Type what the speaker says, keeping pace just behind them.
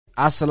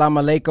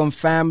Assalamu alaikum,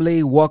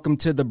 family. Welcome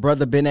to the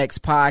Brother Ben X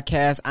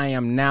podcast. I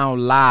am now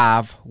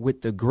live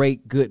with the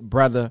great good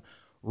brother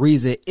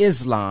Reza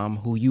Islam,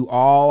 who you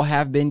all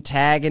have been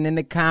tagging in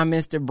the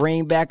comments to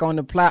bring back on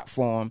the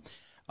platform.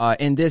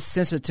 In this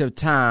sensitive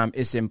time,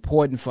 it's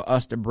important for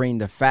us to bring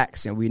the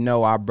facts, and we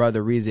know our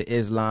brother Reza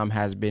Islam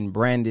has been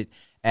branded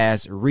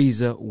as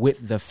Reza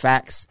with the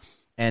facts.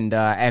 And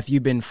if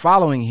you've been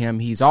following him,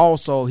 he's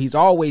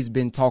always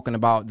been talking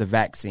about the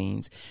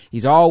vaccines.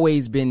 He's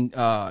always been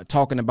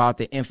talking about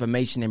the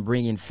information and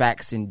bringing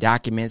facts and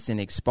documents and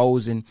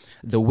exposing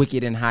the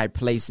wicked in high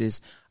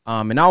places.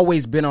 And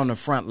always been on the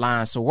front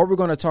line. So what we're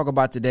going to talk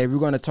about today, we're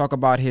going to talk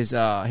about his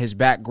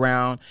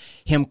background,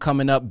 him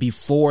coming up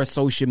before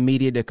social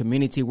media, the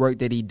community work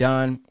that he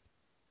done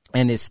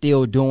and is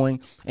still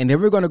doing. And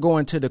then we're going to go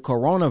into the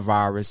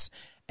coronavirus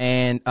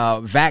and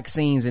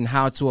vaccines and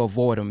how to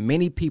avoid them.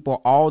 Many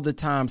people all the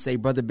time say,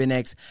 Brother Ben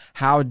X,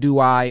 how do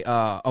I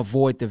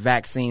avoid the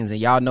vaccines? And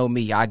y'all know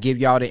me. I give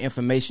y'all the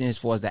information as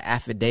far as the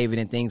affidavit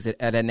and things of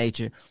that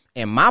nature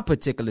in my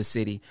particular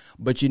city.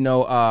 But, you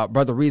know,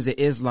 Brother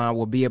Reza Islam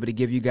will be able to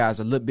give you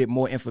guys a little bit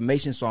more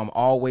information. So I'm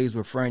always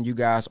referring you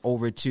guys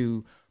over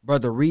to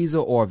Brother Reza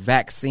or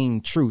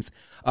Vaccine Truth.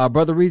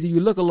 Brother Reza, you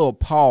look a little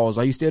paused.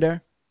 Are you still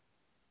there?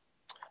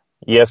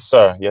 Yes,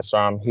 sir. Yes, sir.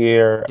 I'm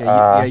here.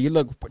 You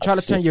look. Try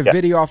to turn your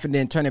video off and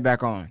then turn it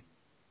back on.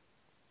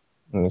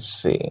 Let me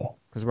see.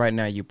 Because right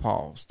now you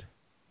paused.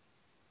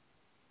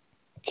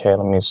 Okay,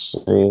 let me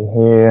see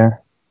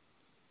here.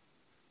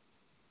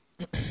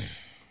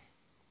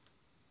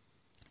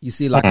 You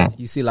see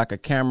like a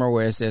camera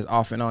where it says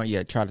off and on.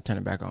 Yeah, try to turn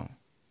it back on.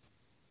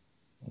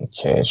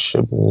 Okay, it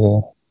should be.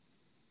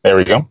 There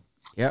we go.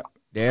 Yep,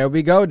 there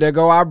we go. There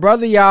go our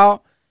brother,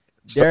 y'all.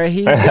 There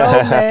he go,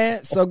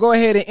 man. So go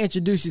ahead and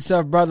introduce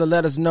yourself, brother.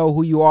 Let us know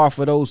who you are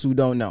for those who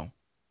don't know.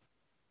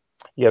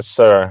 Yes,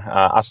 sir.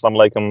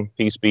 Assalamu alaikum.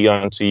 Peace be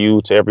unto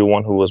you, to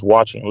everyone who is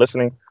watching and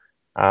listening.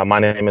 My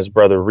name is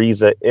Brother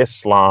Reza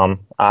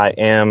Islam. I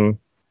am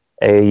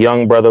a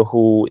young brother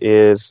who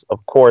is,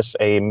 of course,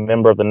 a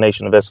member of the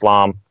Nation of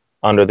Islam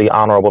under the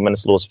Honorable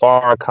Minister Louis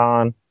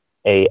Farrakhan,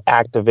 a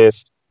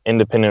activist,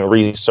 independent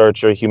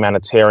researcher,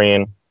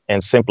 humanitarian,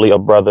 and simply a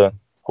brother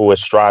who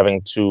is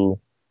striving to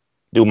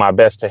do my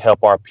best to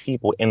help our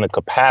people in the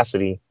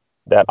capacity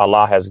that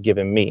Allah has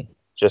given me,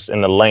 just in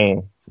the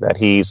lane that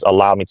he's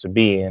allowed me to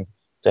be in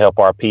to help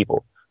our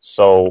people.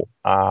 So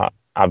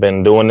I've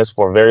been doing this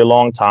for a very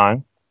long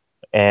time.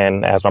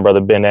 And as my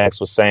brother Ben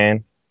X was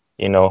saying,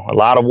 you know, a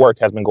lot of work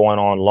has been going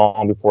on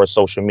long before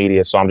social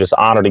media. So I'm just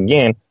honored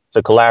again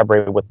to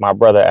collaborate with my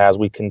brother as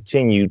we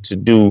continue to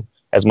do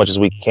as much as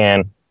we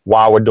can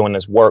while we're doing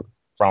this work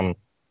from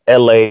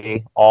LA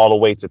all the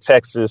way to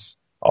Texas,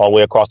 all the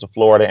way across to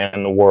Florida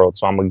and the world.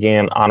 So I'm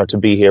again honored to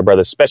be here,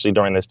 brother, especially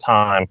during this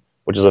time,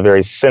 which is a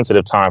very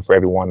sensitive time for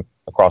everyone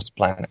across the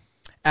planet.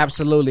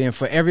 Absolutely. And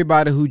for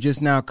everybody who just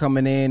now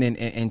coming in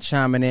and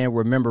chiming in,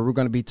 remember, we're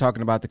going to be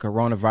talking about the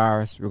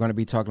coronavirus. We're going to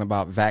be talking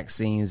about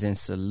vaccines and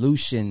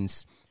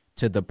solutions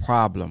to the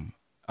problem.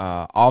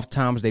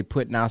 Oftentimes they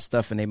put out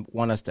stuff and they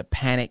want us to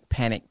panic,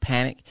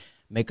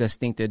 make us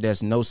think that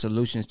there's no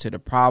solutions to the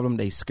problem.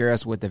 They scare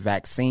us with the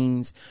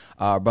vaccines.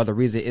 Brother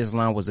Reza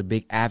Islam was a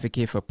big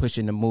advocate for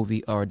pushing the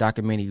movie or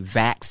documentary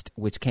Vaxxed,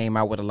 which came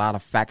out with a lot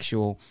of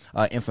factual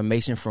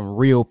information from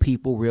real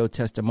people, real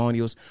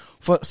testimonials.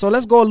 So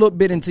let's go a little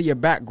bit into your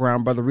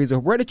background, Brother Reza.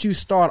 Where did you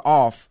start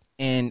off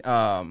in,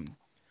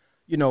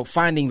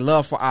 finding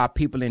love for our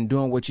people and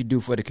doing what you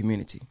do for the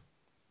community?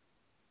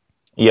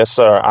 Yes,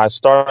 sir. I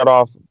started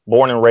off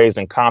born and raised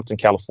in Compton,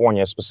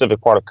 California, a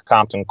specific part of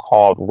Compton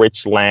called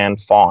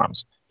Richland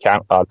Farms,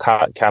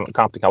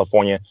 Compton,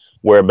 California,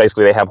 where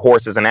basically they have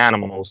horses and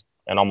animals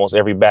in almost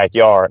every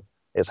backyard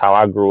is how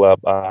I grew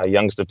up.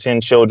 Youngest of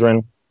 10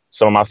 children.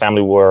 Some of my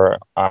family were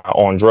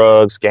on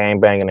drugs,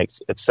 gangbanging,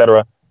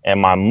 etc. And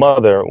my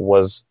mother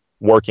was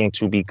working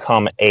to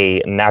become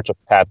a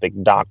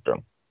naturopathic doctor.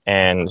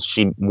 And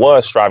she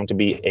was striving to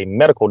be a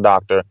medical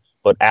doctor.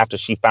 But after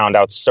she found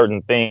out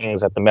certain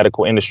things that the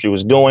medical industry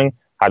was doing,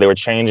 how they were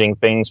changing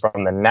things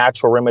from the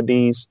natural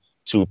remedies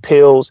to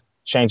pills,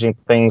 changing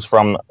things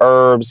from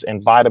herbs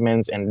and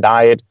vitamins and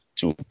diet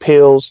to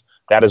pills,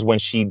 that is when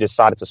she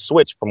decided to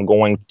switch from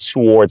going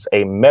towards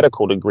a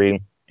medical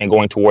degree and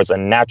going towards a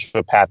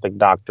naturopathic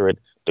doctorate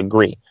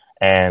degree.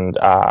 And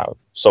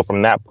so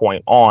from that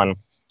point on,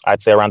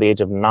 I'd say around the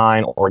age of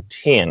 9 or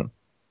 10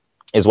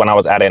 is when I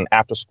was at an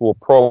after-school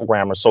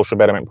program or social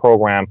betterment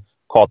program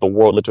called the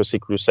World Literacy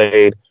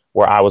Crusade,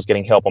 where I was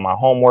getting help on my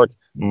homework,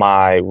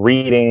 my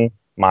reading,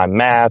 my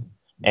math.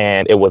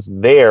 And it was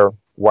there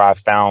where I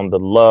found the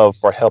love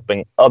for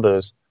helping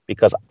others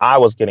because I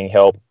was getting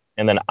help.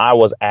 And then I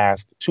was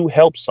asked to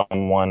help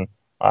someone.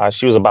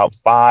 She was about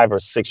 5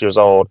 or 6 years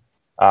old,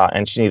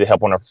 and she needed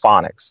help on her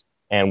phonics.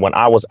 And when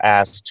I was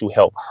asked to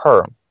help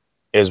her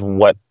is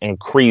what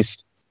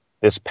increased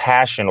this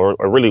passion, or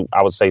really,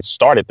 I would say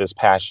started this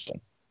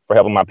passion for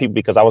helping my people,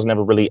 because I was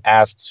never really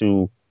asked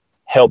to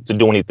help to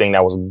do anything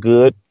that was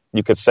good,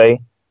 you could say.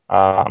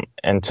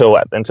 until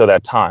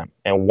that time.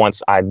 And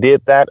once I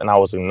did that and I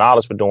was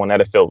acknowledged for doing that,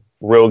 it felt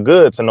real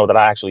good to know that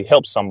I actually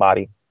helped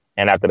somebody.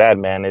 And after that,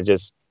 man, it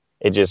just,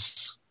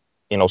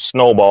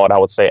 snowballed, I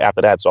would say,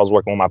 after that. So I was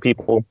working with my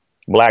people,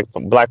 black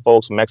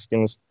folks,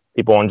 Mexicans,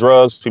 people on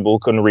drugs, people who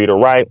couldn't read or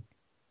write,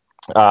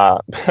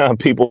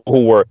 people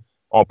who were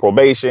on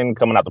probation,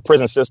 coming out the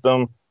prison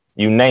system,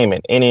 you name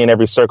it, any and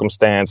every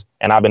circumstance.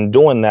 And I've been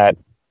doing that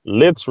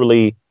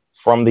literally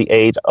from the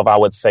age of, I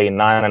would say,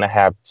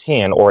 9.5,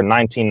 10, or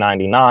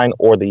 1999,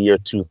 or the year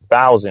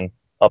 2000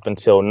 up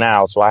until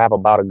now. So I have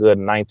about a good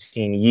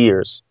 19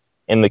 years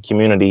in the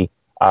community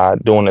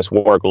doing this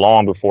work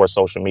long before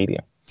social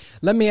media.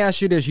 Let me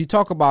ask you this. You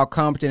talk about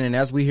Compton, and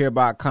as we hear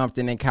about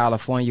Compton in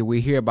California, we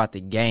hear about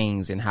the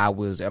gangs and how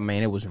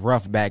it was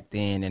rough back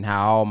then and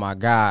how, oh, my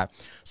God.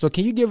 So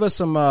can you give us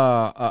some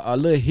a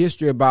little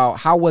history about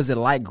how was it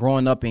like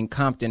growing up in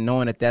Compton,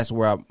 knowing that that's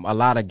where a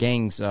lot of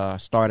gangs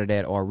started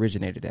at or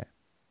originated at?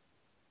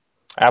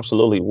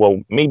 Absolutely.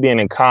 Well, me being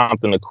in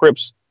Compton, the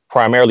Crips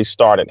primarily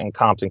started in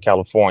Compton,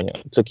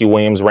 California. Tookie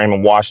Williams,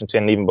 Raymond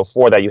Washington. Even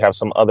before that, you have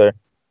some other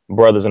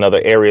brothers in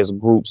other areas,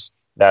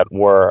 groups that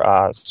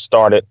were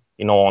started,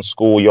 on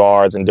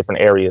schoolyards and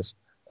different areas.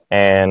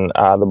 And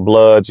the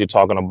Bloods, you're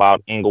talking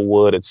about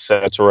Inglewood, et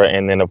cetera.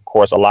 And then, of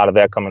course, a lot of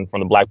that coming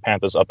from the Black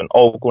Panthers up in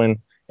Oakland.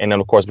 And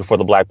then, of course, before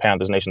the Black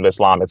Panthers, Nation of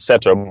Islam, et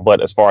cetera.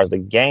 But as far as the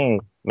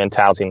gang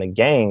mentality and the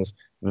gangs,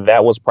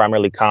 that was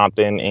primarily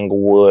Compton,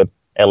 Inglewood,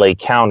 L.A.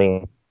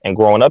 County. And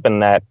growing up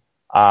in that,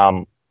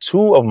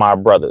 two of my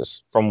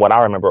brothers, from what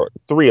I remember,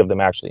 three of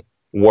them actually,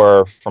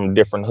 were from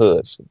different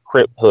hoods,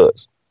 Crip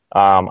hoods.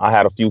 I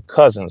had a few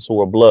cousins who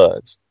were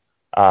Bloods.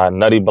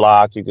 Nutty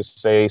Block, you could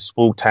say,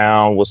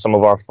 Spooktown was some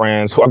of our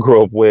friends who I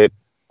grew up with.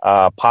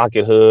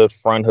 Pocket Hood,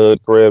 Front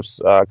Hood Crips,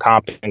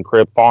 Compton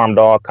Crip, Farm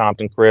Dog,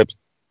 Compton Crips,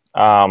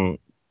 Paru,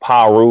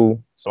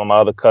 some of my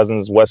other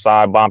cousins, West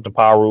Side, Bompton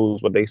Paru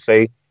is what they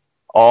say.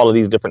 All of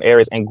these different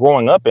areas. And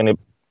growing up in it,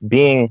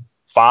 being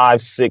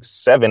 5, 6,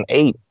 7,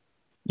 8,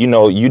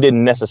 you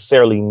didn't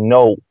necessarily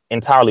know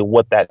entirely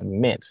what that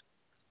meant.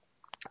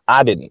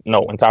 I didn't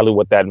know entirely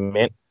what that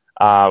meant.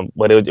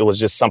 But it was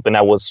just something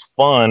that was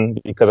fun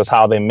because it's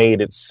how they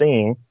made it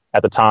seem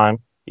at the time.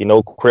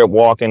 Crip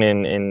walking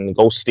and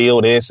go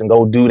steal this and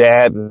go do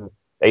that. And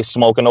they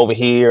smoking over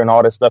here and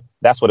all this stuff.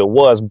 That's what it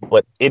was.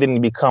 But it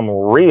didn't become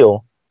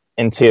real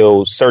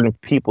until certain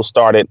people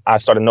I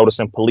started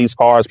noticing police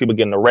cars, people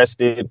getting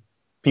arrested,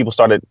 people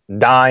started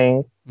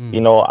dying.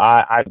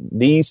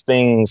 These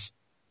things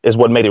is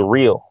what made it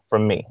real for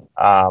me.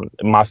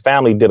 My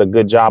family did a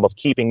good job of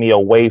keeping me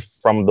away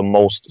from the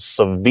most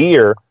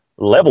severe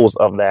levels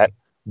of that.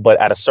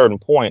 But at a certain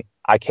point,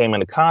 I came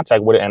into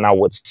contact with it and I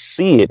would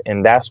see it.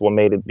 And that's what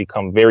made it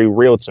become very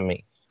real to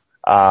me.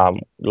 A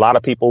lot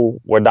of people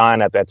were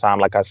dying at that time.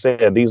 Like I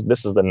said,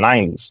 this is the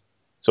 90s.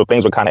 So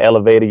things were kind of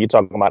elevated. You're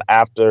talking about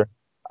after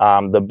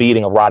the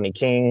beating of Rodney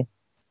King,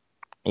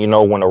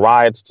 when the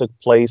riots took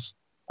place.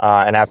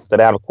 And after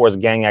that, of course,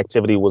 gang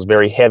activity was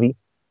very heavy.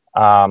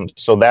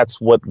 So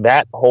that's what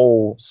that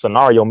whole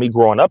scenario, me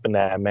growing up in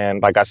that, man,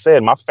 like I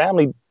said, my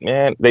family,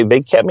 man,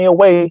 they kept me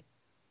away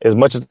as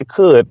much as they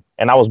could.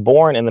 And I was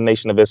born in the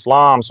Nation of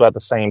Islam. So at the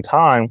same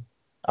time,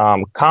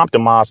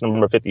 Compton Mosque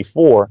number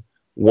 54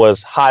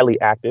 was highly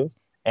active.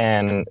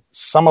 And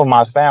some of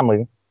my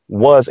family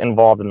was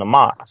involved in the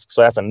mosque.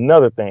 So that's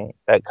another thing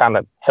that kind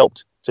of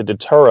helped to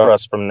deter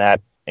us from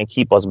that and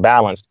keep us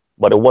balanced.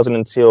 But it wasn't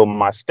until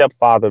my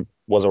stepfather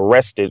was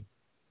arrested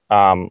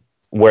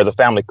where the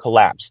family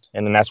collapsed.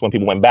 And then that's when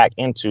people went back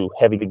into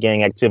heavy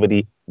gang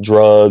activity,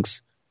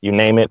 drugs, you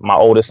name it. My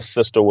oldest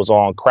sister was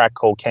on crack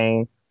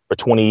cocaine for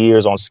 20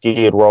 years on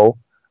Skid Row.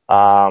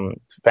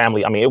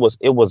 Family, I mean,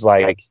 it was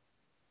like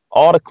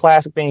all the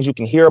classic things you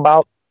can hear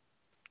about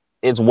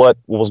is what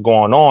was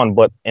going on.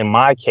 But in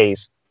my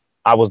case,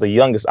 I was the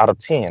youngest out of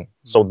 10.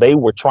 So they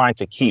were trying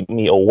to keep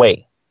me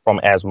away from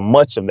as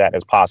much of that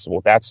as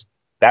possible. That's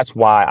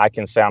why I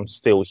can say I'm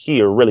still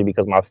here, really,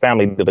 because my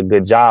family did a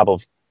good job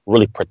of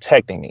really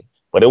protecting me.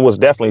 But it was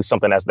definitely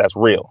something that's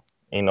real,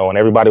 and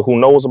everybody who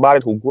knows about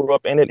it, who grew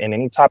up in it in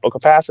any type of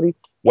capacity,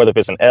 whether if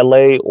it's in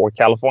LA or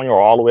California or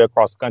all the way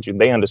across the country,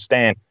 they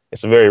understand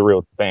it's a very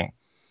real thing.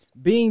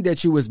 Being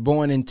that you was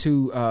born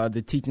into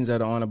the teachings of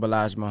the Honorable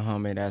Elijah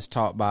Muhammad as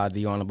taught by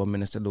the Honorable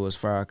Minister Louis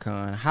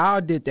Farrakhan, how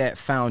did that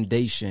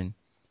foundation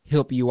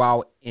help you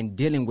out in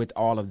dealing with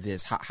all of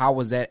this? How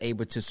was that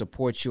able to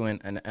support you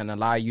and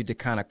allow you to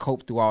kind of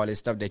cope through all this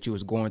stuff that you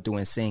was going through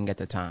and seeing at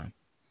the time?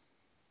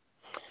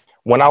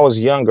 When I was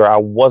younger, I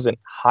wasn't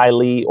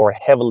highly or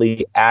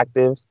heavily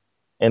active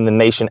in the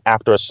nation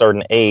after a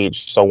certain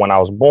age. So when I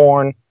was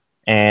born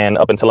and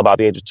up until about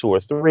the age of 2 or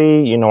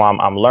 3,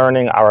 I'm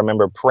learning. I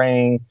remember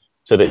praying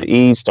to the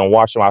east and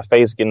washing my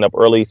face, getting up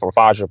early for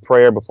Fajr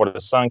prayer before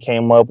the sun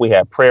came up. We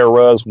had prayer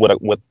rugs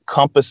with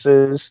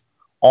compasses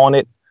on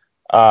it,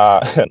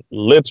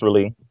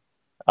 literally.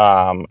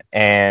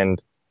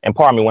 And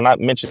pardon me, when I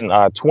mentioned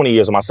 20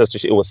 years of my sister,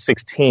 it was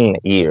 16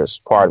 years,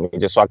 pardon me,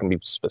 just so I can be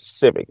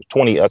specific.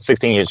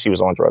 16 years she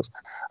was on drugs.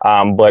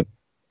 But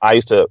I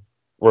used to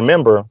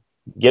remember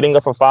getting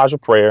up for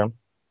Fajr prayer,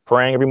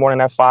 praying every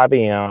morning at 5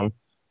 a.m.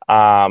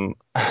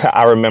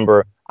 I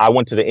remember I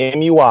went to the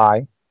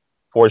MUI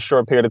for a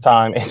short period of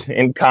time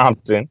in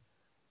Compton.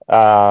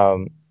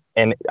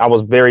 And I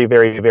was very,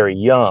 very, very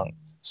young.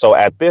 So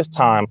at this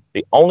time,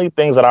 the only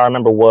things that I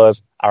remember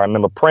was I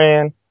remember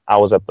praying. I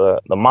was at the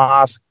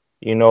mosque,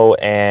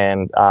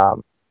 and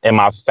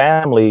my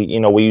family,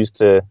 we used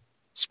to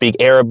speak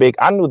Arabic.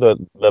 I knew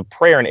the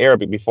prayer in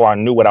Arabic before I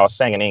knew what I was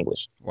saying in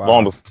English. Wow.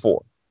 Long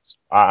before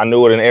I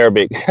knew it in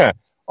Arabic,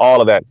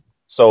 all of that.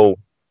 So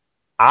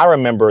I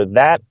remember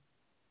that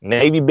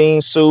navy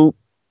bean suit,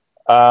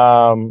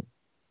 all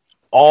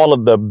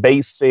of the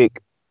basic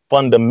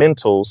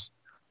fundamentals,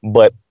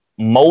 but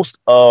most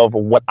of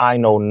what I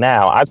know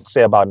now, I'd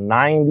say about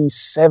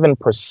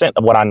 97%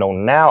 of what I know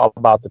now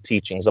about the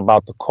teachings,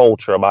 about the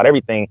culture, about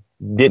everything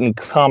didn't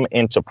come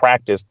into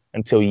practice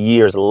until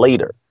years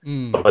later.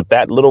 But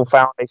that little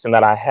foundation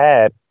that I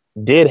had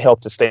did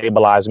help to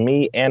stabilize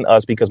me and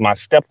us, because my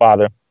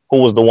stepfather,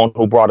 who was the one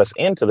who brought us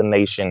into the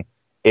nation,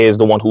 is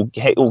the one who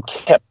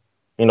kept,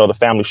 the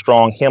family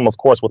strong. Him, of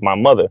course, with my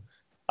mother,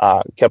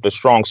 kept us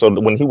strong. So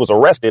when he was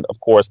arrested, of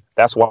course,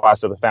 that's why I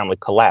said the family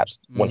collapsed.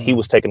 When he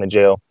was taken to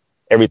jail,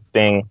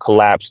 everything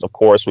collapsed. Of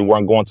course, we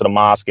weren't going to the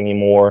mosque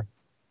anymore,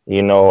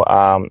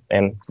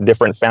 and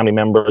different family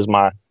members,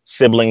 my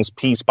siblings,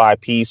 piece by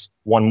piece,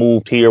 one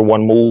moved here,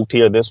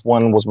 this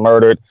one was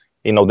murdered,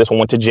 this one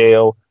went to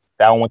jail,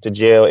 that one went to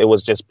jail. It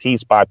was just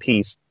piece by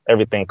piece,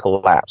 everything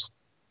collapsed.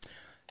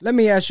 Let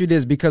me ask you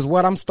this, because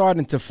what I'm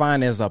starting to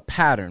find is a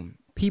pattern.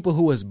 People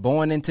who is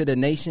born into the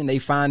nation, they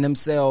find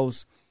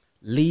themselves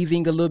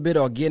leaving a little bit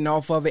or getting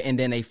off of it, and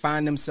then they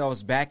find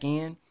themselves back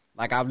in.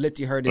 Like, I've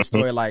literally heard this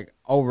story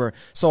over.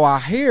 So I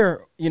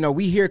hear,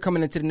 we hear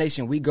coming into the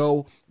nation, we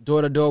go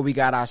door to door, we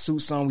got our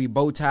suits on, we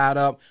bow tied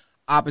up,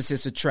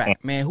 opposites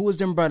attract. Man, who is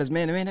them brothers?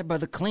 Man, that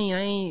brother clean. I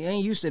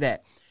ain't used to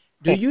that.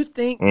 Do you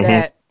think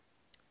that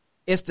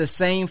it's the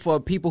same for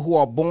people who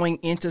are born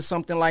into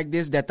something like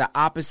this, that the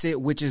opposite,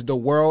 which is the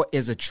world,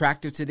 is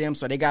attractive to them?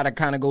 So they got to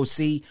kind of go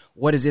see,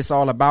 what is this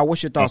all about?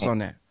 What's your thoughts on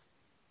that?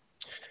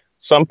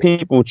 Some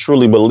people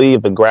truly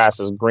believe the grass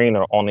is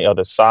greener on the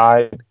other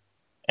side.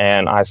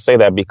 And I say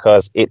that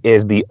because it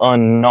is the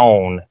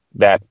unknown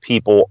that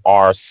people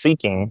are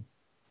seeking.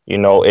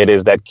 It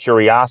is that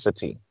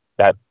curiosity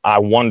that I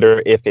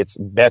wonder if it's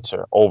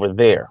better over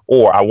there,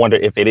 or I wonder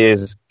if it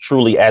is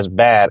truly as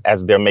bad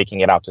as they're making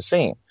it out to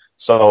seem.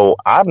 So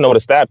I've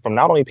noticed that from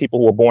not only people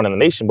who are born in the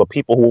nation, but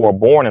people who are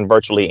born in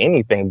virtually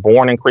anything,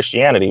 born in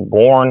Christianity,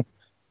 born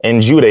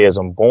in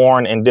Judaism,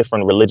 born in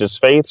different religious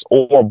faiths,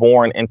 or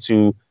born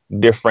into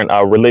different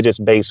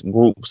religious-based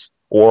groups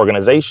or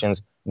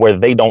organizations where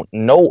they don't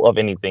know of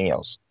anything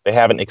else. They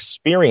haven't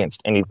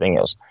experienced anything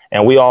else.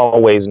 And we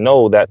always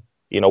know that,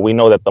 we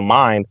know that the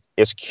mind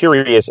is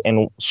curious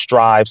and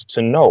strives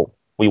to know.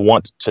 We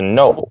want to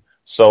know.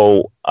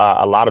 So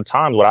a lot of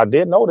times what I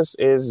did notice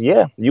is,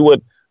 you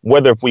would,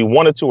 whether if we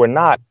wanted to or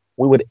not,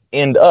 we would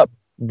end up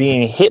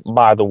being hit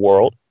by the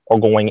world or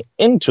going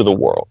into the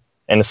world.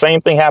 And the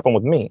same thing happened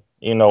with me.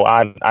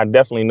 I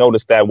definitely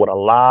noticed that with a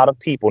lot of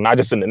people, not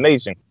just in the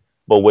nation,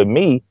 but with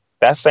me.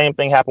 That same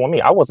thing happened with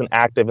me. I wasn't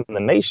active in the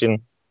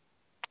nation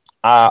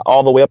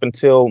all the way up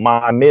until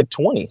my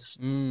mid-20s.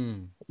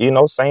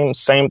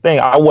 Same thing.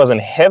 I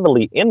wasn't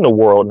heavily in the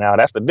world. Now,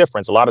 that's the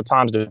difference. A lot of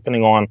times,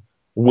 depending on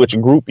which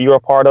group you're a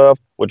part of,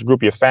 which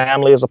group your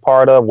family is a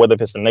part of, whether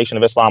it's the Nation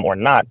of Islam or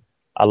not,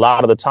 a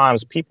lot of the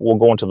times people will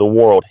go into the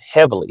world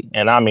heavily.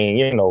 And I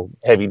mean,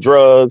 heavy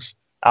drugs,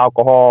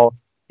 alcohol,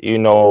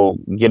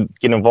 get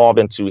involved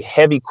into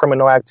heavy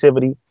criminal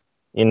activity,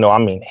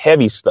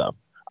 heavy stuff.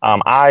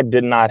 I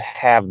did not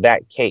have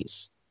that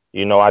case.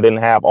 I didn't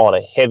have all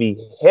the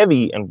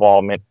heavy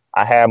involvement.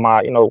 I had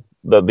my,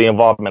 the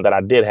involvement that I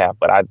did have.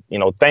 But I,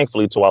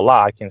 thankfully to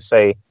Allah, I can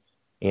say,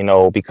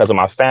 because of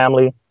my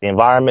family, the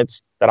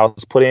environments that I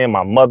was put in,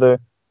 my mother,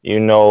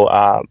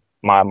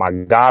 my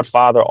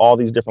godfather, all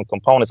these different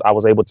components, I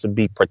was able to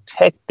be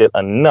protected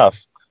enough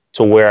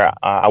to where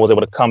I was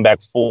able to come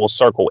back full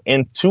circle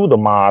into the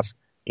mosque,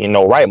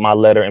 write my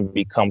letter and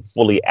become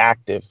fully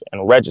active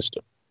and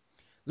registered.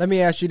 Let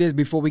me ask you this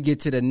before we get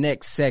to the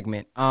next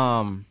segment.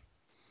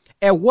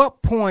 At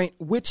what point,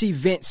 which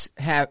events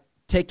have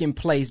taken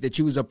place that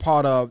you was a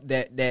part of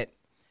that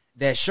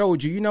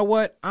showed you,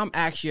 what, I'm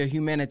actually a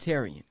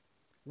humanitarian?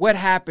 What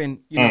happened,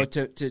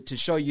 to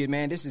show you,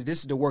 man, this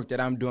is the work that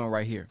I'm doing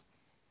right here?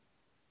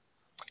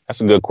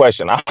 That's a good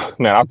question.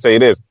 I'll tell you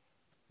this.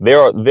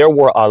 There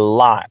were a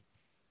lot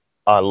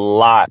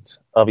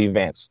of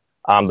events.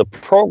 The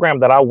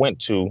program that I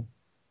went to,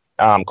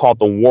 called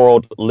the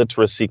World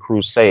Literacy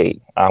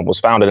Crusade, was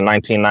founded in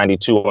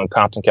 1992 in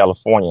Compton,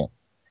 California.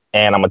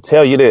 And I'm going to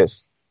tell you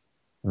this,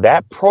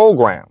 that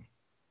program,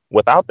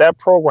 without that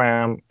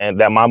program,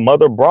 and that my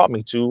mother brought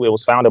me to, it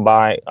was founded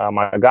by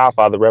my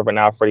godfather, Reverend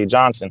Alfred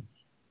Johnson.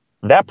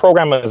 That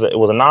program was a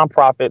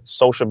nonprofit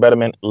social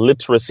betterment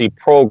literacy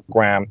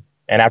program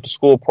and after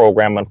school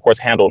program, and of course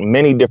handled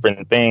many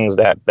different things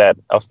that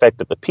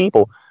affected the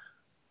people.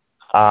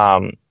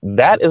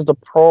 That is the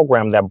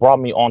program that brought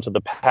me onto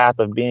the path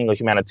of being a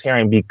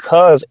humanitarian,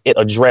 because it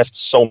addressed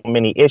so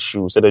many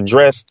issues. It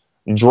addressed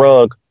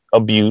drug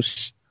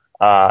abuse.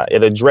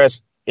 It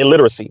addressed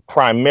illiteracy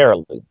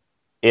primarily.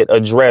 It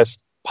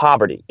addressed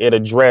poverty. It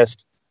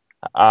addressed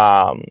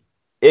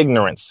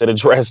ignorance. It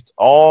addressed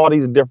all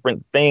these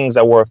different things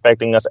that were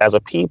affecting us as a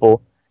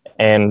people,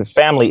 and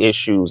family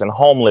issues and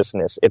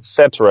homelessness,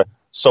 etc.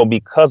 So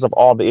because of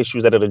all the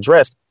issues that it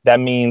addressed,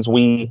 that means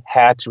we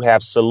had to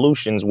have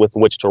solutions with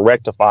which to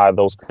rectify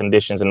those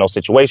conditions and those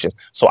situations.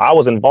 So I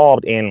was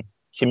involved in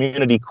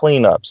community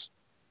cleanups,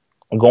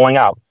 going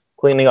out,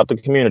 cleaning up the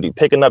community,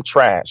 picking up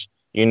trash,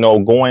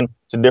 going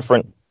to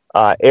different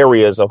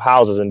areas of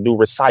houses and do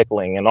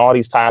recycling and all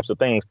these types of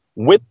things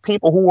with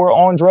people who were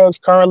on drugs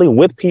currently,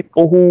 with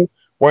people who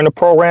were in the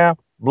program,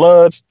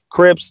 Bloods,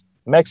 Crips,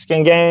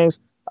 Mexican gangs,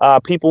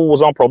 people who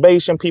was on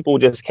probation, people who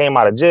just came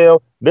out of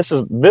jail. This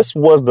was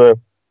the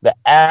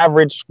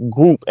average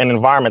group and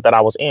environment that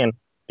I was in,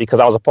 because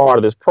I was a part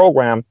of this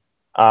program.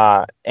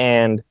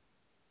 And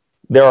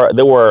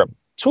there were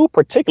two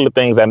particular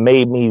things that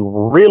made me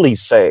really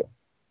say,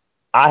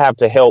 I have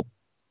to help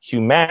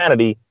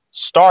humanity,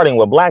 starting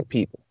with Black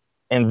people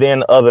and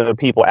then other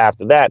people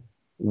after that.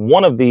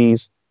 One of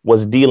these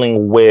was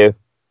dealing with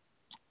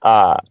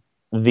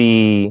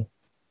the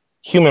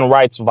human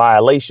rights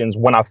violations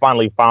when I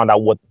finally found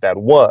out what that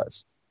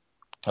was.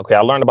 Okay,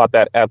 I learned about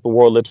that at the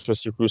World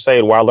Literacy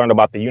Crusade, where I learned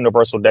about the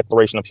Universal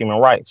Declaration of Human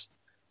Rights,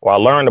 where I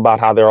learned about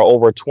how there are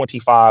over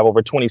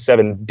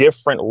 27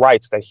 different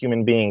rights that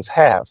human beings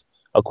have,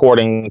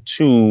 according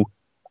to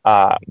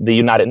the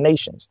United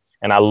Nations.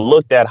 And I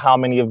looked at how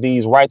many of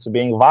these rights are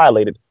being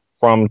violated,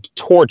 from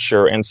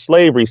torture and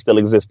slavery still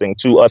existing,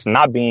 to us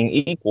not being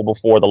equal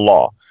before the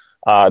law,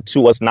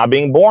 to us not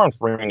being born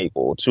free and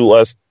equal, to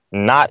us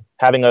not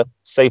having a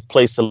safe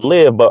place to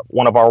live. But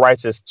one of our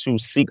rights is to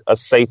seek a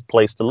safe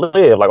place to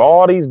live. Like,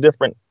 all these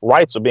different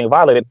rights are being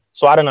violated.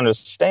 So I didn't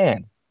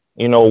understand,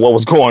 what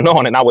was going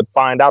on. And I would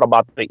find out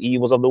about the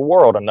evils of the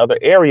world. Another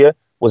area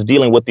was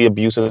dealing with the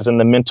abuses in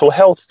the mental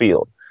health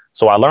field.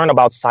 So I learned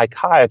about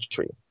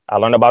psychiatry. I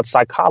learned about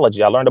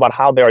psychology. I learned about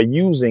how they are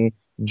using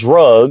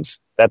drugs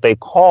that they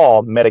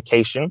call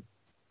medication,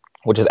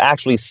 which is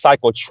actually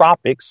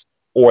psychotropics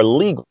or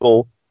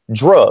legal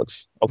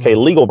drugs. Okay,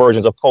 legal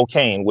versions of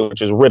cocaine,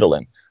 which is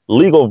Ritalin,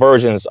 legal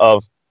versions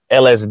of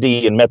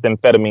LSD and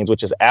methamphetamines,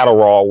 which is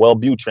Adderall,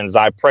 Wellbutrin,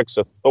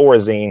 Zyprexa,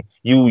 Thorazine,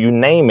 you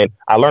name it.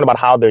 I learned about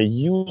how they're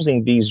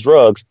using these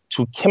drugs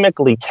to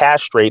chemically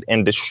castrate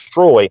and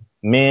destroy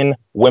men,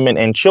 women,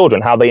 and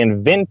children, how they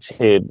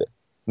invented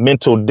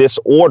mental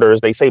disorders.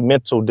 They say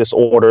mental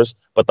disorders,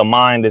 but the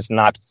mind is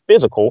not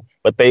physical,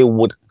 but they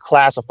would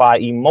classify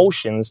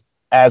emotions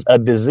as a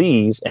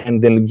disease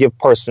and then give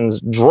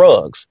persons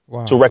drugs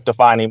to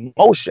rectify an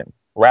emotion,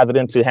 rather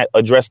than to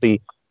address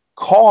the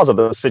cause of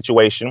the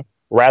situation,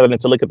 rather than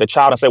to look at the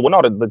child and say, well,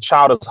 no, the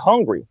child is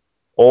hungry,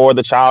 or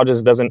the child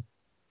just doesn't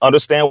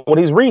understand what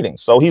he's reading,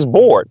 so he's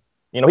bored.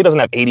 He doesn't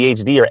have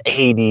ADHD or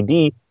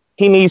ADD.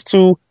 He needs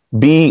to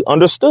be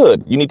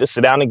understood. You need to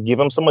sit down and give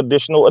them some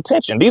additional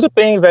attention. These are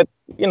things that,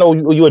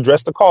 you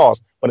address the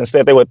cause, but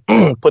instead they would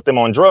put them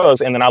on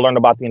drugs. And then I learned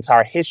about the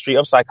entire history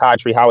of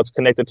psychiatry, how it's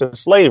connected to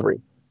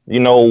slavery,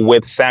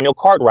 with Samuel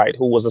Cartwright,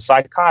 who was a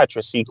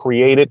psychiatrist. He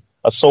created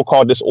a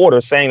so-called disorder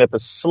saying that the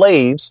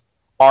slaves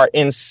are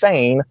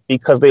insane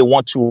because they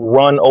want to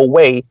run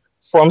away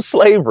from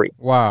slavery.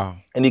 Wow.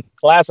 And he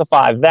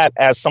classified that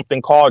as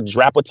something called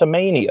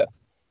drapetomania.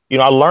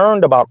 I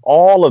learned about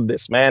all of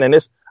this, man. And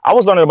I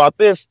was learning about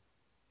this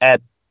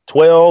at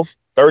 12,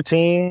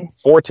 13,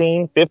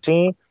 14,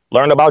 15,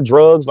 learned about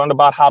drugs, learned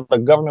about how the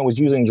government was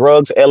using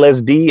drugs,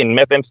 LSD and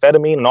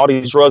methamphetamine and all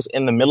these drugs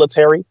in the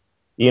military,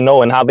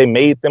 and how they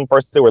made them.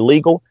 First, they were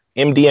legal.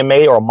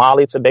 MDMA, or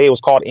Molly today, it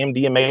was called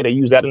MDMA. They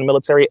use that in the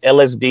military.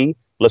 LSD,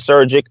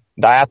 lysergic,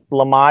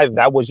 diethylamide,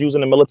 that was used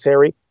in the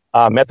military.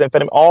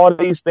 Methamphetamine, all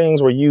these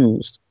things were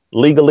used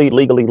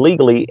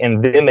legally.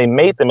 And then they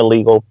made them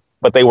illegal,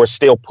 but they were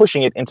still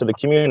pushing it into the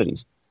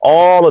communities.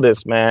 All of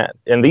this, man.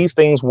 And these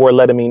things were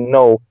letting me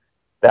know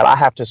that I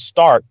have to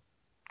start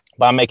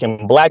by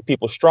making Black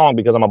people strong,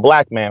 because I'm a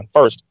Black man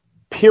first,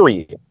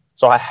 period.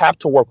 So I have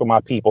to work with my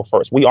people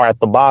first. We are at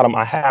the bottom.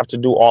 I have to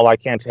do all I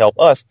can to help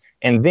us.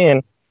 And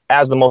then,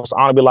 as the Most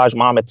Honorable Elijah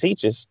Muhammad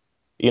teaches,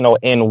 in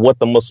what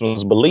the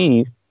Muslims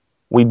believe,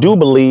 we do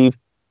believe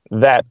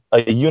that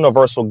a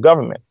universal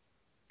government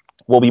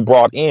will be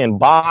brought in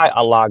by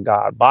Allah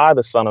God, by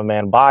the Son of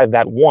Man, by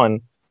that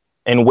one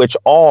in which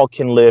all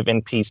can live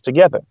in peace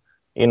together.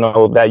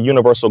 That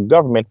universal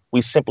government,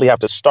 we simply have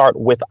to start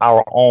with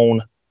our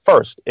own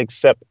first.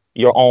 Accept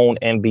your own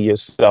and be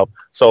yourself.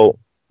 So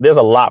there's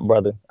a lot,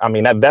 brother. I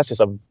mean, that's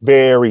just a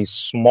very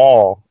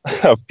small,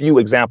 a few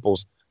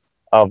examples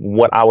of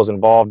what I was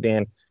involved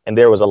in. And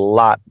there was a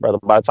lot, brother.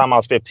 By the time I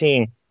was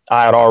 15,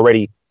 I had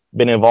already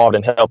been involved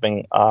in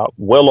helping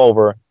well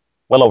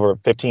over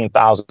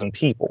 15,000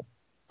 people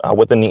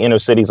within the inner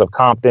cities of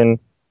Compton,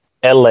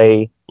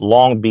 LA,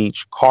 Long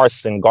Beach,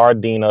 Carson,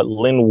 Gardena,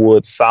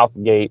 Linwood,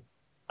 Southgate,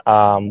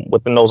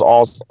 within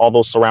all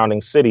those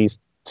surrounding cities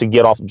to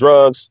get off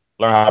drugs,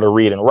 learn how to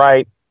read and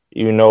write,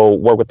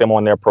 work with them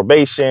on their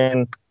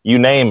probation, you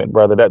name it,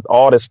 brother, that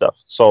all this stuff.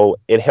 So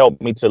it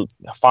helped me to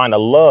find a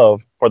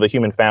love for the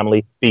human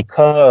family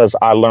because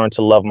I learned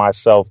to love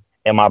myself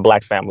and my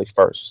black family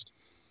first.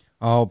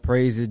 Oh,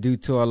 praise is due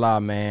to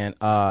Allah, man.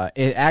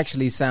 It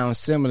actually sounds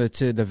similar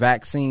to the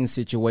vaccine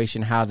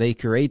situation, how they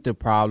create the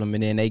problem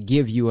and then they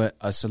give you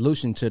a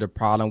solution to the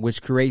problem,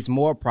 which creates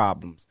more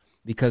problems.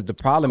 Because the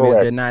problem is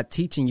they're not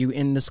teaching you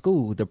in the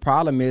school. The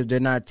problem is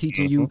they're not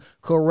teaching you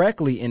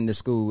correctly in the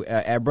school.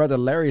 At Brother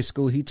Larry's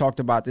school, he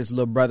talked about this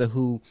little brother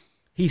who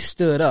he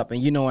stood up.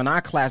 And, in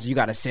our class, you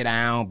got to sit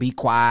down, be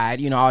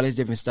quiet, all this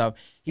different stuff.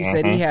 He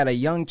said he had a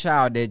young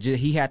child that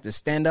he had to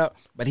stand up,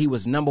 but he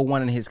was number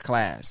one in his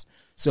class.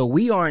 So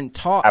we aren't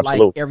taught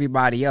like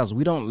everybody else.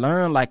 We don't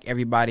learn like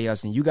everybody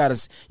else. And you got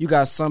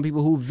some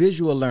people who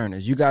visual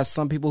learners. You got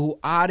some people who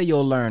audio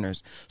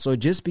learners. So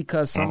just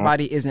because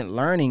somebody isn't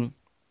learning,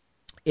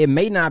 it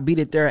may not be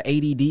that they're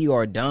ADD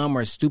or dumb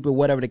or stupid,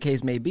 whatever the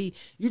case may be.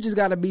 You just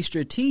got to be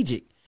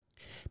strategic.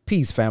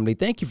 Peace, family.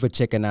 Thank you for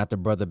checking out the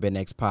Brother Ben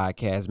X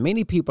podcast.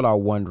 Many people are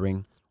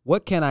wondering,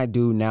 what can I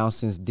do now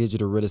since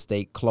digital real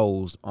estate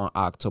closed on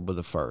October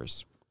the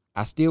 1st?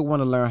 I still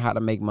want to learn how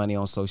to make money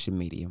on social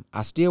media.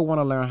 I still want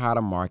to learn how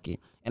to market,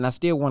 and I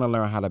still want to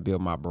learn how to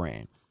build my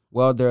brand.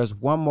 Well, there's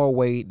one more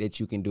way that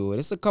you can do it.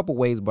 It's a couple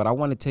ways, but I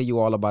want to tell you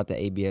all about the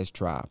ABS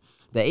Tribe.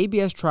 The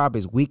ABS Tribe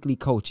is weekly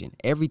coaching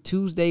every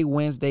Tuesday,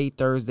 Wednesday,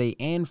 Thursday,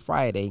 and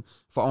Friday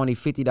for only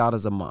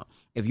 $50 a month.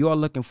 If you are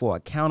looking for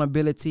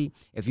accountability,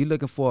 if you're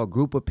looking for a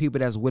group of people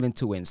that's willing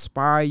to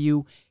inspire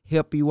you,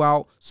 help you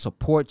out,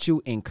 support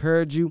you,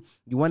 encourage you,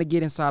 you want to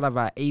get inside of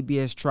our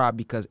ABS Tribe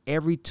because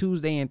every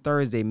Tuesday and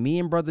Thursday, me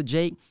and Brother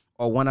Jake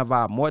or one of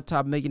our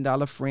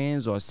multi-million-dollar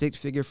friends or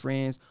six-figure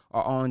friends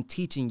are on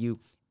teaching you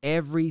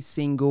every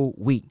single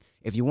week.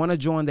 If you want to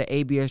join the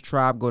ABS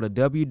Tribe, go to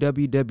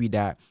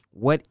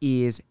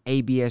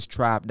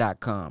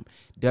www.whatisaBStribe.com.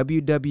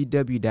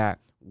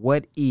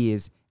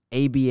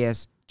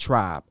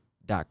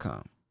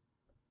 www.whatisaBStribe.com.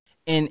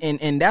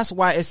 And that's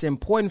why it's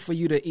important for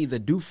you to either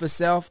do for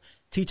self,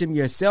 teach them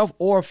yourself,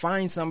 or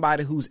find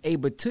somebody who's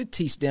able to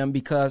teach them,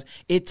 because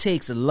it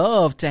takes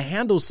love to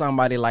handle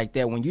somebody like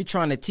that. When you're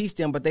trying to teach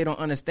them, but they don't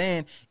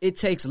understand, it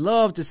takes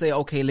love to say,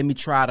 okay, let me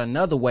try it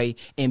another way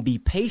and be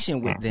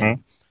patient with them.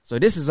 So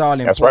this is all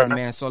important,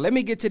 man. So let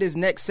me get to this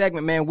next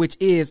segment, man, which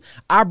is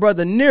our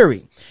brother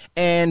Nuri.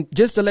 And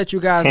just to let you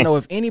guys know,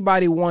 if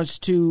anybody wants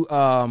to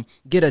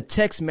get a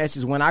text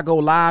message when I go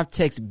live,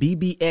 text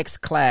BBX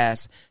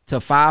class to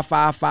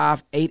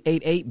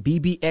 555-888,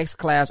 BBX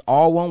class,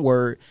 all one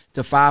word,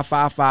 to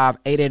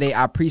 555-888.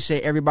 I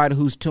appreciate everybody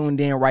who's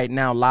tuned in right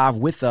now live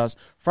with us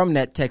from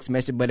that text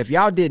message. But if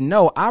y'all didn't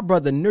know, our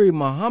brother Nuri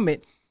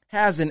Muhammad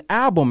has an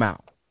album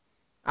out.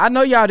 I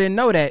know y'all didn't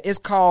know that. It's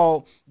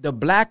called The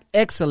Black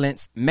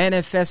Excellence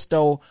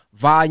Manifesto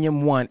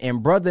Volume 1.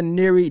 And Brother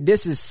Nuri,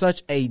 this is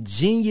such a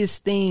genius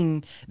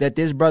thing that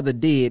this brother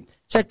did.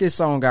 Check this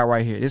song out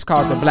right here. It's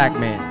called The Black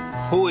Man.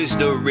 Who is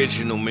the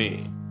original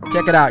man?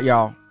 Check it out,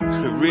 y'all.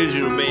 The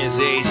original man's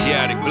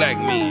Asiatic black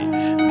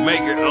man.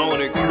 Maker,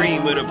 owner,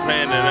 cream of the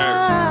planet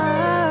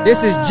Earth.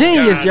 This is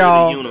genius,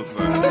 y'all.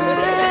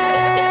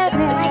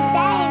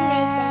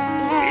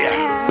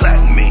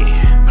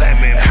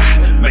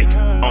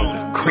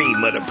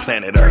 Cream of the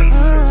planet Earth.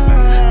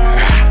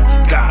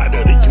 God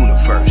of the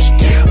universe.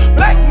 Yeah.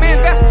 Black man,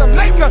 that's the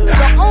maker, the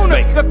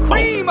owner, the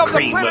cream of the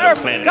planet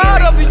Earth.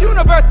 God of the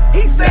universe.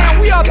 He's saying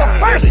we are the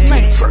first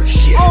man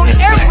on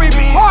every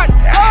part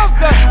of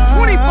the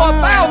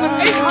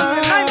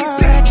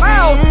 24,896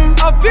 miles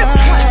of this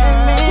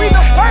planet. We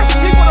the first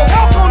people to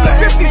walk on the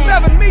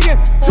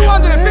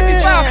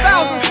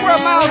 57,255,000 square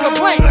miles of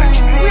land.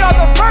 We are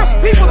the first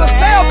people to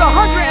sail the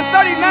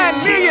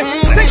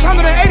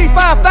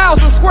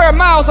 139,685,000 square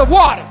miles of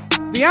water.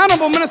 The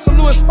Honorable Minister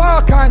Louis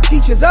Farrakhan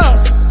teaches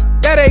us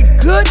that a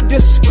good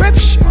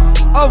description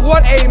of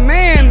what a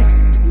man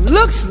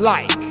looks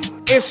like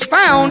is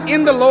found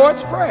in the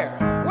Lord's Prayer.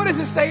 What does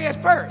it say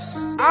at first?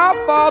 Our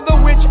Father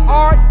which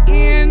art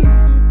in,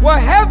 well,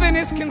 heaven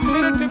is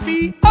considered to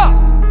be up,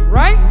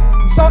 right?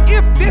 So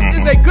if this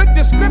is a good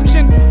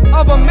description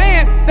of a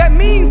man, that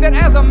means that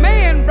as a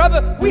man,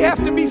 brother, we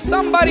have to be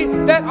somebody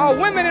that our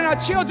women and our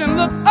children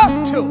look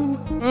up to.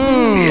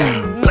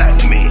 Yeah,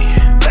 black man,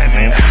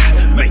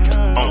 make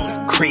on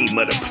the cream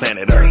of the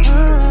planet Earth.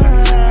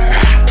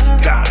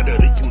 God of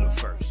the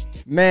universe.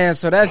 Man,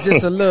 so that's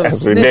just a little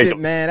snippet,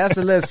 man. That's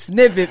a little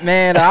snippet,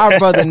 man. Our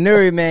brother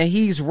Nuri, man,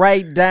 he's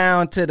right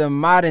down to the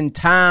modern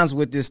times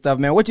with this stuff,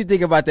 man. What you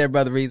think about that,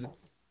 Brother Reza?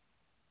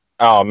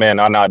 Oh, man,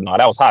 no,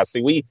 that was hot.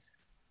 See, we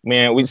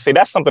say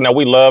that's something that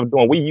we love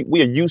doing.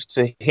 We are used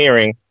to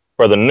hearing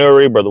Brother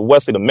Nuri, Brother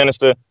Wesley, the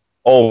minister,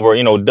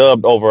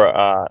 dubbed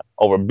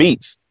over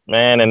beats,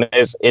 man, and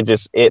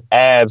it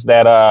adds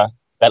that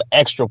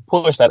extra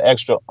push, that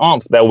extra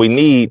oomph that we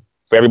need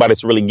for everybody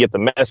to really get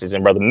the message.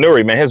 And Brother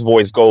Nuri, man, his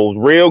voice goes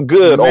real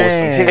good over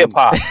some hip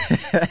hop.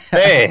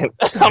 Man,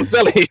 I'm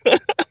telling you.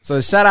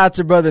 So shout out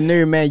to Brother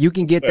Neri, man. You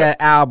can get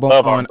that album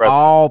on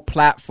all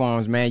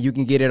platforms, man. You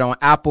can get it on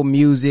Apple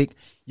Music.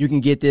 You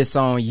can get this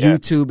on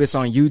YouTube. It's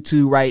on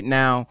YouTube right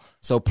now.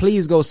 So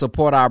please go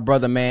support our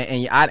brother,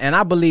 man. And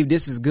I believe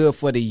this is good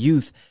for the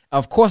youth.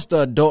 Of course,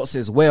 the adults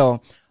as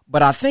well.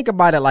 But I think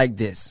about it like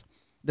this.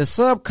 The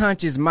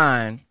subconscious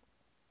mind,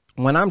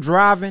 when I'm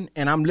driving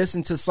and I'm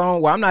listening to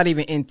songs, well, I'm not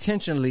even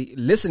intentionally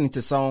listening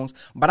to songs,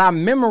 but I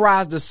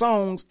memorize the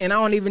songs and I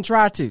don't even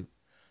try to.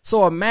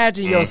 So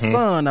imagine your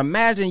son,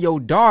 imagine your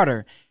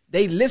daughter,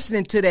 they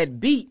listening to that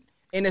beat.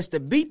 And it's the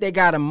beat that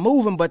got them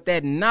moving, but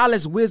that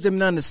knowledge, wisdom,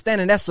 and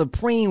understanding, that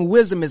supreme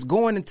wisdom is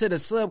going into the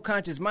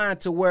subconscious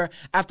mind to where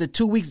after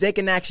 2 weeks, they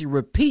can actually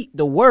repeat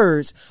the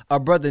words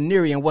of Brother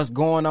Neri and what's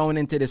going on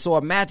into this. So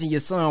imagine your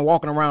son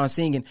walking around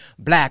singing,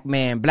 black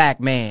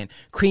man,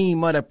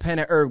 cream of the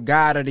planet Earth,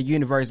 God of the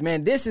universe.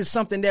 Man, this is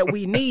something that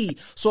we need.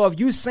 So if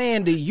you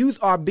saying the youth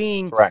are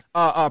being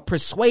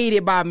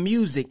persuaded by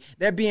music,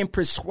 they're being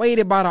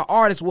persuaded by the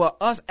artists, well,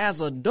 us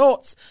as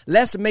adults,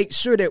 let's make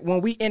sure that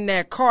when we in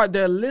that car,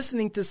 they're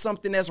listening to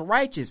something that's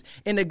righteous.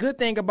 And the good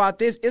thing about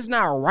this, it's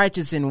not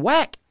righteous and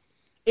whack.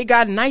 It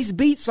got nice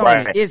beats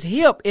on it. It's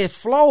hip. It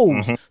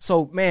flows.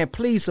 So, man,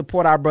 please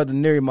support our brother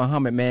Neri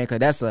Muhammad, man,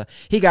 because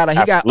he got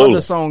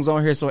other songs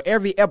on here. So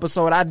every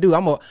episode I do,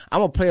 I'm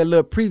gonna play a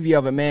little preview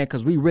of it, man,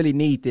 because we really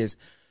need this.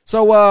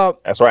 So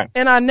that's right.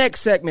 In our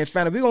next segment,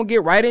 family, we're gonna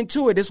get right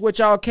into it. This is what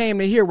y'all came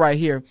to hear right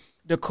here.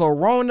 The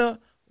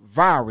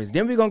coronavirus.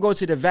 Then we're gonna go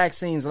to the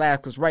vaccines last,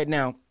 because right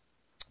now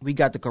we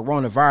got the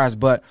coronavirus,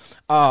 but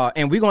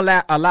and we're going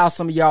to allow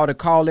some of y'all to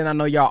call in. I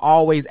know y'all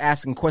always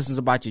asking questions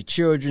about your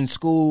children,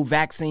 school,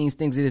 vaccines,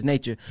 things of this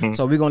nature.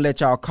 So we're going to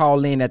let y'all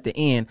call in at the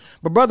end.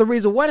 But Brother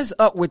Reza, what is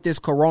up with this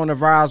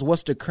coronavirus?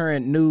 What's the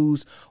current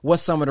news?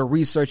 What's some of the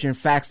research and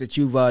facts that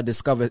you've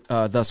discovered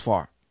thus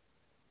far?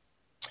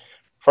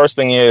 First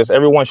thing is,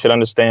 everyone should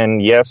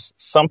understand, yes,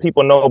 some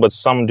people know, but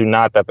some do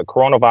not, that the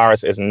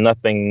coronavirus is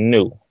nothing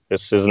new.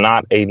 This is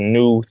not a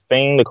new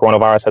thing. The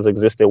coronavirus has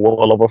existed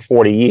well over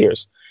 40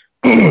 years.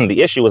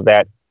 The issue is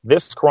that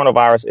this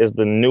coronavirus is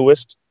the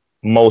newest,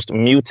 most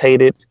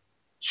mutated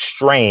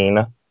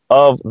strain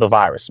of the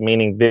virus,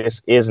 meaning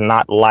this is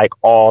not like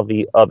all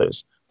the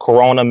others.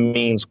 Corona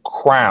means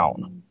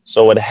crown,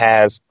 so it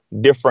has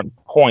different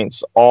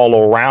points all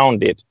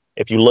around it.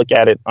 If you look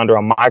at it under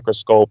a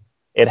microscope,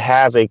 it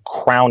has a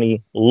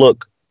crowny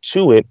look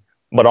to it,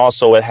 but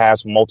also it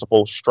has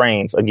multiple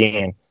strains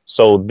again.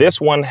 So this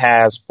one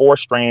has 4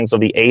 strains of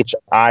the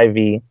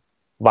HIV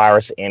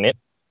virus in it,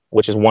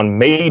 which is one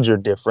major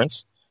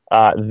difference.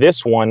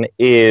 This one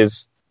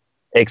is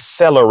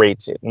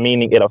accelerated,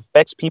 meaning it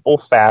affects people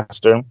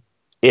faster.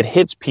 It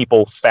hits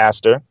people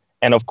faster.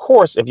 And of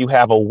course, if you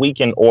have a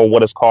weakened or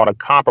what is called a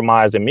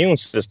compromised immune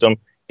system,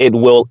 it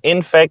will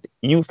infect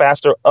you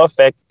faster,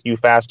 affect you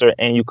faster,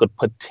 and you could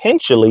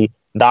potentially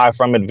die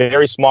from it.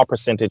 Very small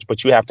percentage,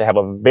 but you have to have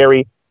a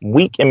very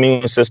weak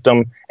immune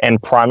system.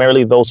 And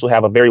primarily those who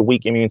have a very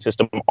weak immune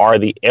system are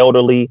the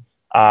elderly,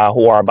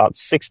 who are about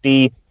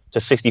 60 to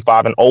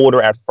 65 and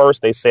older. At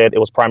first, they said it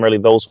was primarily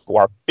those who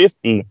are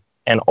 50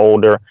 and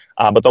older.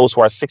 But those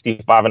who are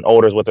 65 and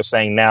older is what they're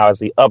saying now, as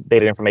the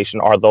updated information,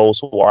 are those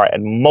who are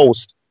at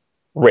most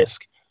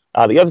risk.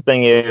 The other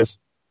thing is,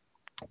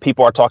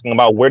 people are talking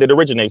about where did it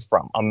originate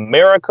from.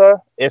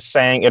 America is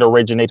saying it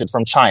originated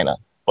from China.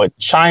 But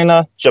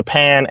China,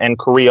 Japan, and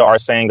Korea are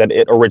saying that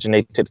it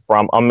originated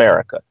from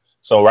America.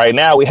 So right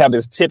now we have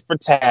this tit for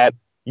tat.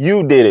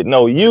 You did it.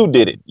 No, you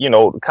did it.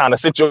 Kind of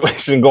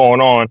situation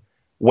going on,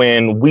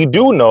 when we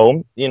do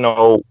know,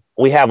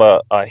 we have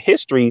a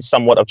history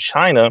somewhat of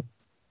China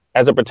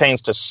as it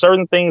pertains to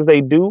certain things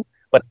they do.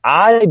 But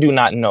I do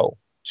not know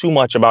too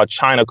much about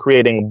China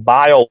creating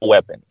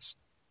bioweapons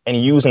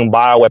and using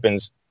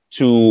bioweapons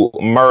to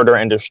murder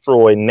and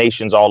destroy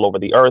nations all over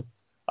the earth.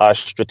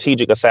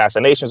 Strategic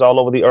assassinations all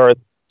over the earth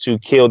to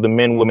kill the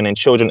men, women, and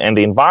children and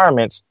the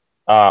environments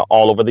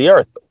all over the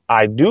earth.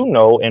 I do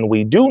know, and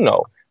we do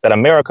know, that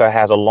America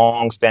has a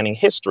long-standing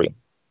history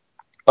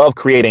of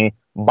creating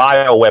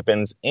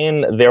bioweapons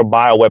in their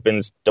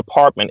bioweapons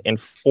department in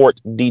Fort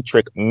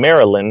Detrick,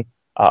 Maryland,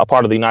 a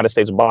part of the United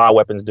States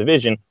Bioweapons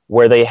Division,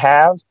 where they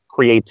have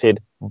created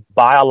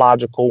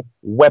biological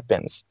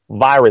weapons,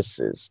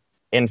 viruses,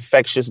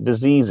 infectious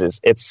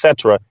diseases,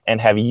 etc., and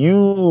have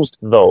used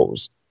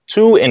those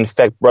to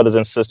infect brothers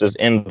and sisters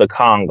in the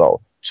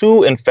Congo,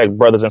 to infect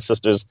brothers and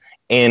sisters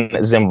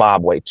in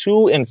Zimbabwe,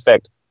 to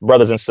infect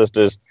brothers and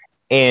sisters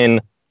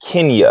in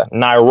Kenya,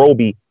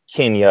 Nairobi,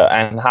 Kenya,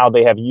 and how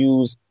they have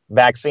used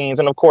vaccines,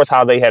 and of course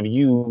how they have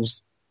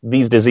used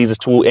these diseases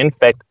to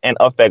infect and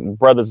affect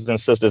brothers and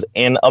sisters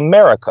in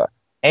America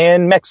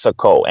and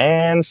Mexico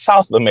and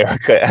South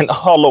America and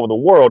all over the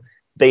world.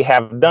 They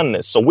have done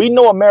this. So we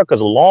know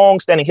America's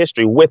long-standing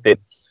history with it.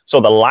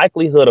 So the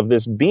likelihood of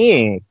this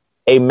being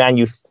a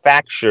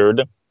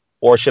manufactured,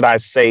 or should I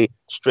say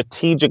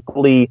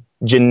strategically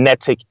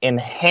genetic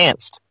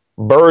enhanced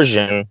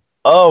version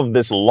of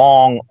this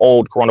long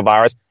old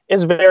coronavirus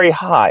is very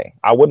high.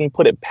 I wouldn't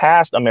put it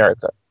past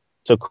America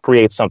to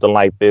create something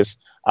like this.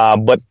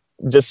 But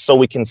just so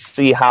we can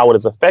see how it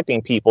is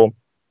affecting people,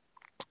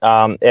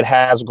 it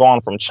has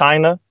gone from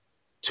China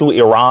to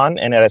Iran,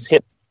 and it has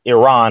hit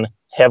Iran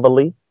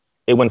heavily.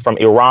 It went from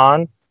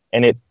Iran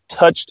and it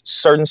touched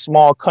certain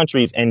small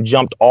countries and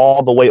jumped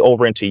all the way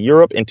over into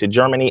Europe, into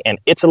Germany and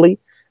Italy.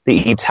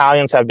 The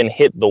Italians have been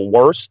hit the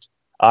worst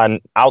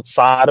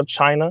outside of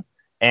China.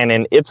 And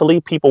in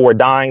Italy, people were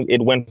dying.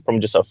 It went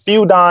from just a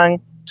few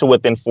dying to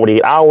within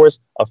 48 hours,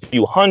 a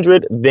few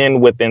hundred, then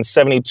within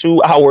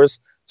 72 hours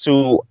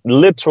to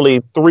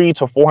literally 300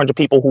 to 400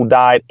 people who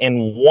died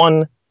in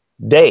one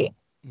day.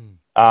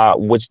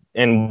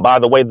 And by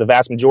the way, the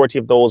vast majority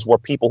of those were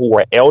people who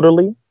were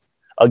elderly.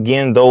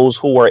 Again, those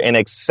who were in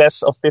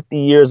excess of 50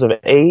 years of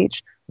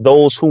age,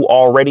 those who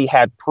already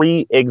had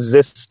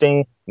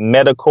pre-existing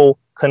medical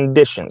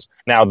conditions.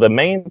 Now, the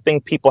main thing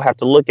people have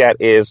to look at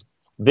is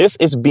this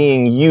is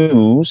being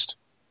used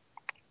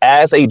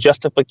as a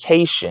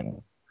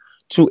justification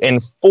to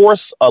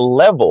enforce a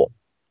level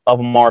of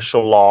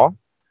martial law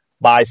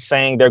by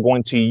saying they're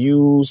going to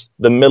use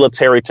the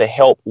military to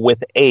help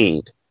with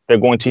aid. They're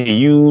going to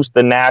use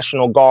the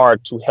National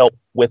Guard to help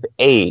with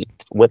aid,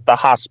 with the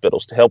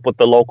hospitals, to help with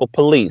the local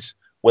police,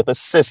 with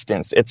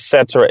assistance, et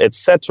cetera, et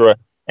cetera.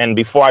 And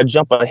before I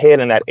jump ahead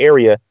in that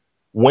area,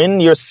 when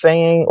you're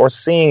saying or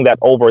seeing that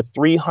over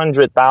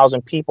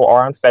 300,000 people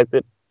are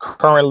infected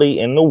currently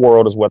in the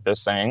world is what they're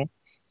saying,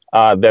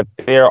 that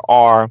there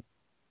are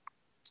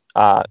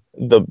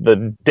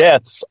the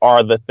deaths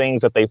are the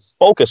things that they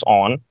focus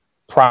on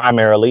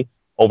primarily.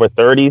 Over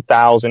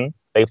 30,000,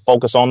 they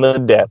focus on the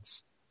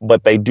deaths,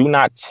 but they do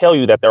not tell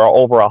you that there are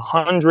over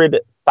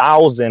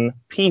 100,000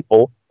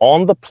 people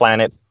on the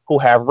planet who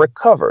have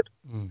recovered.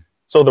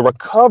 So the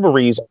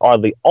recoveries are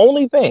the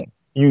only thing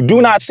you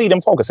do not see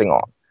them focusing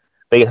on.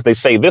 They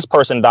say this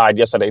person died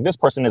yesterday. This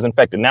person is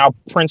infected. Now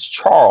Prince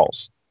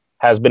Charles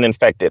has been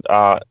infected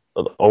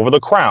over the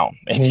Crown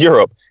in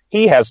Europe.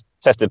 He has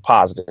tested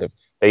positive.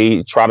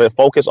 They try to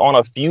focus on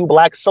a few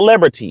black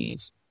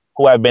celebrities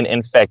who have been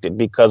infected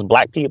because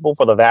black people,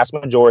 for the vast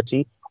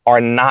majority,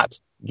 are not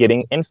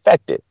getting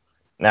infected.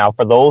 Now,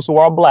 for those who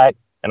are black,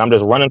 and I'm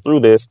just running through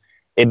this,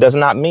 it does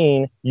not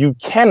mean you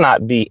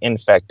cannot be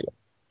infected.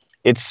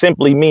 It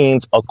simply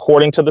means,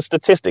 according to the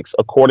statistics,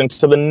 according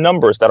to the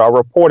numbers that are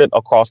reported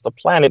across the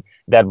planet,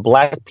 that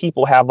black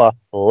people have a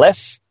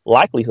less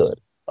likelihood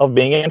of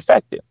being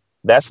infected.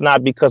 That's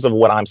not because of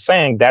what I'm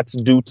saying. That's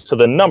due to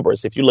the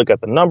numbers. If you look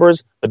at the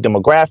numbers, the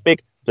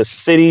demographic, the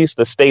cities,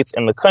 the states,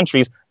 and the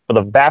countries, for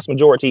the vast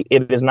majority,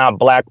 it is not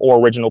black or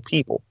original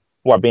people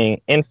who are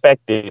being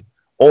infected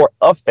or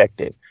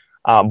affected.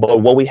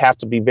 But what we have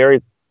to be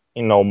very,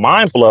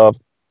 mindful of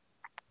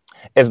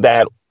is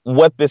that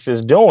what this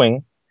is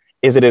doing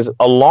is it is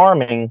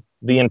alarming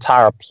the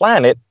entire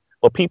planet.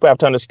 But people have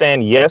to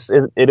understand, yes,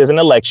 it is an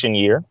election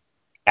year.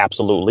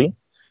 Absolutely.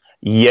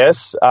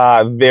 Yes,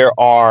 there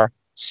are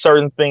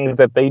certain things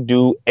that they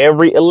do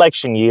every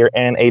election year,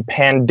 and a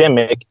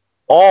pandemic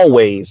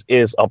always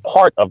is a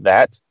part of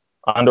that.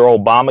 Under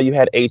Obama, you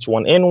had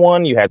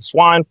H1N1, you had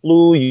swine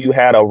flu, you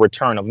had a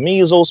return of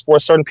measles for a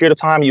certain period of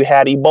time, you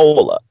had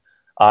Ebola.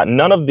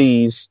 None of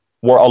these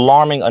were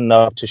alarming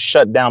enough to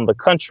shut down the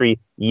country,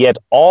 yet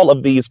all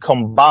of these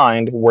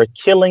combined were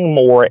killing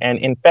more and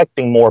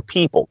infecting more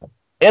people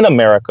in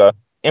America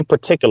in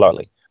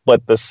particularly.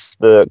 But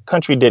the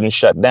country didn't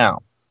shut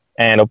down.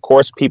 And of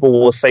course,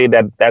 people will say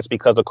that that's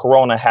because the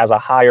corona has a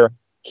higher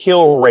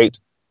kill rate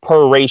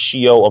per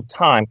ratio of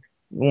time,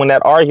 when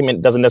that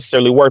argument doesn't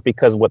necessarily work,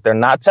 because what they're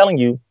not telling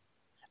you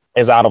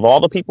is out of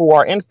all the people who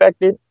are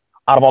infected,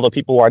 out of all the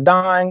people who are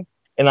dying,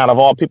 and out of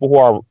all people who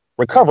are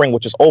recovering,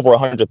 which is over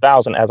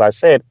 100,000, as I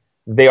said,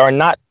 they are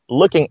not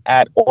looking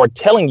at or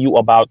telling you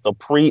about the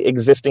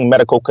pre-existing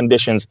medical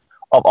conditions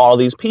of all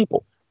these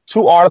people.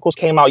 2 articles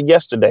came out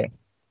yesterday.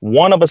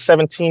 One of a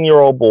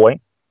 17-year-old boy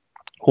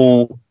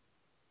who,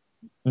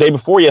 day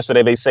before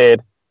yesterday, they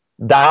said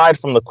died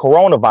from the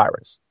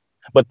coronavirus.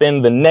 But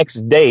then the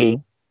next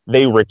day,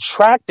 they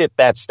retracted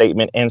that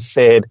statement and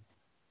said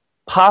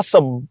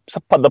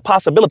the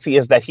possibility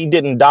is that he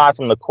didn't die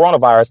from the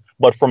coronavirus,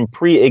 but from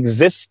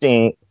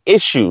pre-existing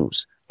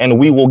issues, and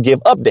we will give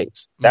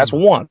updates. That's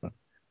one.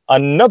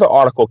 Another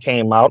article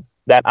came out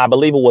that I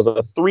believe it was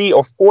a 3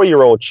 or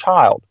 4-year-old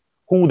child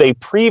who they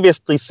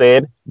previously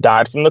said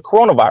died from the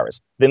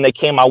coronavirus. Then they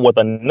came out with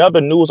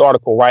another news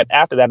article right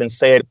after that and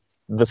said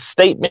the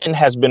statement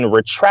has been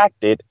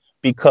retracted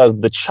because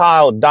the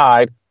child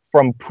died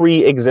from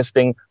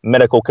pre-existing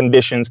medical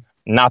conditions,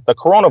 not the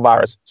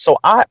coronavirus. So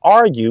I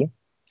argue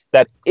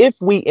that if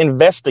we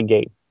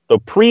investigate the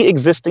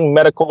pre-existing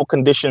medical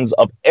conditions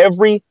of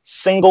every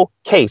single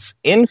case,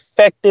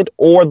 infected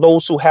or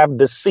those who have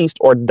deceased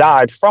or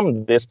died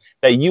from this,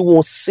 that you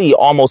will see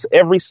almost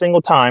every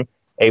single time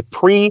a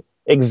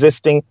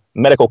pre-existing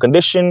medical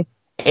condition,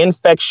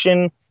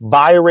 infection,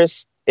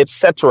 virus,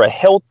 etc.,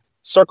 health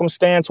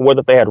circumstance,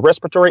 whether they had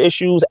respiratory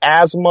issues,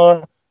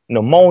 asthma,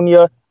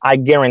 pneumonia. I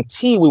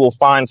guarantee we will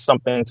find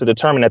something to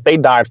determine that they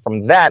died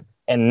from that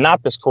and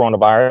not this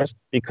coronavirus,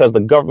 because the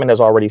government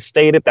has already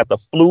stated that the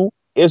flu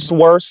is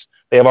worse.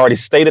 They have already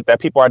stated that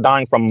people are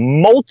dying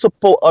from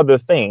multiple other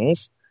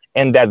things,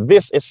 and that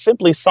this is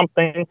simply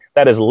something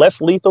that is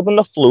less lethal than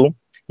the flu.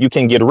 You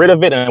can get rid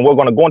of it, and we're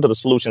going to go into the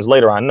solutions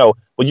later, I know,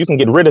 but you can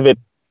get rid of it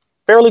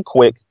fairly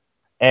quick,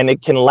 and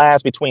it can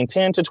last between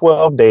 10 to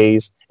 12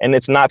 days, and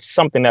it's not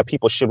something that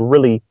people should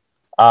really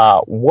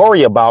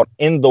worry about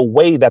in the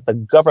way that the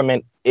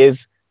government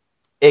is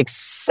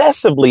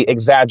excessively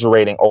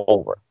exaggerating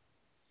over.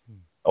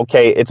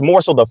 Okay, it's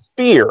more so the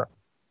fear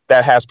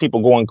that has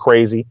people going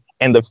crazy,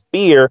 and the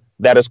fear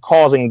that is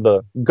causing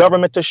the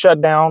government to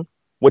shut down,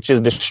 which is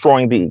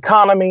destroying the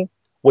economy,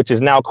 which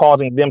is now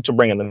causing them to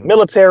bring in the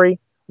military,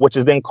 which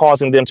is then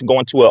causing them to go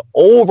into an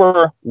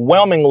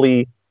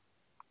overwhelmingly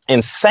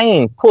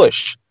insane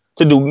push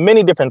to do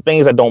many different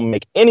things that don't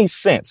make any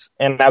sense.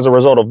 And as a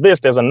result of this,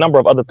 there's a number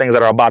of other things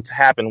that are about to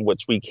happen,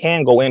 which we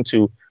can go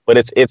into, but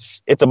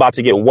it's about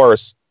to get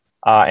worse.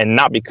 And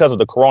not because of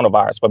the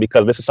coronavirus, but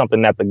because this is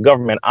something that the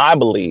government, I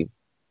believe,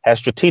 has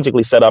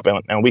strategically set up.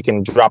 And we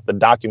can drop the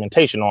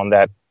documentation on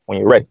that when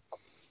you're ready.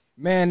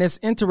 Man, it's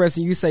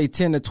interesting. You say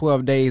 10 to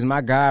 12 days.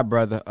 My god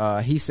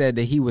brother, he said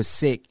that he was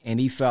sick and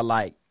he felt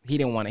like he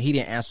didn't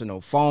answer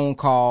no phone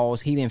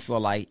calls. He didn't feel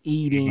like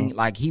eating,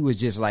 like he was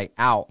just like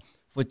out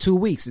for 2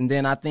 weeks. And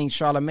then I think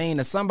Charlemagne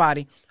or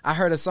somebody, I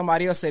heard of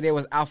somebody else say they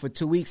was out for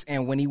 2 weeks.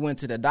 And when he went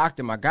to the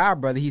doctor, my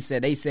god brother,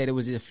 they said it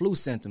was just flu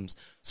symptoms.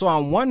 So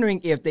I'm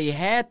wondering if they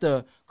had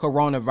the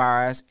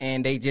coronavirus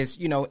and they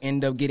just,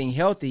 end up getting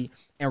healthy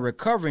and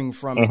recovering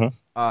from it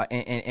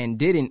and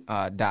didn't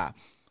die.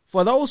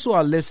 For those who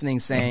are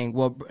listening saying,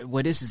 well,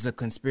 this is a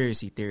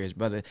conspiracy theorist,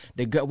 brother.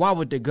 Why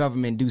would the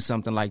government do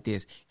something like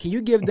this? Can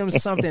you give them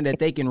something that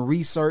they can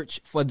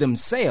research for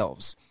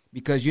themselves?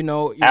 Because, I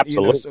know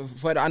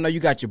you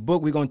got your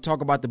book. We're going to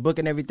talk about the book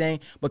and everything.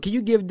 But can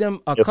you give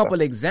them a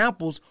couple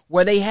examples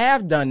where they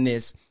have done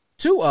this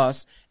to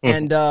us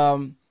and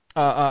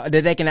that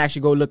they can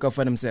actually go look up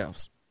for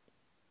themselves?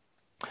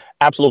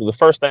 Absolutely. The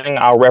first thing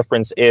I'll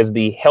reference is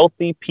the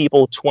Healthy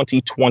People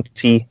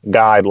 2020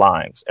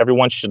 guidelines.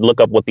 Everyone should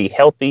look up what the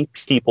Healthy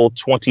People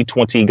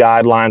 2020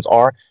 guidelines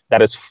are.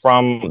 That is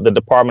from the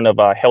Department of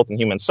Health and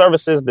Human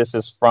Services. This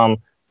is from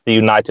the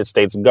United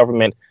States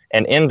government.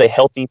 And in the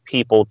Healthy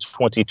People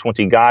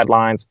 2020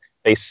 guidelines,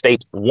 they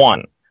state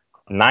 1,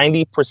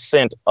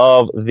 90%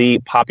 of the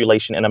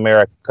population in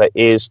America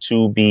is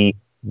to be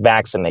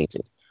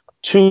vaccinated.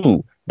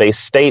 2, they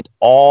state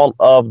all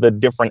of the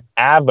different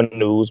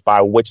avenues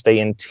by which they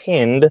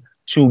intend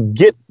to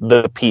get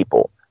the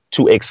people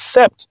to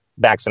accept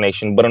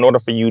vaccination. But in order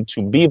for you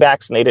to be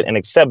vaccinated and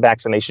accept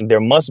vaccination, there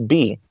must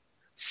be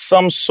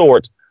some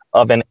sort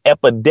of an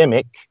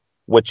epidemic,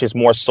 which is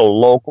more so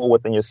local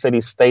within your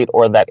city, state,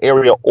 or that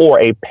area,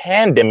 or a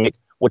pandemic,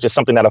 which is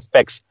something that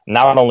affects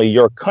not only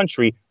your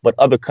country, but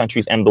other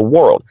countries and the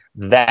world.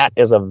 That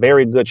is a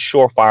very good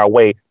surefire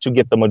way to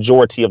get the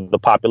majority of the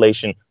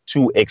population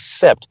to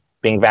accept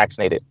being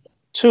vaccinated.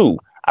 2,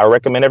 I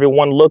recommend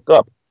everyone look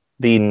up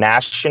the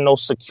National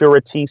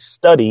Security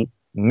Study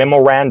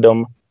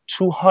Memorandum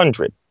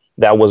 200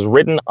 that was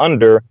written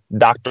under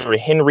Dr.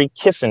 Henry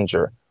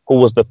Kissinger, who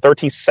was the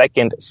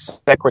 32nd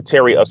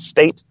Secretary of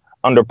State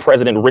under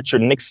President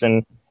Richard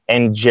Nixon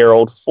and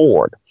Gerald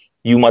Ford.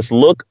 You must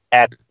look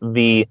at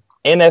the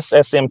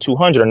NSSM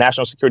 200,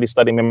 National Security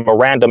Study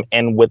Memorandum,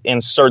 and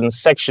within certain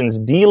sections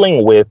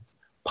dealing with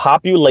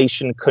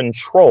population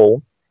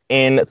control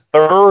in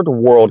third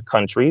world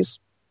countries,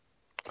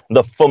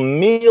 the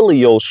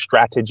familial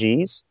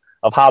strategies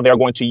of how they're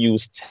going to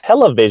use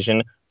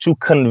television to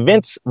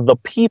convince the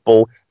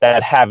people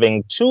that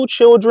having 2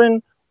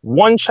 children,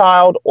 1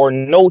 child, or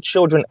no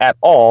children at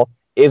all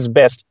is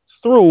best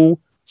through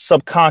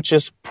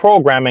subconscious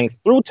programming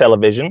through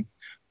television.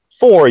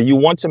 4, you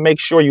want to make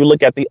sure you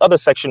look at the other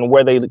section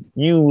where they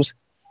use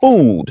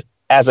food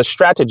as a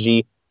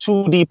strategy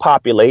to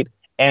depopulate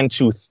and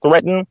to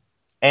threaten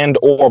and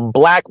or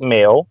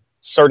blackmail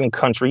certain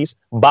countries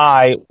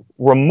by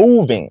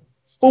removing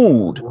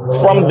food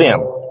from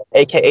them,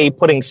 aka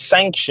putting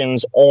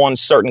sanctions on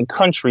certain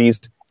countries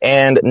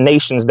and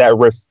nations that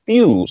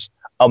refuse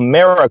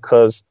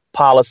America's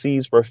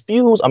policies,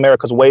 refuse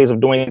America's ways of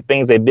doing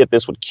things. They did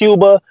this with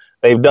Cuba.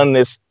 They've done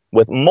this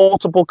with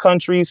multiple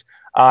countries,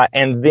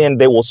 and then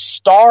they will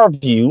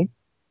starve you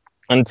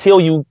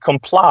until you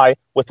comply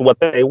with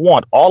what they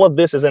want. All of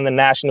this is in the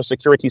National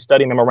Security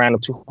Study Memorandum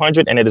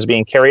 200, and it is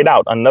being carried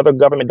out. Another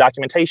government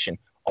documentation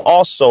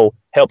also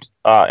helped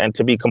and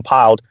to be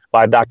compiled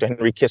by Dr.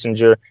 Henry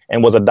Kissinger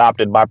and was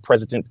adopted by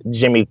President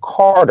Jimmy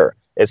Carter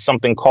is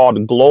something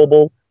called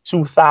Global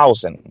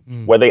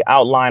 2000, where they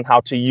outline how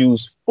to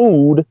use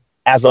food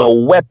as a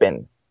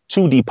weapon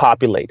to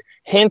depopulate.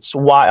 Hence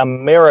why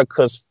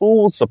America's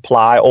food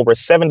supply, over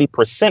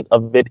 70%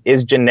 of it,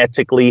 is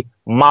genetically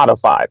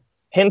modified.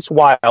 Hence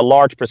why a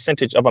large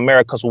percentage of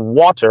America's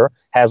water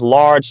has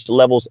large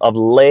levels of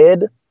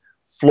lead,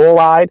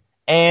 fluoride,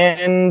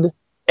 and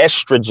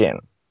estrogen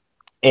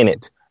in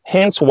it.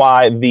 Hence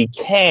why the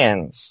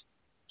cans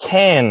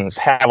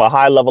have a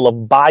high level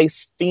of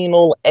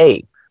bisphenol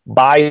A,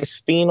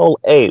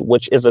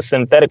 which is a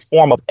synthetic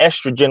form of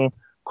estrogen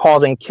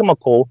causing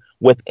chemical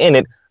within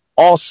it.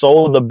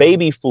 Also, the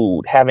baby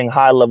food having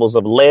high levels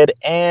of lead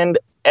and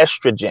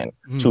estrogen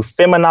to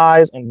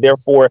feminize and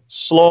therefore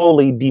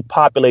slowly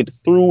depopulate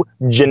through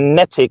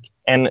genetic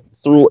and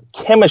through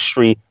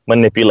chemistry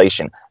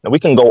manipulation. Now, we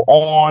can go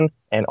on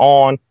and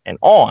on and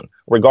on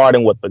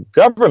regarding what the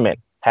government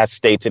has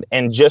stated.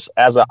 And just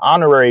as an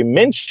honorary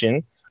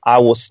mention, I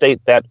will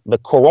state that the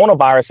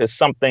coronavirus is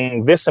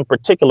something, this in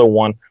particular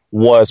one,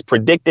 was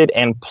predicted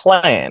and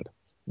planned.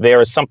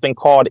 There is something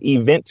called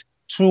Event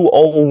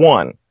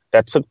 201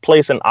 that took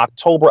place in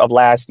October of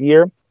last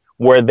year,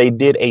 where they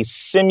did a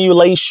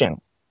simulation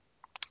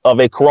of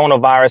a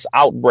coronavirus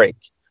outbreak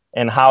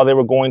and how they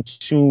were going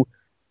to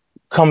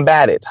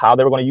combat it, how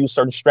they were going to use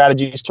certain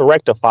strategies to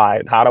rectify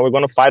it, how they were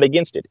going to fight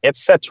against it,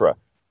 etc.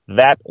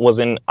 That was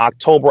in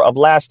October of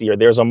last year.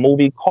 There's a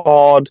movie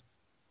called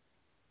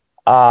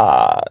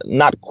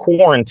not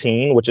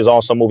Quarantine, which is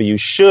also a movie you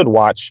should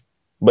watch,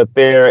 but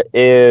there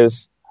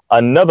is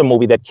another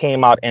movie that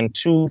came out in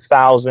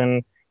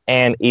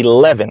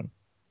 2011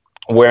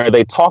 where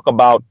they talk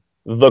about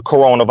the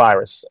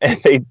coronavirus, and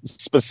they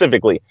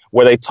specifically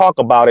where they talk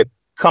about it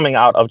coming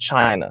out of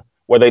China,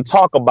 where they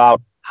talk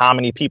about how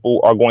many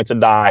people are going to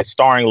die,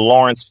 starring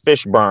Lawrence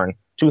Fishburne,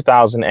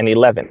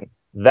 2011.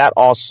 That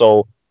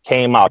also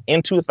came out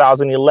in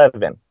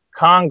 2011.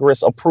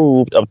 Congress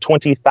approved of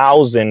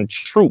 20,000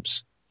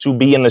 troops to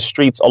be in the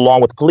streets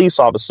along with police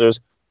officers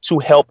to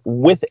help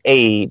with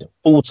aid,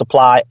 food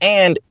supply,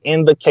 and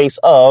in the case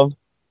of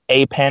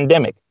a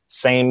pandemic.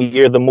 Same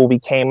year the movie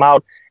came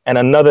out. And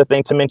another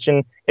thing to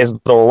mention is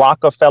the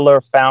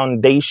Rockefeller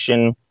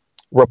Foundation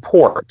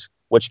report,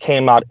 which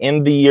came out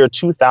in the year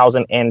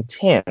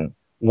 2010,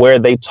 where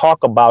they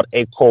talk about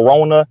a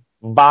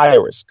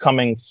coronavirus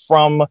coming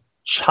from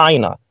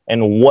China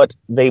and what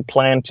they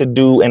plan to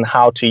do and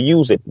how to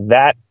use it.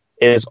 That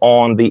is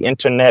on the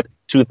internet,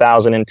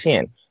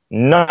 2010.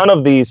 None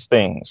of these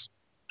things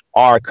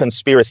are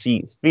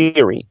conspiracy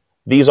theory.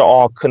 These are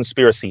all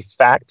conspiracy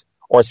fact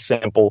or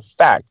simple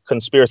fact.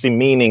 Conspiracy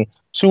meaning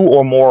two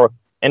or more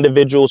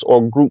individuals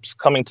or groups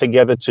coming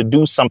together to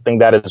do something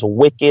that is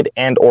wicked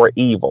and or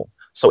evil.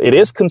 So it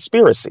is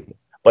conspiracy,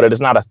 but it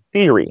is not a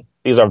theory.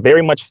 These are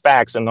very much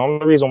facts. And the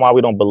only reason why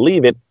we don't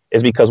believe it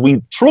is because we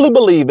truly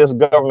believe this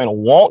government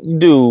won't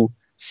do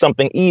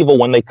something evil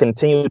when they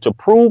continue to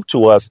prove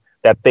to us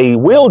that they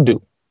will do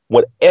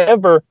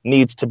whatever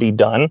needs to be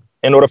done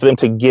in order for them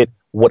to get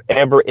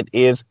whatever it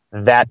is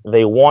that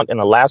they want. And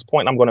the last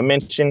point I'm going to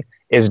mention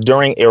is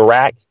during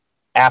Iraq,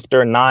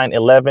 after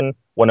 9/11,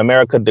 when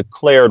America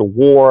declared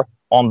war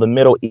on the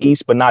Middle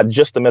East, but not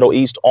just the Middle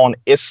East, on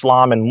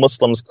Islam and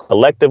Muslims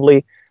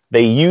collectively,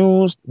 they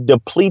used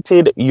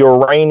depleted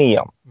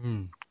uranium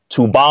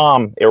to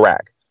bomb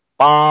Iraq,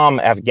 bomb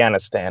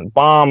Afghanistan,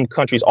 bomb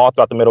countries all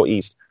throughout the Middle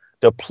East.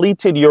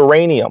 Depleted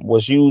uranium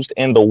was used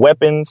in the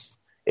weapons.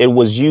 It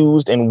was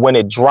used, and when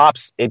it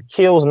drops, it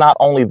kills not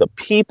only the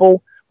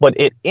people, but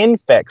it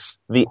infects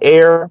the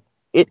air,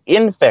 it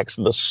infects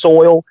the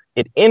soil,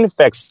 it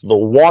infects the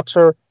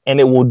water, and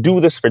it will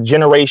do this for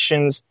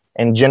generations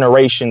and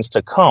generations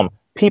to come.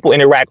 People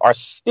in Iraq are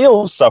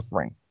still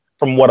suffering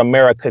from what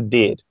America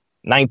did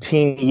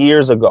 19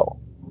 years ago,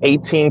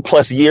 18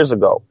 plus years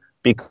ago,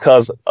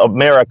 because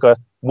America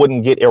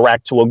wouldn't get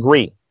Iraq to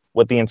agree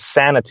with the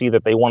insanity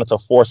that they wanted to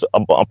force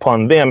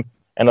upon them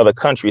and other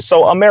countries.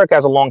 So America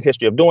has a long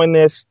history of doing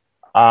this.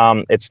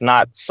 It's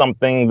not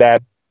something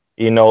that,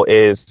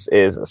 is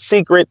a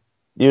secret,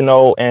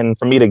 and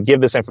for me to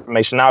give this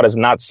information out is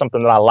not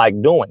something that I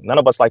like doing. None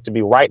of us like to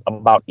be right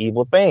about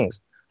evil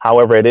things.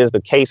 However, it is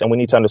the case, and we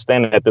need to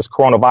understand that this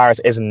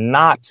coronavirus is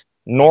not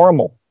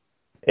normal.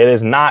 It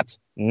is not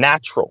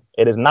natural.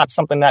 It is not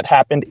something that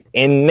happened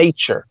in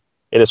nature.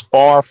 It is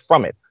far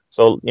from it.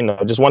 So,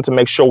 just want to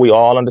make sure we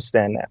all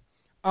understand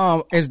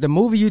that. Is the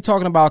movie you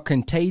talking about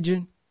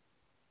Contagion?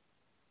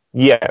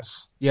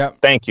 Yes. Yep.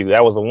 Thank you.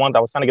 That was the one that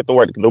I was trying to get the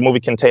word. The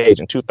movie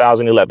Contagion,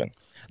 2011.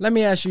 Let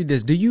me ask you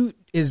this: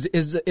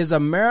 is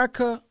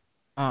America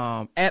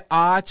at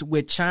odds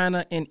with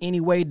China in any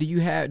way? Do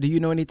you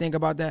know anything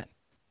about that?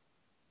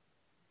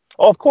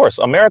 Oh, of course.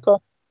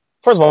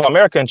 First of all,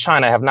 America and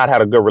China have not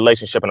had a good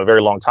relationship in a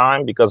very long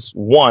time because,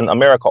 one,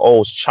 America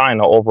owes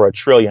China over $1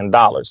 trillion.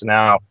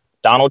 Now,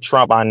 Donald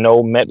Trump, I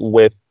know, met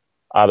with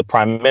the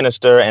prime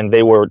minister, and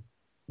they were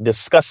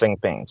discussing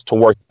things to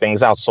work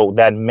things out. So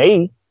that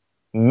may,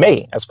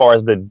 as far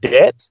as the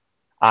debt,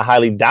 I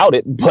highly doubt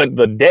it, but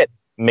the debt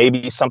may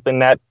be something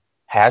that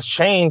has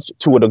changed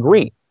to a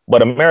degree.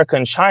 But America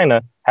and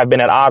China have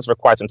been at odds for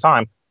quite some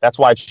time. That's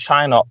why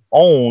China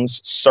owns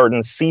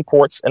certain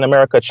seaports in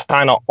America.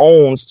 China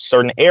owns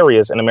certain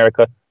areas in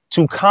America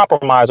to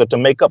compromise or to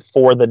make up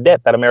for the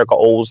debt that America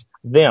owes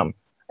them.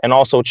 And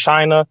also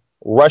China,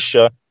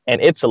 Russia, and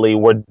Italy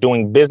were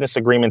doing business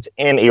agreements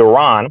in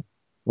Iran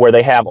where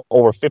they have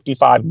over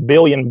 55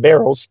 billion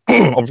barrels,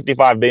 over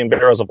 55 billion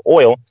barrels of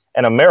oil.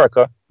 And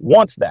America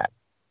wants that.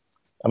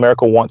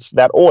 America wants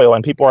that oil.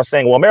 And people are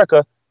saying, well,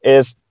 America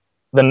is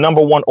the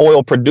number one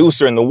oil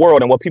producer in the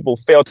world. And what people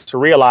fail to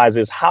realize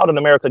is, how did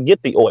America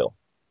get the oil?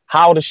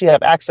 How does she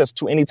have access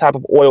to any type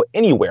of oil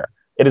anywhere?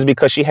 It is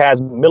because she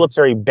has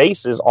military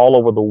bases all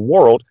over the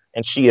world,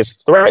 and she is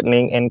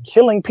threatening and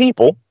killing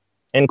people,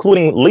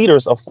 including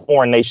leaders of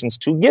foreign nations,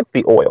 to get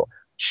the oil.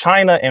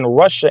 China and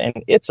Russia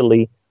and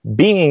Italy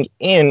being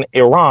in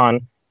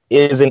Iran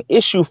is an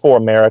issue for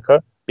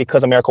America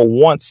because America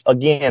wants,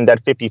 again,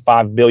 that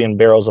 55 billion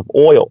barrels of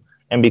oil.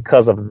 And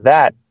because of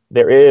that,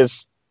 there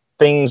is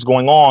things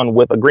going on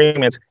with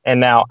agreements. And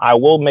now I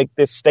will make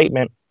this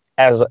statement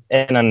as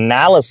an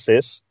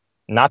analysis,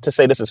 not to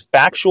say this is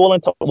factual.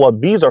 Well,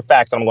 these are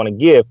facts that I'm going to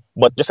give,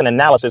 but just an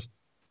analysis.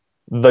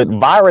 The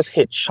virus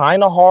hit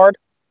China hard,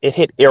 it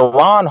hit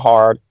Iran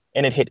hard,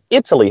 and it hit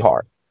Italy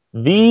hard.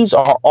 These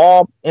are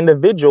all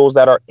individuals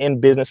that are in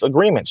business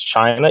agreements.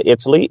 China,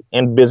 Italy,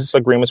 in business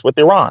agreements with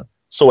Iran.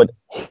 So it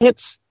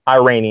hits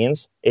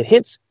Iranians, it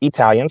hits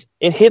Italians,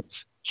 it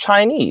hits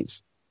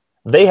Chinese.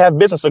 They have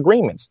business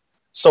agreements.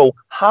 So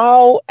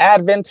how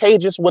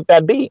advantageous would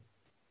that be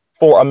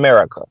for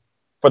America,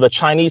 for the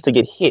Chinese to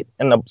get hit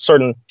and a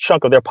certain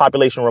chunk of their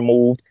population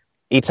removed,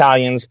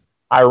 Italians,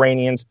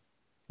 Iranians?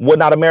 Would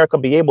not America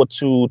be able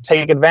to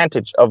take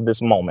advantage of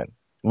this moment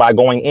by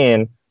going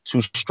in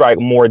to strike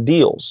more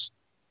deals?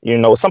 You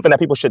know, something that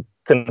people should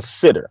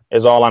consider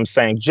is all I'm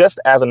saying, just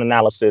as an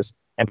analysis.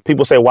 And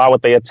people say, why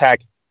would they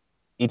attack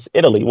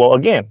Italy? Well,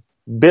 again,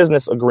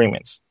 business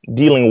agreements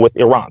dealing with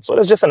Iran. So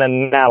that's just an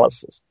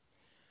analysis.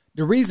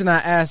 The reason I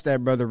asked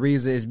that, Brother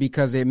Reza, is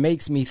because it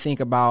makes me think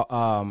about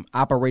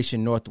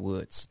Operation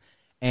Northwoods.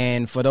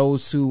 And for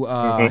those who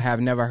have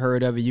never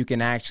heard of it, you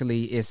can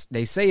actually,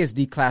 they say it's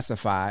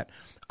declassified.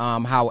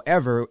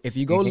 However, if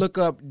you go look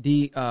up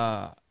the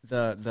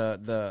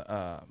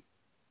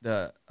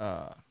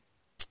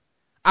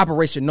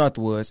Operation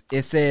Northwoods,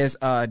 it says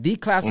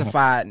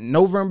declassified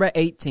November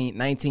 18,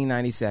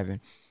 1997.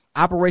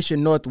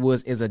 Operation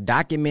Northwoods is a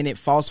documented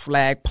false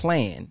flag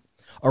plan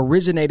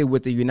originated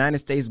with the United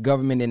States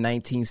government in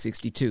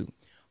 1962.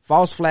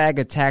 False flag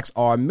attacks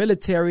are a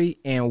military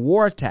and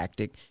war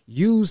tactic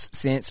used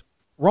since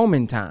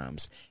Roman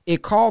times.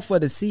 It called for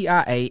the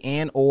CIA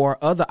and or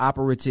other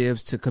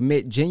operatives to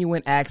commit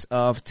genuine acts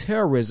of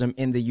terrorism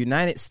in the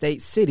United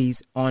States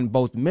cities on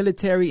both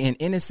military and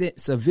innocent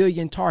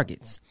civilian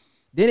targets.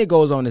 Then it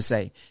goes on to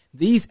say,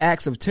 these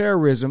acts of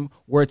terrorism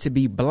were to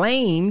be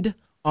blamed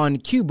on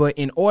Cuba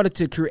in order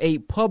to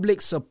create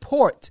public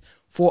support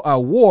for a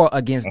war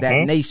against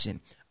that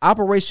nation.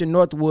 Operation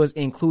Northwoods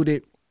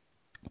included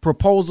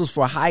proposals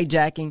for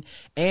hijacking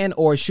and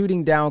or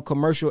shooting down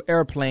commercial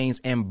airplanes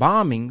and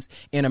bombings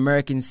in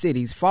American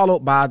cities, followed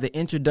by the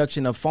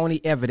introduction of phony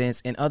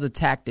evidence and other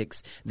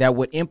tactics that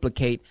would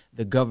implicate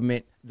the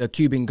government, the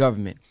Cuban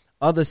government.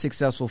 Other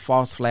successful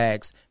false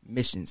flags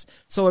missions.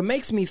 So it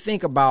makes me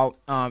think about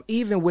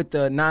even with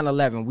the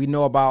 9/11, we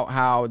know about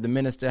how the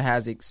minister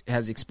has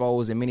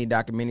exposed, and many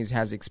documentaries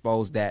has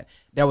exposed that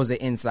was an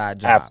inside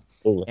job.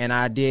 Absolutely. And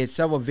I did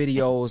several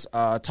videos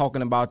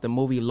talking about the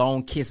movie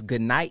Long Kiss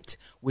Goodnight,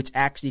 which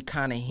actually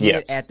kind of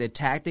hinted at the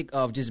tactic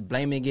of just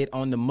blaming it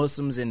on the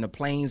Muslims and the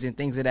planes and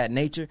things of that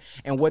nature.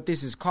 And what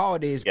this is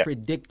called is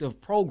predictive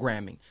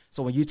programming.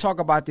 So when you talk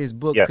about this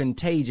book,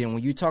 Contagion,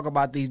 when you talk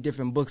about these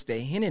different books that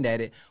hinted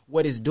at it,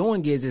 what it's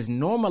doing is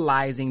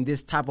normalizing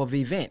this type of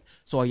event.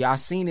 So y'all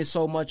seen it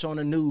so much on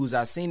the news.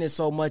 I've seen it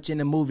so much in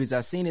the movies.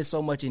 I've seen it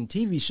so much in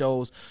TV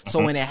shows.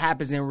 So when it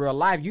happens in real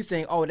life, you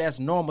think, oh, that's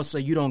normal. So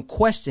you don't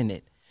question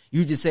it.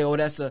 You just say, oh,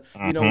 that's a,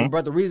 you know, when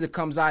Brother Reza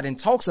comes out and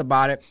talks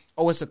about it,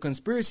 oh, it's a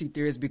conspiracy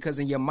theory, because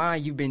in your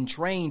mind, you've been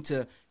trained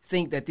to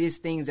think that these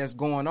things that's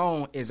going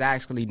on is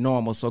actually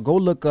normal. So go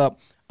look up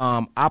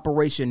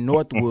Operation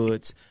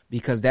Northwoods,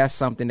 because that's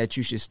something that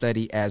you should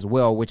study as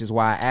well, which is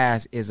why I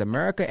asked, is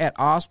America at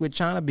odds with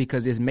China?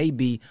 Because this may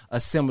be a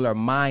similar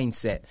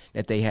mindset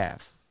that they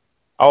have.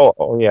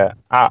 Oh yeah.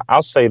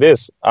 I'll say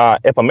this.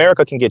 If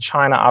America can get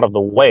China out of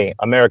the way,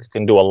 America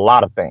can do a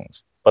lot of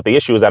things. But the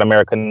issue is that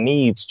America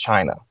needs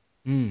China.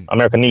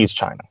 America needs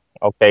China.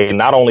 Okay,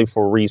 not only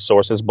for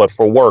resources, but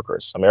for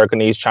workers. America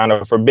needs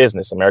China for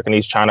business. America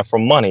needs China for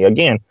money.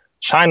 Again,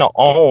 China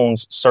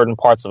owns certain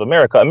parts of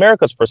America.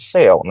 America's for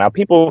sale. Now,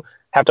 people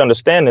have to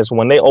understand this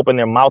when they open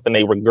their mouth and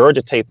they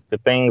regurgitate the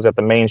things that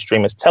the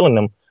mainstream is telling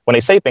them. When they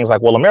say things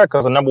like, well,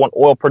 America's the number one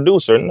oil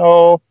producer.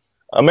 No,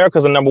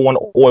 America's the number one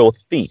oil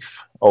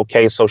thief.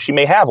 Okay, so she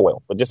may have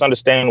oil, but just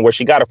understand where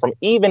she got it from,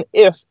 even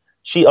if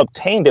she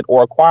obtained it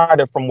or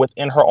acquired it from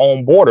within her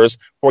own borders.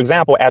 For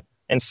example,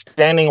 in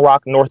Standing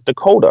Rock, North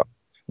Dakota,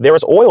 there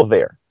is oil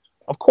there,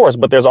 of course,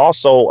 but there's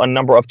also a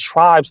number of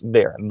tribes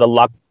there, the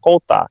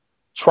Lakota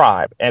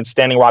tribe and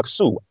Standing Rock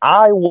Sioux.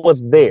 I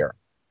was there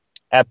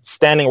at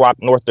Standing Rock,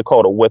 North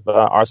Dakota with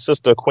our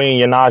sister,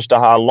 Queen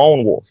Yanajdaha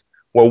Lone Wolf,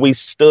 where we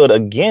stood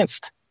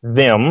against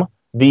them,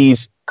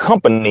 these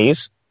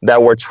companies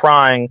that were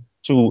trying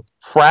to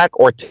frack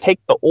or take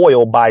the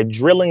oil by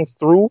drilling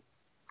through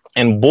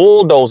and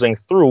bulldozing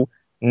through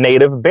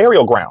native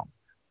burial ground,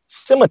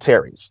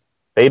 cemeteries.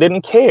 They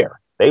didn't care.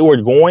 They were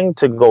going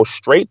to go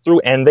straight through,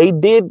 and they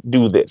did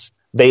do this.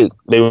 They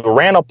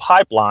ran a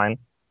pipeline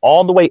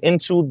all the way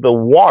into the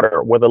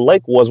water where the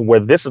lake was, where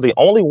this is the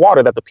only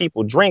water that the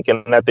people drink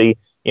and that they,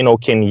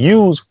 can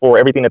use for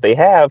everything that they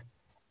have.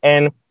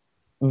 And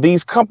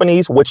these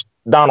companies, which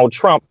Donald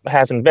Trump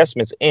has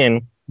investments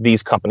in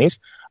these companies,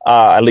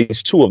 at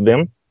least two of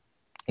them,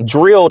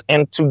 drilled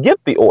and to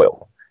get the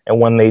oil. And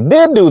when they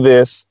did do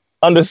this,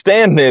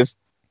 understand this,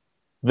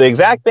 the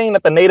exact thing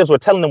that the natives were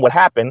telling them would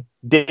happen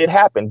did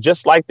happen.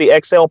 Just like the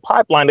XL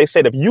pipeline, they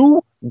said, if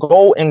you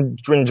go and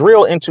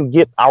drill in to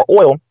get our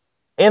oil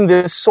in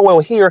this soil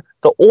here,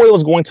 the oil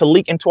is going to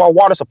leak into our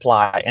water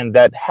supply. And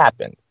that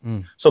happened.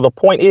 So the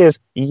point is,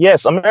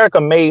 yes, America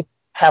may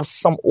have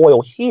some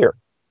oil here,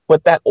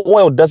 but that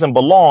oil doesn't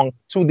belong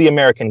to the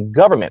American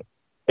government.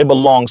 It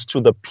belongs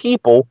to the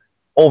people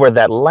over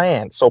that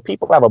land. So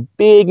people have a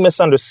big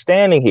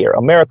misunderstanding here.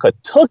 America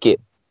took it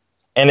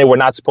and they were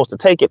not supposed to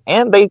take it.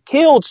 And they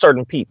killed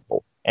certain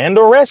people and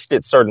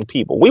arrested certain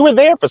people. We were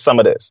there for some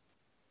of this,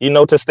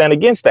 to stand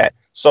against that.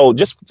 So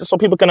just so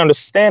people can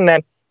understand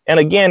that. And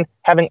again,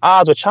 having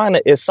odds with China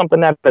is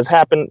something that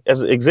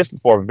has existed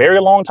for a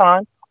very long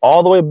time,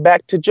 all the way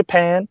back to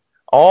Japan,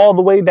 all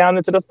the way down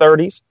into the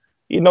 30s.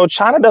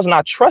 China does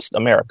not trust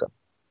America.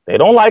 They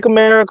don't like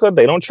America.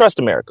 They don't trust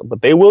America,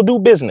 but they will do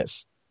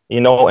business,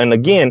 and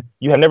again,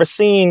 you have never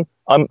seen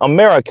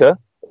America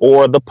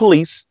or the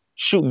police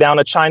shoot down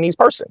a Chinese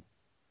person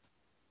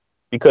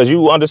because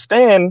you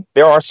understand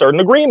there are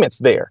certain agreements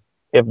there.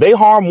 If they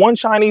harm one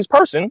Chinese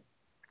person,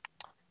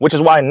 which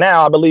is why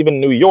now I believe in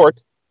New York,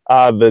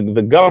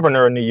 the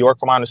governor of New York,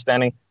 from my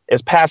understanding,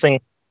 is passing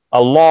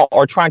a law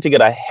or trying to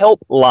get a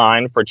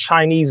helpline for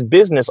Chinese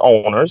business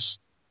owners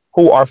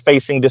who are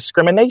facing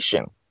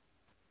discrimination.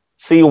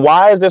 See,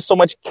 why is there so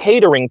much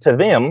catering to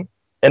them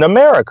in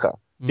America?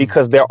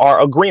 Because there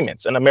are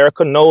agreements, and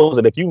America knows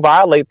that if you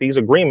violate these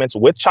agreements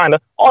with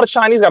China, all the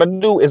Chinese got to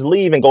do is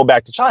leave and go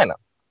back to China.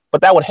 But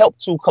that would help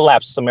to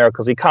collapse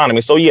America's economy.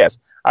 So, yes,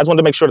 I just wanted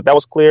to make sure that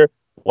was clear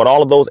with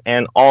all of those.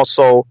 And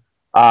also,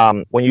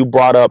 when you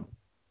brought up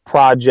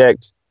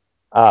Project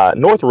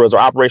Northwoods or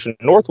Operation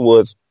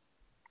Northwoods,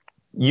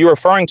 you're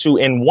referring to,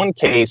 in one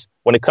case,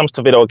 when it comes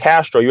to Fidel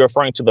Castro, you're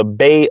referring to the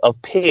Bay of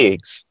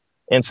Pigs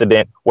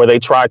incident where they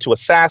tried to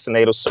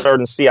assassinate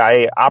certain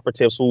CIA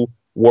operatives who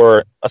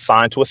were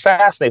assigned to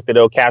assassinate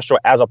Fidel Castro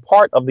as a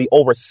part of the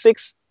over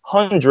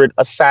 600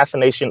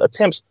 assassination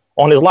attempts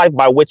on his life,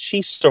 by which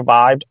he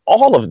survived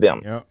all of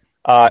them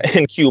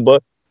in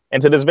Cuba.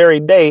 And to this very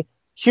day,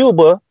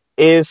 Cuba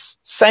is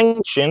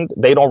sanctioned.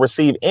 They don't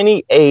receive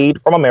any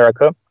aid from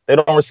America. They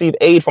don't receive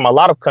aid from a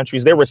lot of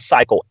countries. They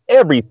recycle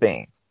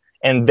everything.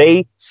 And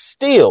they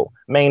still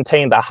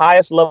maintain the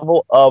highest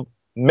level of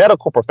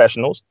medical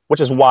professionals, which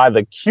is why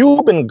the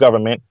Cuban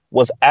government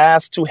was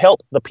asked to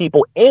help the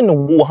people in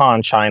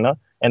Wuhan, China.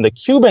 And the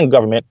Cuban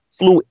government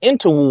flew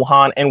into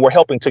Wuhan and were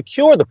helping to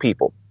cure the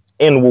people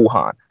in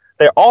Wuhan.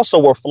 They also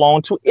were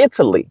flown to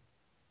Italy,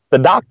 the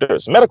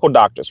doctors, medical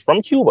doctors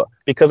from Cuba,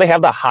 because they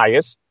have the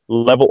highest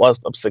level of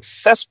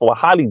successful,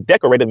 highly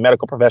decorated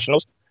medical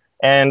professionals.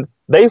 And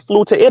they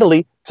flew to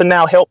Italy to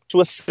now help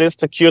to assist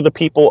to cure the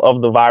people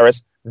of the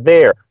virus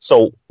there.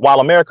 So while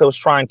America was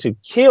trying to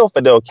kill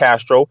Fidel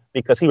Castro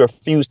because he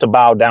refused to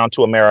bow down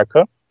to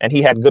America, and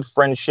he had good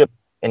friendship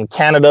in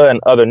Canada and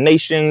other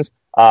nations,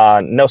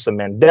 Nelson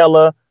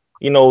Mandela,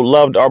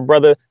 loved our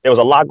brother. There was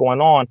a lot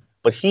going on,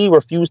 but he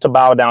refused to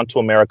bow down to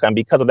America. And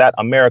because of that,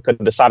 America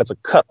decided to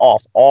cut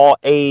off all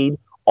aid,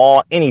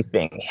 all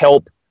anything,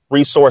 help,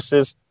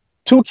 resources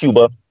to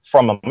Cuba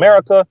from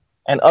America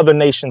and other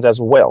nations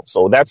as well.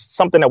 So that's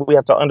something that we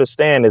have to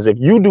understand is if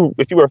you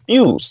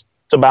refuse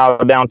to bow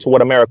down to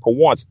what America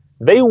wants,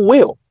 they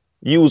will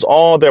use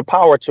all their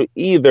power to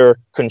either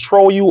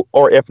control you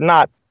or, if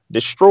not,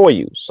 destroy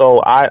you.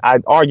 So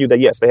I'd argue that,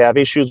 yes, they have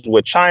issues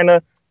with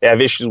China. They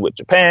have issues with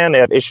Japan. They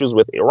have issues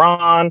with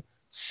Iran,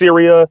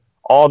 Syria,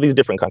 all these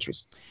different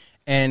countries.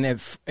 And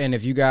if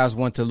you guys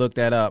want to look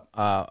that up,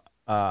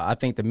 I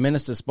think the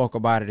minister spoke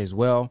about it as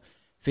well.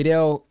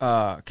 Fidel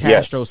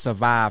Castro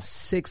survived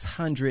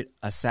 600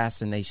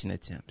 assassination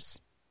attempts.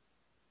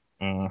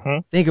 Mm-hmm.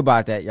 Think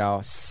about that,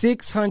 y'all.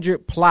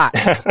 600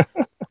 plots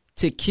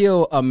to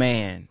kill a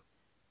man,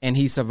 and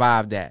he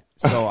survived that.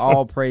 So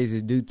all praise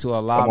is due to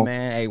Allah,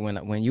 man. Hey,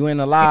 when you in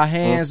Allah's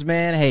hands,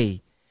 man,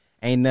 hey,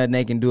 ain't nothing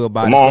they can do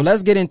about it. So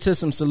let's get into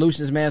some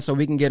solutions, man, so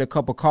we can get a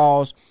couple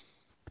calls.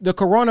 The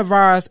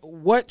coronavirus,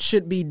 what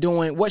should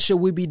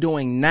we be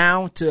doing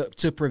now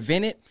to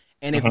prevent it?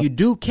 And if you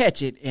do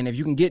catch it, and if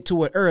you can get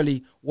to it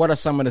early, what are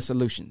some of the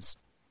solutions?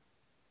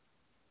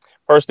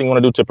 First thing you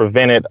want to do to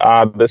prevent it,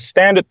 the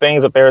standard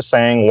things that they're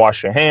saying: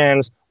 wash your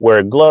hands,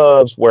 wear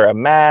gloves, wear a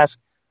mask.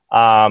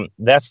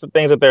 That's the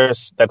things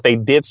that they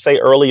did say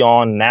early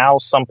on. Now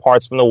some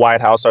parts from the White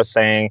House are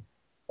saying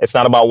it's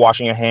not about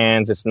washing your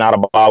hands. It's not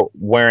about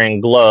wearing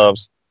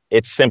gloves.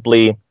 It's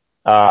simply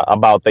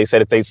they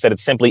said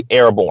it's simply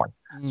airborne.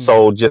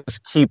 So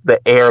just keep the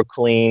air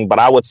clean. But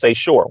I would say,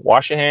 sure,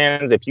 wash your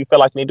hands. If you feel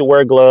like you need to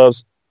wear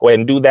gloves, go ahead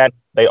and do that.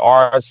 They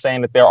are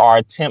saying that there are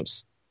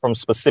attempts from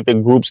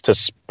specific groups to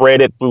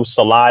spread it through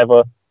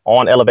saliva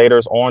on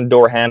elevators, on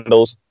door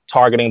handles,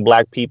 targeting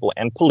black people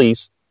and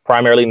police.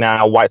 Primarily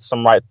now,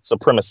 some white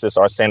supremacists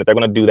are saying that they're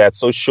going to do that.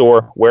 So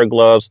sure, wear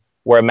gloves,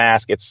 wear a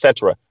mask,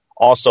 etc.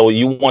 Also,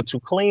 you want to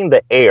clean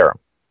the air,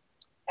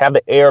 have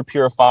the air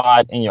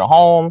purified in your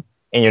home,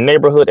 in your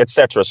neighborhood,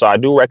 etc. So I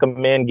do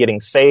recommend getting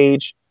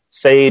sage.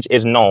 Sage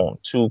is known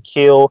to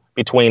kill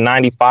between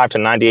 95 to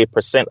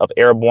 98% of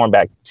airborne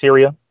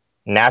bacteria.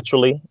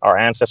 Naturally, our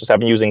ancestors have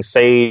been using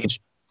sage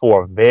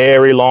for a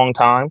very long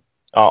time.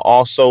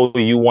 Also,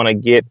 you want to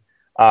get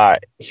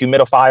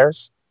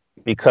humidifiers,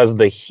 because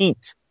the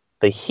heat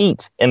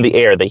in the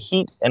air, the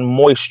heat and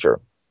moisture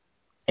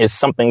is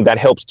something that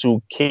helps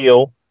to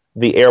kill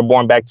the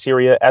airborne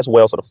bacteria as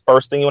well. So the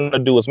first thing you want to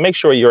do is make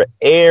sure your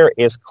air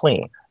is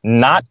clean,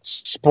 not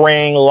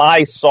spraying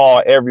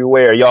Lysol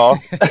everywhere, y'all.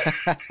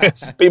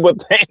 People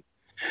think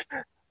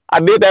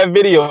I did that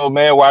video,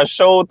 man, where I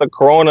showed the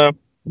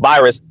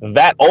coronavirus,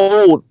 that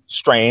old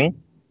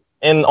strain,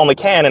 on the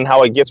can, and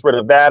how it gets rid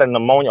of that and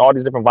pneumonia, all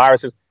these different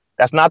viruses.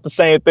 That's not the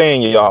same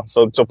thing, y'all.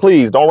 So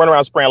please don't run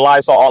around spraying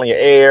Lysol all in your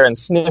air and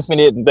sniffing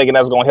it and thinking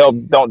that's going to help.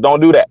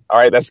 Don't do that. All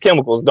right. That's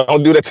chemicals.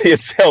 Don't do that to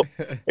yourself.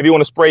 If you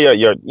want to spray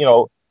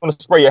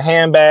your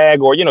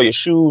handbag or, your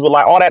shoes or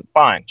like all that,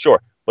 fine. Sure.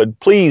 But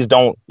please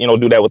don't,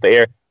 do that with the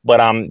air.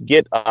 But,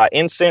 get,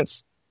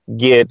 incense,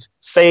 get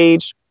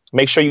sage,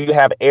 make sure you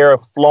have air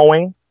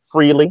flowing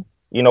freely.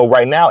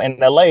 Right now in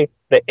LA,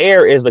 the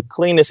air is the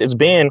cleanest it's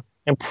been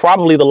in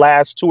probably the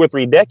last 2 or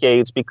 3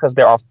 decades, because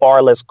there are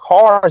far less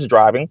cars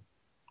driving,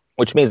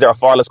 which means there are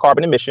far less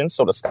carbon emissions.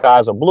 So the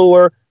skies are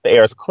bluer, the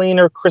air is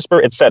cleaner, crisper,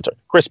 etc.,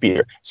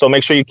 crispier. So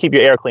make sure you keep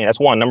your air clean.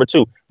 That's one. Number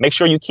 2, make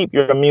sure you keep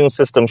your immune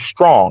system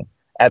strong.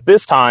 At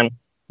this time,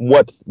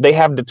 what they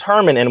have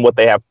determined and what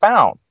they have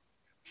found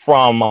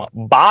from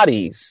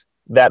bodies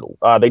that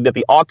they did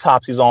the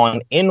autopsies on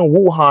in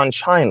Wuhan,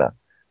 China,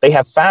 they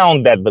have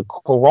found that the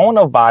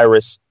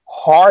coronavirus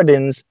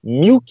hardens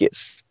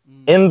mucus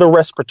in the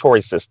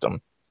respiratory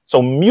system.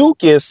 So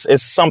mucus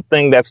is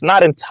something that's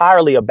not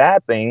entirely a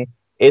bad thing.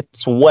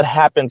 It's what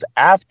happens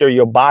after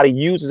your body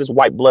uses its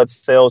white blood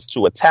cells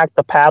to attack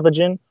the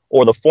pathogen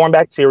or the foreign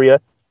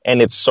bacteria,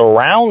 and it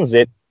surrounds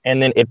it,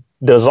 and then it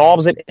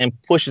dissolves it and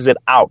pushes it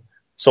out.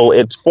 So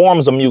it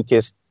forms a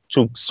mucus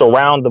to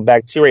surround the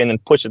bacteria and then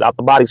push it out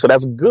the body. So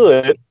that's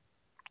good,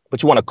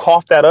 but you want to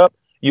cough that up.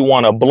 You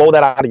want to blow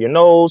that out of your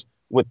nose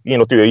with,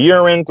 through your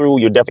urine, through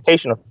your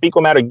defecation or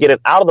fecal matter, get it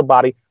out of the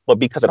body. But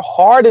because it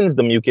hardens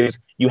the mucus,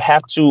 you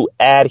have to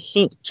add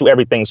heat to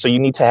everything. So you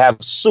need to have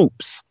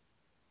soups.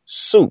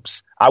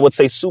 I would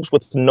say soups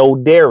with no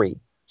dairy.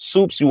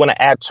 Soups, you want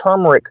to add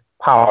turmeric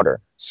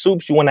powder.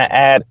 Soups, you want to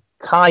add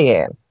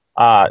cayenne.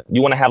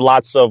 You want to have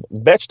lots of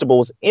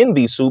vegetables in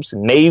these soups.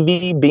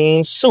 Navy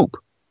bean soup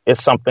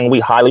is something we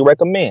highly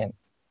recommend.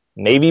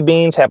 Navy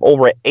beans have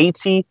over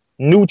 80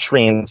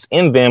 nutrients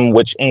in them,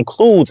 which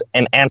includes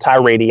an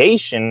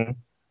anti-radiation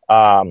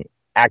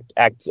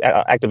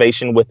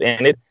activation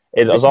within it.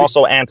 It is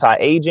also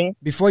anti-aging.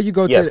 Before you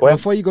go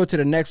to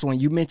the next one,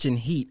 you mentioned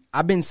heat.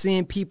 I've been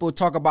seeing people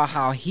talk about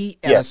how heat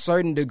at a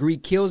certain degree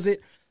kills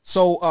it.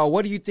 So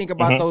what do you think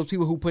about those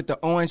people who put the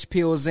orange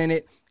pills in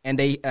it and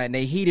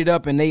they heat it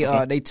up and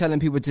they telling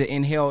people to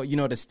inhale,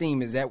 the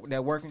steam? Is that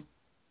working?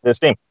 The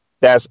steam.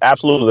 That's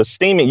absolutely the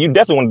steaming. You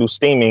definitely want to do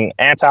steaming,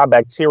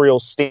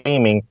 antibacterial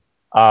steaming,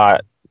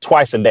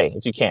 twice a day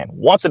if you can.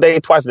 Once a day,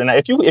 twice a day. Now,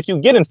 if you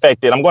get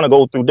infected, I'm going to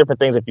go through different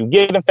things. If you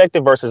get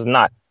infected versus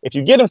not. If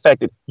you get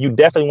infected, you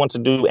definitely want to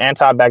do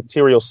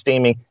antibacterial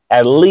steaming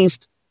at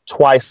least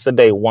twice a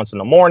day, once in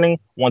the morning,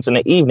 once in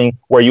the evening,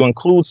 where you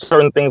include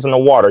certain things in the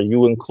water.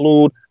 You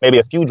include maybe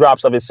a few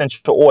drops of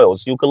essential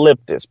oils,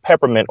 eucalyptus,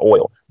 peppermint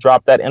oil.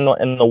 Drop that in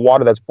the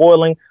water that's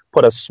boiling.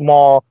 Put a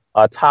small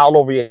towel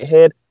over your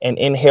head and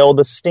inhale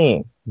the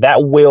steam.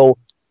 That will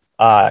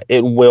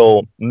it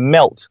will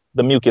melt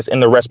the mucus in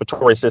the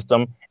respiratory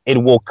system.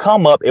 It will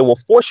come up. It will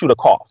force you to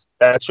cough.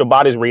 That's your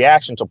body's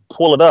reaction to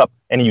pull it up,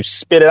 and you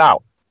spit it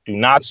out. Do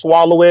not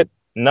swallow it.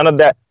 None of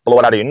that. Blow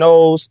it out of your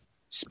nose.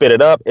 Spit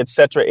it up,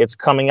 etc. It's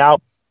coming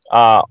out.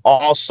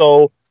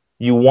 Also,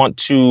 you want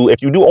to,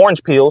 if you do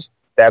orange peels,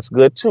 that's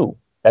good too.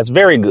 That's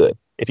very good.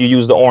 If you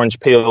use the orange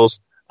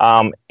peels,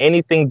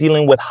 anything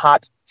dealing with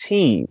hot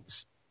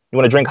teas, you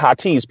want to drink hot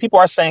teas. People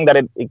are saying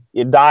that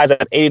it dies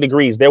at 80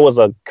 degrees. There was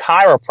a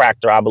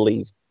chiropractor, I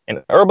believe,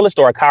 an herbalist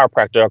or a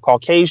chiropractor, a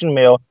Caucasian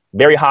male,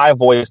 very high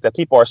voice, that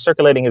people are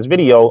circulating his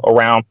video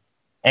around.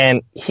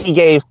 And he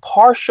gave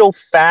partial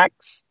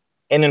facts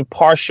and then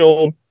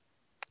partial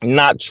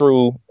not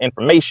true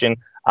information.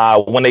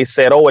 When they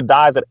said, it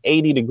dies at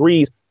 80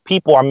 degrees,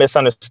 people are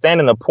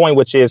misunderstanding the point,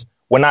 which is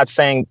we're not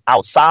saying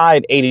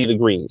outside 80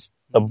 degrees.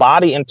 The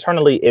body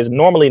internally is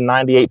normally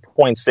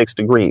 98.6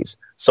 degrees.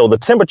 So the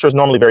temperature is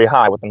normally very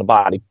high within the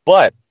body.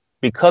 But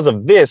because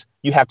of this,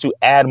 you have to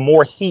add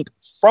more heat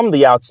from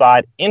the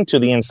outside into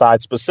the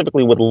inside,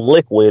 specifically with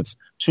liquids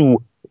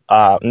to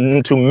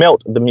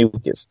melt the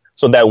mucus,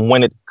 so that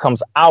when it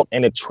comes out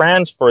and it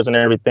transfers and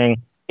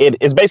everything, it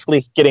is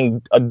basically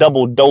getting a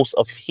double dose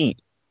of heat.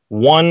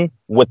 1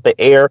 with the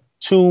air,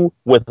 2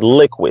 with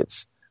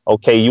liquids.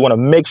 Okay, you want to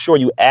make sure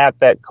you add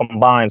that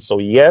combined. So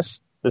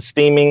yes, the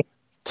steaming.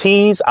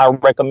 Teas, I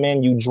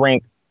recommend you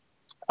drink.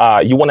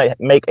 You want to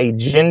make a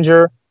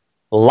ginger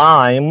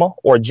lime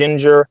or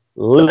ginger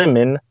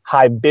lemon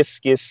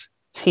hibiscus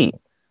tea.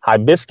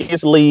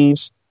 Hibiscus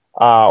leaves,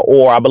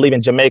 or I believe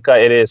in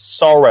Jamaica it is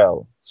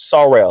sorrel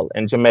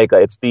in Jamaica.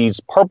 It's these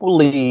purple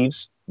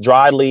leaves,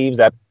 dried leaves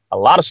that a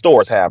lot of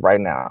stores have right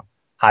now.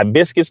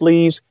 Hibiscus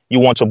leaves, you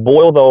want to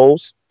boil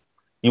those.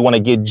 You want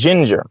to get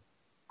ginger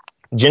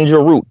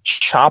root,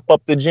 chop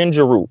up the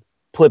ginger root,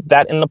 put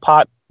that in the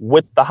pot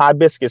with the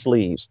hibiscus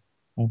leaves,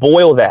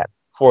 boil that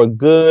for a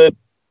good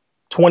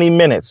 20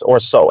 minutes or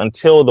so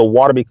until the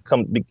water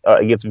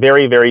gets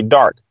very, very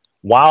dark.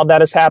 While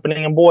that is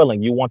happening and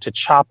boiling, you want to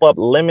chop up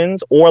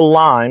lemons or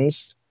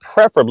limes,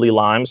 preferably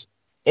limes,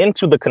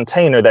 into the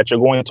container that you're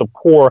going to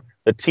pour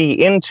the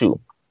tea into.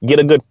 Get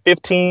a good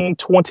 15,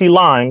 20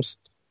 limes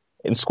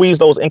and squeeze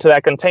those into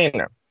that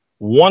container.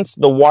 Once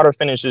the water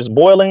finishes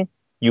boiling,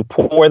 you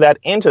pour that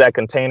into that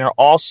container.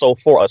 Also,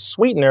 for a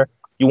sweetener,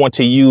 you want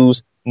to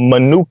use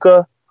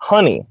Manuka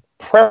honey,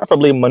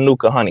 preferably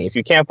Manuka honey. If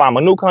you can't find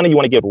Manuka honey, you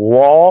want to get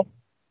raw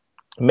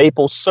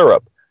maple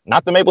syrup,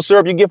 not the maple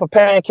syrup you get for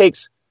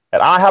pancakes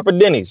at IHOP or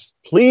Denny's.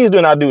 Please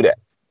do not do that.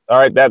 All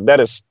right, that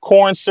is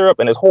corn syrup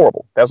and it's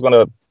horrible. That's going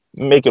to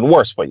make it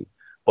worse for you.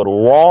 But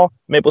raw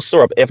maple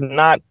syrup, if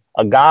not,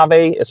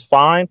 agave is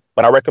fine,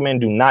 but I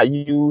recommend do not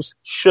use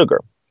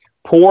sugar.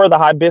 Pour the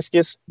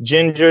hibiscus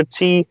ginger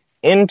tea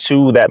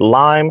into that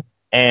lime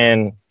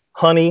and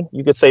honey,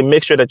 you could say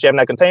mixture that you have in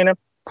that container.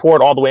 Pour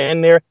it all the way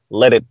in there.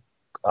 Let it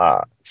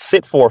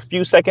sit for a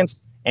few seconds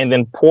and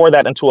then pour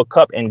that into a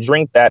cup and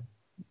drink that,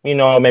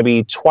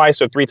 maybe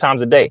twice or 3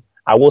 times a day.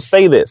 I will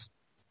say this.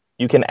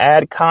 You can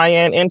add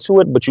cayenne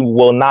into it, but you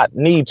will not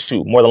need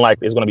to. More than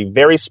likely, it's going to be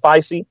very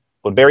spicy,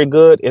 but very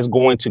good. It's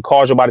going to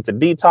cause your body to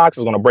detox.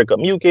 It's going to break up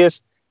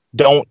mucus.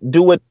 Don't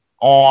do it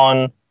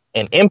on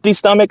an empty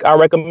stomach, I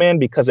recommend,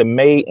 because it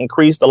may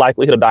increase the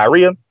likelihood of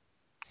diarrhea,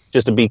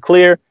 just to be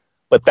clear.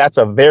 But that's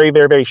a very,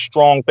 very, very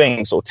strong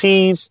thing. So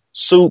teas,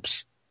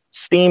 soups,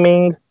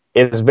 steaming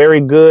is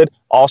very good.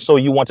 Also,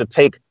 you want to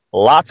take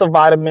lots of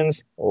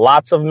vitamins,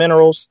 lots of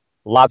minerals,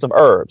 lots of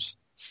herbs.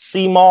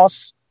 Sea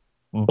moss,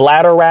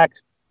 bladderwrack,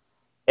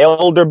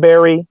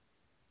 elderberry,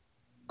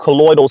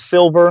 colloidal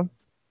silver,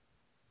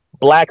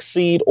 black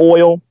seed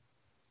oil,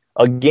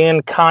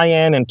 again,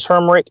 cayenne and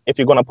turmeric. If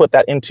you're going to put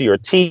that into your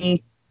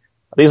tea,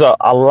 these are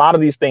a lot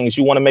of these things.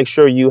 You want to make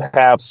sure you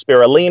have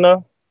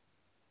spirulina,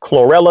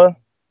 chlorella,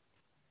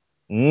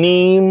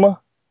 neem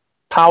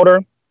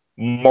powder,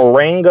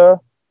 moringa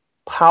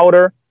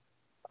powder,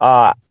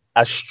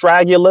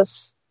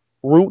 astragalus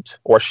root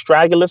or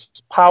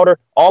astragalus powder.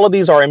 All of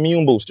these are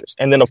immune boosters.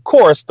 And then, of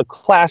course, the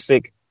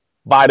classic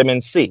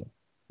vitamin C,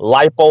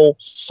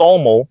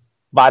 liposomal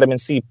vitamin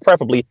C,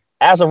 preferably.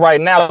 As of right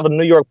now, the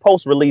New York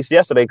Post released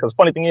yesterday, because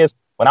funny thing is,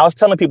 when I was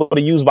telling people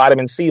to use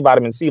vitamin C,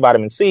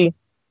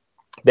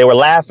 they were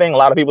laughing. A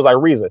lot of people was like,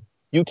 Reza,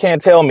 you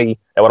can't tell me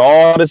that with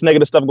all this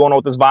negative stuff going on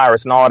with this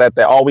virus and all that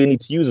all we need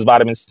to use is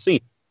vitamin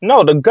C.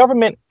 No, the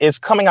government is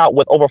coming out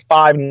with over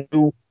 5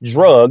 new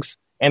drugs,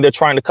 and they're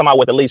trying to come out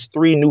with at least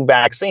 3 new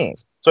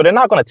vaccines. So they're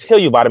not going to tell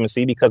you vitamin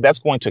C because that's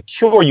going to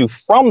cure you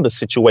from the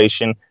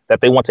situation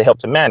that they want to help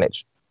to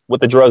manage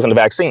with the drugs and the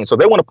vaccines. So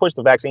they want to push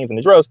the vaccines and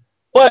the drugs,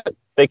 but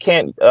they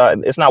can't,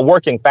 it's not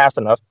working fast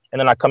enough, and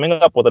they're not coming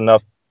up with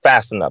enough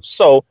fast enough.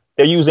 So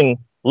they're using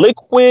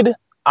liquid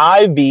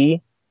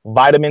IV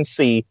vitamin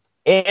C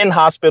in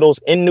hospitals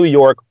in New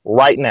York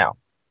right now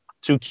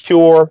to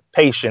cure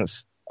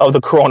patients of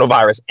the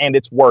coronavirus. And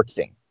it's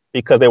working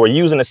because they were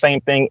using the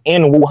same thing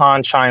in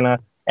Wuhan, China,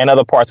 and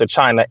other parts of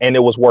China, and it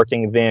was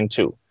working then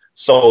too.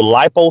 So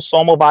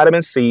liposomal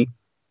vitamin C.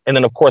 And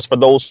then, of course, for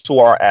those who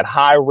are at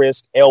high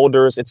risk,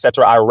 elders,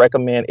 etc., I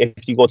recommend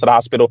if you go to the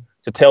hospital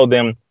to tell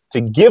them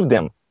to give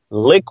them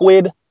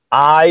liquid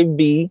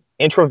IV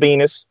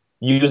intravenous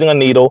using a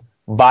needle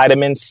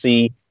vitamin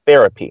C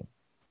therapy.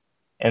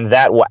 And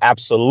that will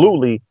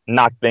absolutely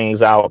knock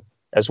things out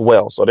as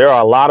well. So there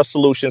are a lot of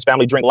solutions.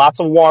 Family, drink lots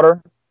of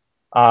water,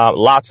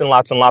 lots and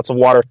lots of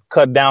water.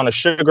 Cut down the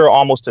sugar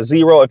almost to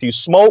zero. If you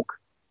smoke,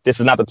 this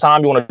is not the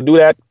time you want to do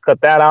that.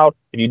 Cut that out.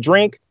 If you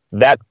drink,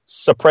 that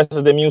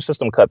suppresses the immune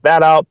system. Cut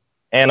that out.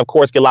 And, of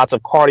course, get lots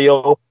of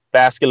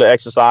cardiovascular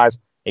exercise,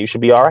 and you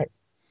should be all right.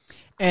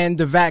 And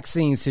the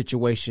vaccine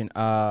situation,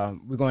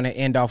 we're going to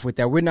end off with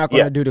that. We're not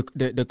going to do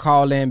the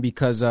call in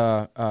because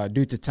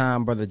due to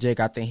time, Brother Jake,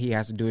 I think he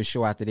has to do a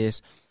show after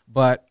this.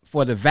 But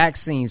for the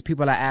vaccines,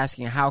 people are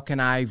asking, how can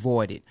I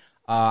avoid it?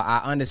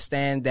 I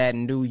understand that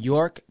New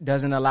York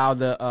doesn't allow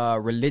the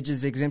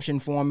religious exemption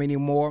form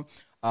anymore.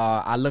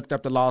 I looked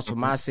up the laws for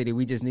my city.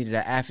 We just needed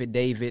an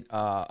affidavit,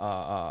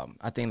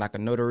 I think like a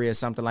notary or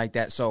something like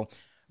that. So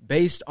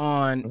based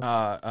on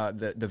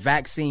the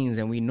vaccines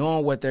and we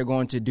know what they're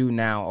going to do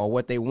now or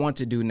what they want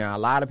to do now, a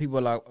lot of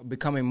people are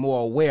becoming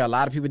more aware. A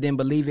lot of people didn't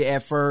believe it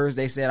at first.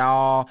 They said,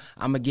 oh,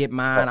 I'm going to get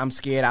mine. I'm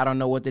scared. I don't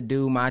know what to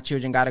do. My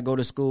children got to go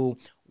to school.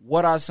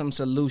 What are some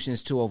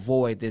solutions to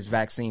avoid this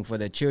vaccine for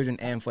their children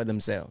and for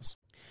themselves?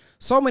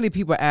 So many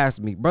people ask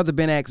me, Brother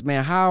Ben X,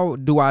 man, how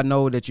do I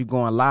know that you're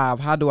going live?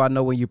 How do I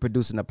know when you're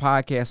producing a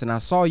podcast? And I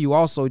saw you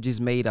also just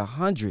made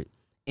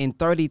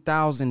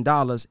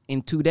 $130,000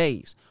 in 2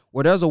 days.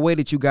 Well, there's a way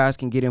that you guys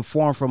can get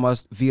informed from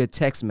us via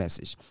text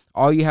message.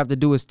 All you have to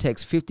do is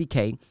text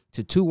 50K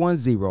to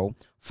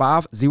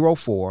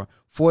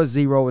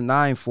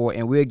 210-504-4094,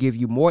 and we'll give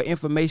you more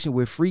information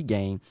with free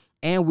game,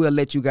 and we'll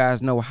let you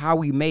guys know how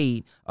we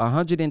made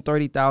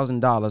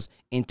 $130,000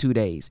 in 2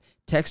 days.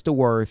 Text the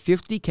word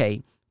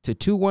 50K to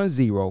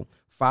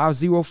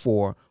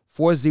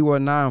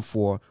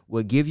 210-504-4094.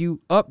 We'll give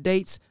you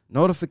updates,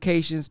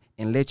 notifications,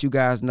 and let you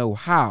guys know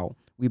how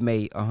we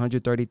made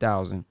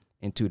 $130,000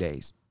 in 2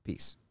 days.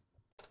 Peace.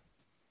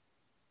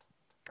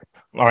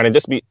 All right, and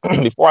just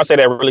before I say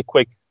that really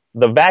quick,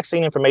 the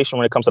vaccine information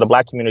when it comes to the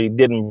Black community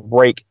didn't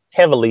break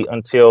heavily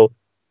until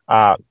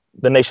the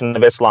Nation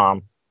of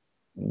Islam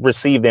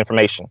received the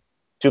information.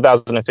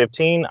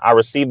 2015, I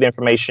received the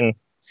information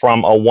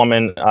from a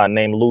woman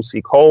named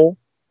Lucy Cole,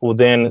 who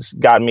then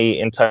got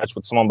me in touch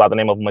with someone by the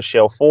name of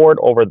Michelle Ford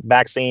over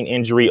Vaccine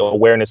Injury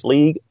Awareness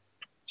League.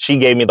 She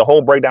gave me the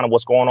whole breakdown of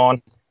what's going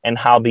on and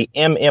how the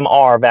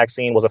MMR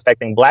vaccine was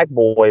affecting Black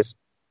boys,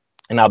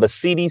 and how the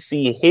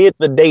CDC hid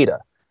the data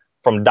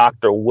from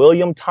Dr.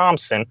 William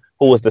Thompson,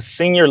 who was the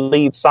senior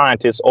lead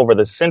scientist over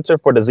the Center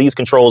for Disease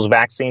Control's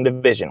vaccine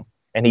division.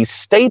 And he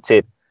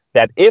stated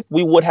that if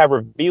we would have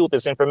revealed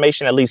this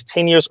information at least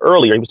 10 years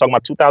earlier, he was talking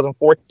about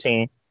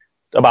 2014,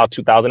 about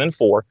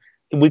 2004,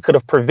 we could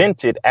have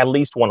prevented at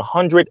least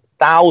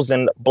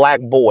 100,000 Black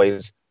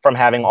boys from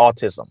having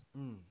autism,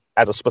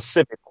 as a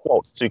specific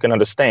quote, so you can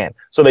understand.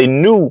 So they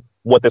knew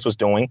what this was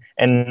doing,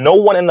 and no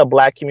one in the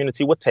Black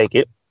community would take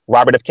it.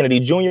 Robert F. Kennedy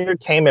Jr.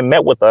 came and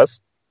met with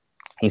us.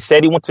 He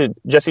said he went to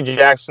Jesse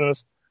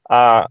Jackson's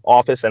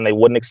office and they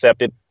wouldn't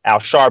accept it. Al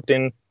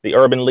Sharpton, the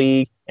Urban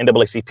League,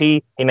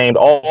 NAACP, he named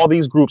all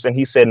these groups, and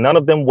he said none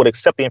of them would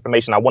accept the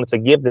information I wanted to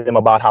give them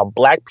about how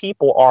Black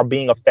people are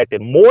being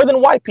affected more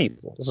than white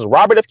people. This is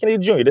Robert F.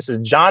 Kennedy Jr. This is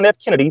John F.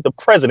 Kennedy, the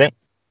president,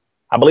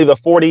 I believe the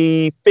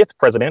 45th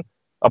president.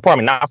 Pardon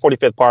me, not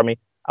 45th, pardon me.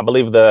 I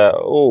believe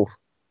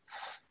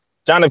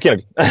John F.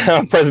 Kennedy,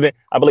 president.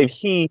 I believe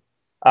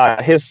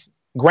his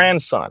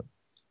grandson,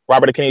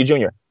 Robert F. Kennedy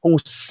Jr., who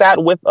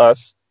sat with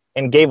us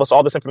and gave us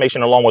all this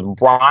information along with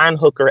Brian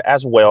Hooker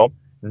as well.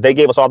 They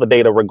gave us all the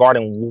data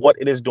regarding what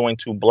it is doing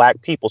to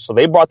Black people. So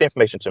they brought the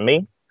information to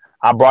me.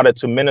 I brought it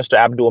to Minister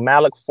Abdul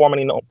Malik,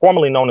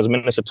 formerly known as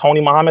Minister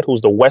Tony Muhammad,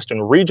 who's the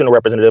Western Regional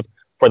Representative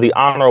for the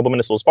Honorable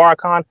Minister Louis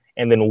Farrakhan.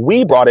 And then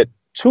we brought it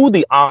to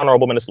the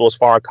Honorable Minister Louis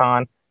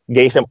Farrakhan,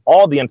 gave him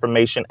all the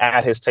information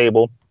at his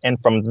table. And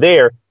from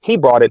there, he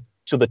brought it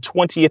to the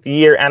 20th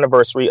year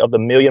anniversary of the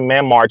Million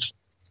Man March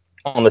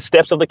on the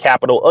steps of the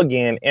Capitol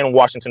again in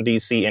Washington,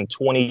 D.C. in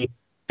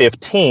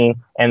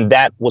 2015. And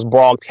that was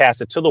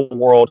broadcasted to the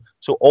world,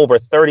 to over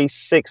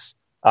 36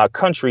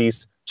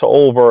 countries, to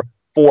over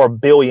 4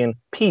 billion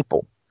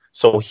people.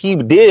 So he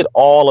did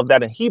all of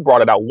that and he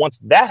brought it out. Once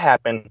that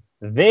happened,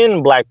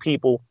 then Black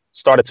people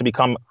started to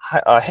become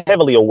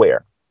heavily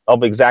aware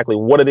of exactly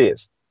what it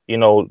is,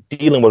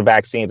 dealing with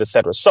vaccines,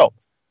 etc. So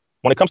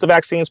when it comes to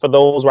vaccines, for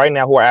those right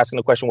now who are asking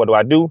the question, what do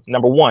I do?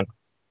 Number one,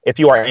 if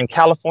you are in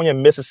California,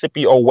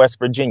 Mississippi, or West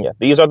Virginia,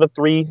 these are the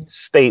 3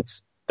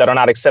 states that are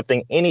not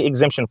accepting any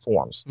exemption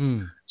forms.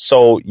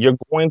 So you're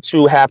going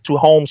to have to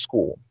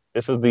homeschool.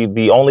 This is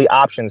the only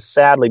option,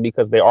 sadly,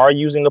 because they are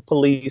using the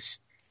police.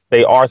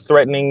 They are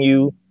threatening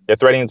you. They're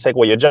threatening to take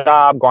away your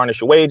job,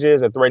 garnish your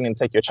wages. They're threatening to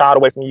take your child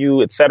away from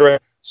you, etc.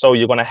 So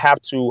you're going to have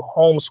to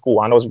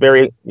homeschool. I know it's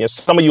very,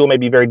 some of you it may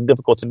be very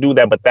difficult to do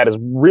that, but that is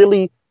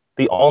really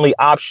the only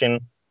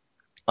option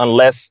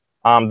unless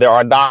there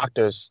are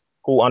doctors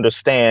who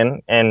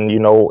understand and,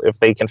 if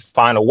they can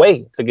find a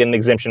way to get an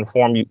exemption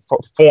form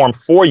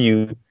for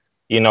you,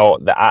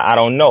 I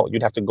don't know.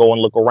 You'd have to go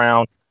and look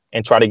around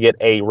and try to get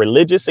a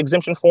religious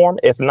exemption form,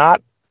 if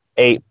not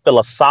a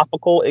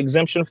philosophical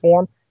exemption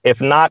form, if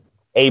not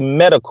a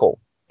medical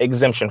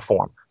exemption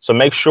form. So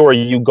make sure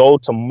you go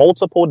to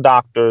multiple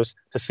doctors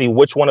to see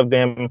which one of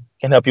them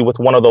can help you with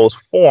one of those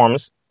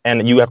forms.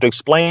 And you have to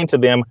explain to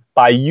them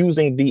by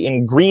using the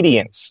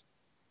ingredients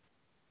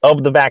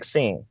of the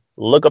vaccine.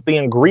 Look up the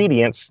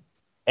ingredients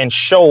and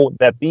show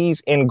that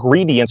these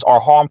ingredients are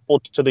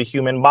harmful to the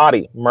human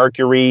body.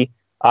 Mercury,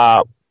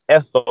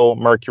 ethyl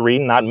mercury,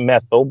 not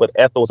methyl, but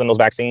ethyl is in those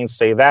vaccines.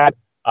 Say that.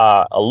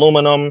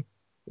 Aluminum,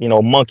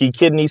 monkey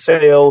kidney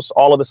cells,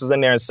 all of this is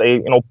in there, and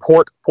say,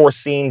 pork,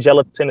 porcine,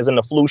 gelatin is in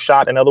the flu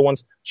shot, and other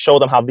ones. Show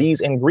them how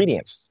these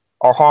ingredients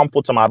are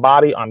harmful to my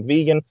body. I'm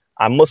vegan,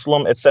 I'm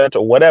Muslim,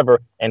 etc.,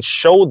 whatever, and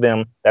show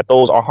them that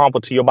those are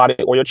harmful to your body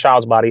or your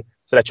child's body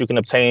so that you can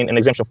obtain an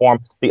exemption form.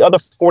 The other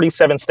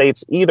 47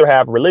 states either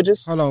have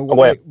religious. Hold on.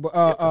 Wait,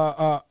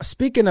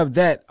 speaking of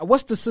that,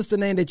 what's the sister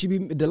name that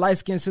the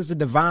light-skinned sister,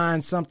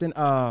 Divine something?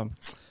 I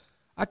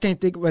can't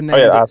think of her name.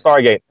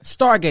 Stargate.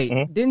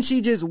 Mm-hmm. Didn't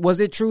she was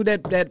it true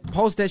that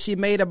post that she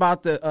made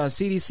about the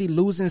CDC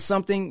losing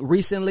something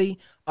recently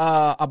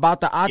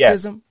about the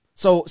autism?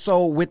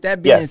 So with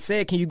that being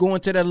said, can you go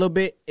into that a little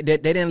bit?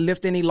 That they didn't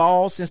lift any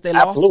laws since they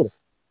lost? Absolutely.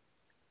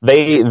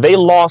 They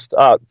lost.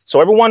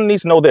 So everyone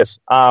needs to know this.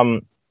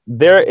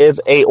 There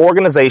is a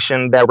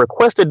organization that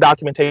requested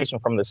documentation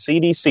from the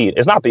CDC.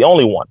 It's not the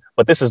only one,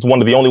 but this is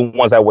one of the only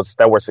ones that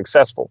were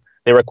successful.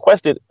 They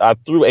requested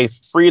through a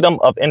Freedom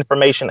of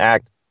Information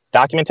Act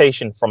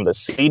documentation from the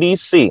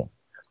CDC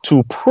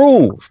to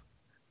prove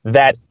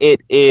that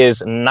it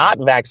is not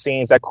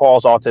vaccines that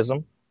cause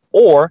autism,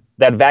 or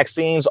that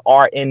vaccines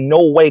are in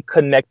no way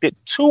connected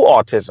to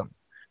autism,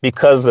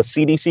 because the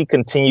CDC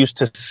continues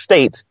to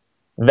state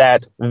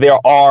that there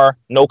are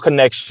no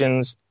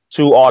connections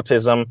to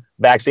autism,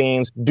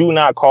 vaccines do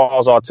not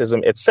cause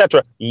autism,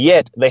 etc.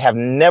 Yet they have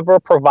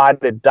never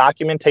provided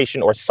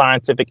documentation or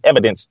scientific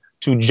evidence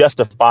to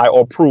justify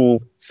or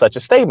prove such a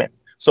statement.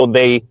 So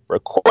they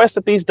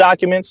requested these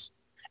documents,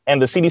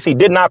 and the CDC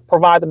did not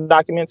provide the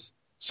documents.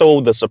 So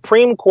the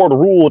Supreme Court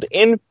ruled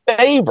in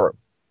favor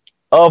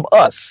of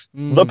us,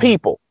 the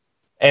people,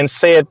 and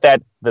said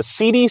that the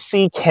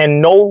CDC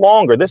can no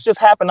longer, this just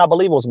happened, I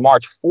believe it was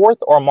March 4th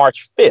or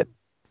March 5th, a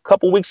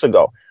couple weeks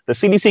ago. The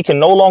CDC can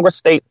no longer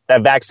state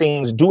that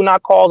vaccines do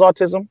not cause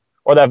autism,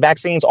 or that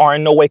vaccines are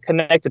in no way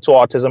connected to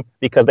autism,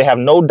 because they have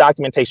no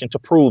documentation to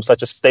prove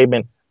such a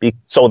statement.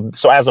 So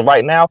as of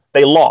right now,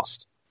 they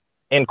lost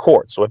in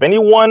court. So if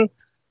anyone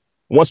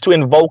wants to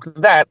invoke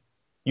that,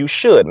 you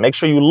should make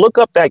sure you look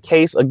up that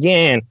case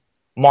again,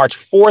 March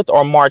 4th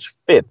or March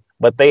 5th.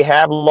 But they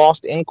have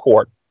lost in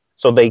court,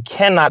 so they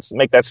cannot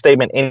make that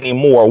statement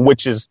anymore,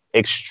 which is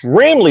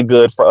extremely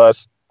good for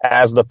us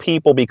as the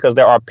people, because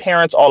there are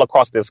parents all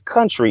across this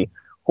country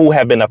who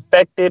have been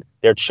affected.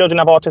 Their children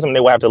have autism. They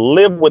will have to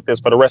live with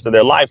this for the rest of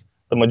their life,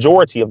 the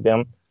majority of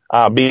them,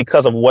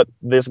 because of what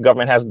this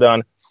government has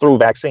done through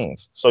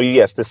vaccines. So,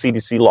 yes, the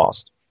CDC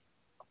lost.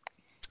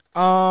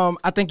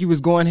 I think you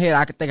was going ahead.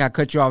 I think I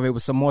cut you off. It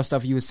was some more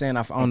stuff you were saying.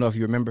 I don't know if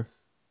you remember.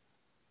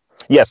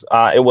 Yes,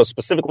 it was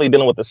specifically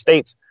dealing with the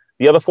states.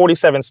 The other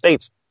 47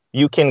 states,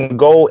 you can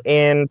go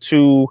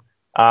into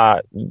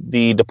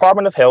the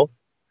Department of Health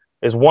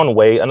is one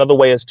way. Another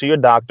way is to your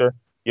doctor,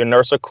 your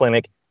nurse or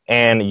clinic,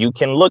 and you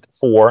can let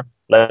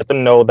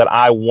them know that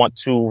I want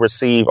to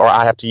receive, or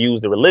I have to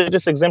use the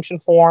religious exemption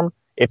form.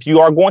 If you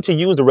are going to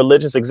use the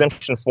religious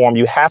exemption form,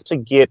 you have to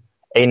get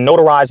a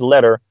notarized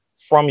letter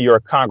from your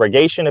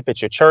congregation, if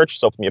it's your church,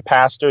 so from your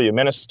pastor, your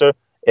minister.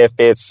 If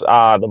it's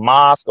the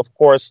mosque, of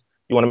course,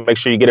 you want to make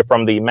sure you get it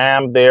from the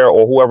imam there,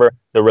 or whoever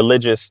the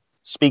religious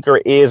speaker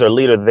is or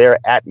leader there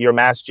at your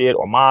masjid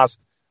or mosque,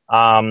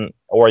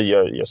 or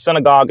your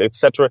synagogue,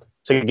 etc.,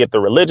 to get the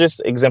religious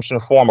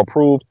exemption form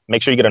approved.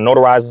 Make sure you get a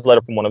notarized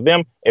letter from one of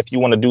them. If you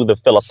want to do the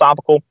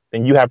philosophical,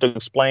 then you have to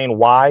explain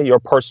why your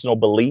personal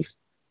belief,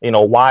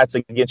 why it's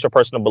against your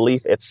personal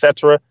belief,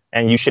 etc.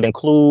 And you should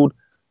include,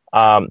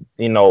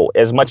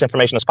 as much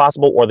information as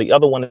possible. Or the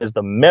other one is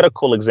the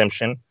medical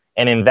exemption.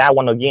 And in that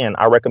one, again,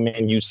 I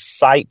recommend you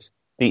cite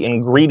the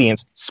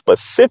ingredients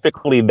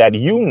specifically that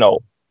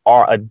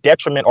are a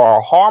detriment or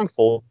are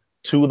harmful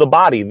to the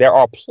body. There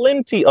are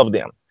plenty of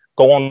them.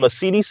 Go on the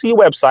CDC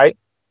website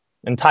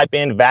and type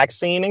in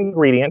vaccine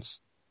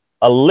ingredients.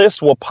 A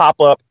list will pop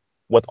up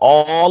with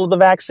all of the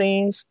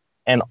vaccines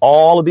and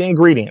all of the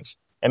ingredients.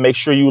 And make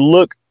sure you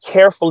look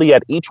carefully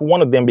at each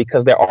one of them,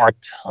 because there are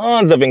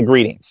tons of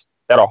ingredients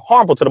that are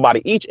harmful to the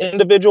body. Each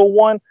individual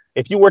one,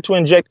 if you were to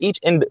inject each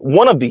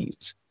one of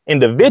these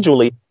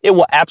individually, it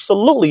will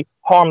absolutely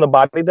harm the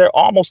body.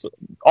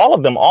 All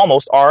of them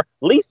are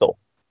lethal,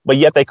 but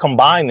yet they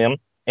combine them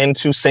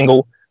into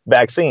single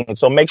vaccines.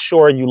 So make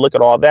sure you look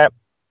at all that,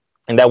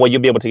 and that way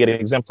you'll be able to get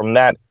exempt from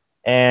that.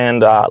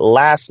 And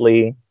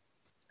lastly,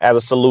 as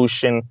a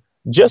solution,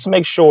 just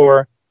make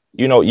sure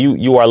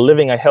you are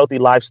living a healthy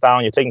lifestyle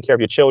and you're taking care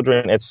of your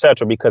children,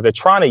 etc., because they're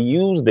trying to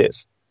use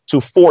this to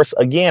force,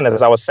 again,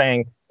 as I was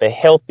saying, the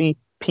Healthy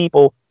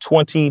People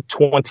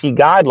 2020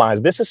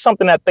 guidelines. This is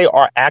something that they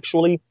are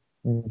actually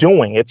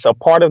doing. It's a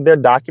part of their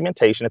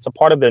documentation. It's a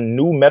part of their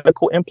new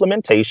medical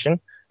implementation.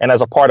 And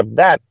as a part of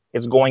that,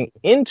 it's going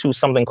into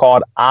something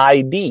called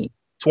ID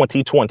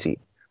 2020,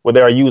 where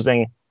they are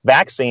using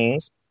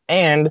vaccines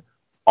and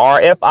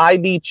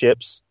RFID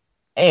chips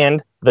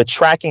and the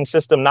tracking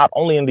system, not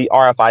only in the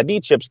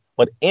RFID chips,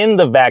 but in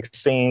the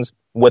vaccines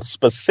with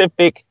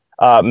specific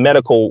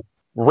medical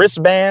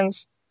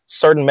wristbands,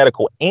 certain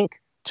medical ink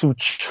to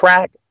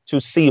track, to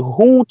see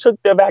who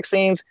took their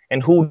vaccines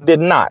and who did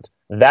not.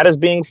 That is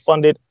being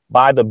funded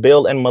by the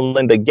Bill and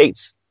Melinda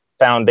Gates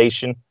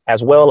Foundation,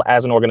 as well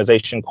as an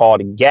organization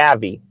called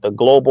Gavi, the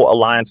Global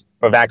Alliance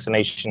for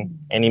Vaccination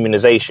and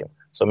Immunization.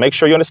 So make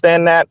sure you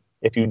understand that.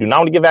 If you do not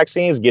want to get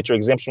vaccines, get your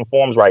exemption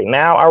forms right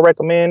now, I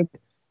recommend,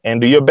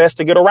 and do your best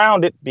to get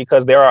around it,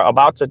 because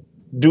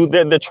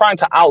they're trying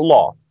to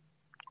outlaw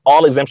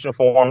all exemption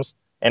forms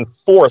and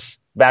force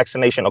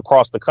vaccination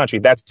across the country.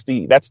 That's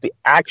the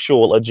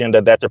actual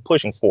agenda that they're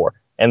pushing for.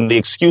 And the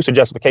excuse or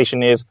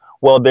justification is,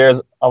 well,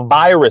 there's a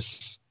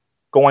virus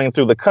going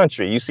through the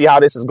country. You see how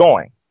this is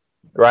going,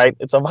 right?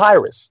 It's a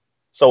virus.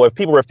 So if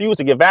people refuse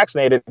to get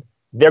vaccinated,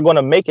 they're going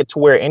to make it to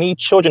where any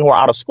children who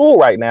are out of school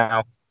right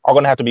now are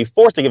going to have to be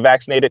forced to get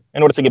vaccinated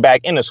in order to get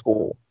back into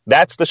school.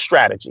 That's the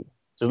strategy.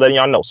 Just letting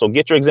y'all know. So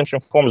get your exemption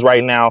forms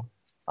right now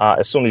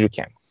as soon as you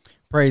can.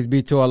 Praise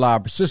be to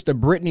Allah. Sister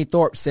Brittany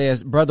Thorpe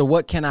says, brother,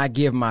 what can I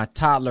give my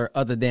toddler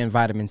other than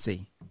vitamin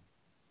C?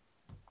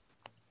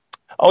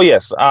 Oh,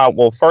 yes.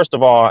 Well, first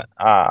of all,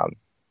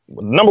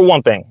 number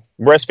one thing,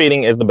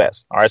 breastfeeding is the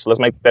best. All right. So let's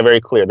make that very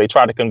clear. They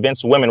try to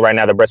convince women right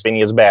now that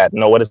breastfeeding is bad.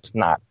 No, it is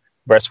not.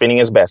 Breastfeeding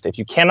is best. If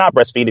you cannot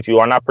breastfeed, if you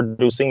are not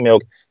producing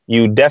milk,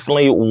 you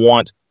definitely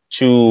want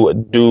to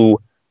do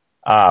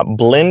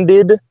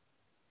blended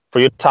for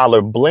your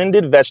toddler,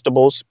 blended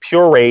vegetables,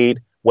 pureed,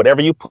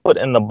 whatever you put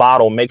in the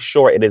bottle, make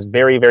sure it is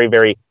very, very,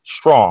 very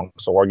strong.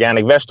 So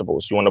organic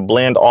vegetables, you want to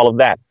blend all of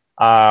that.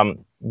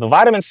 The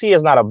vitamin C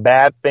is not a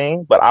bad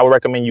thing, but I would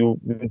recommend you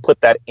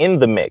put that in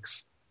the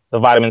mix. The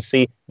vitamin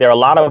C. There are a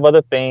lot of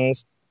other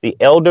things. The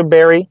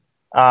elderberry,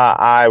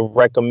 I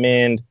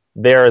recommend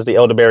there is the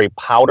elderberry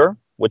powder,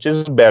 which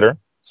is better.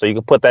 So you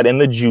can put that in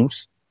the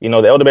juice. You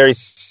know, the elderberry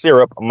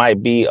syrup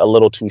might be a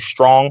little too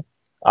strong.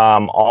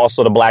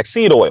 Also, the black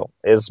seed oil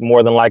is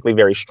more than likely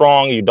very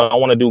strong. You don't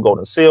want to do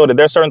golden seal.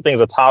 There's certain things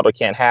a toddler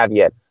can't have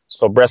yet.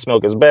 So breast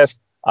milk is best.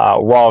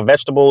 Raw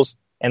vegetables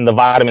and the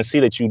vitamin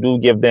C that you do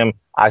give them,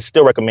 I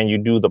still recommend you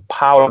do the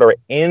powder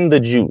in the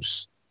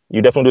juice.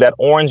 You definitely do that.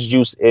 Orange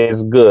juice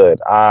is good.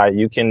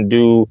 You can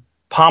do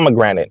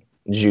pomegranate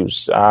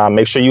juice.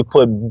 Make sure you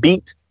put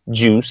beet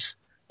juice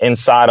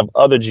inside of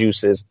other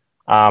juices.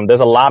 There's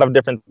a lot of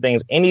different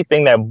things.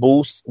 Anything that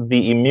boosts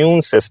the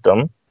immune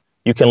system.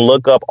 You can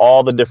look up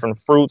all the different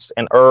fruits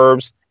and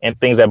herbs and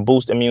things that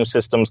boost immune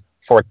systems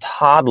for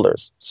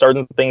toddlers.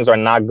 Certain things are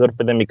not good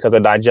for them because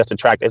their digestive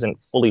tract isn't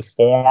fully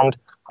formed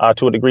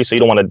to a degree. So you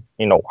don't want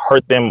to,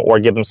 hurt them or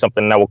give them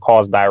something that will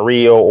cause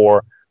diarrhea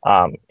or,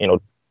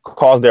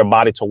 cause their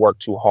body to work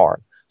too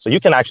hard. So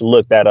you can actually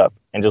look that up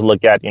and just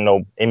look at,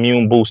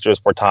 immune boosters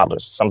for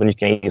toddlers, something you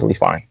can easily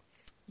find.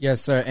 Yes,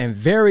 sir. And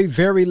very,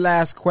 very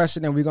last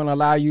question, and we're going to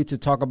allow you to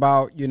talk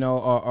about,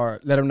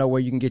 or let them know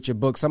where you can get your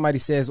book. Somebody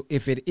says,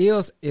 if it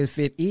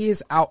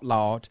is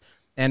outlawed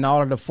and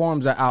all of the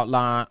forms are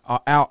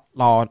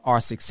outlawed are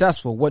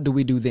successful, what do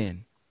we do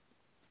then?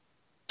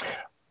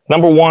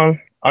 Number one,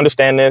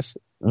 understand this.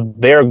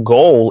 Their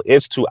goal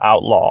is to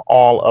outlaw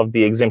all of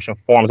the exemption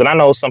forms. And I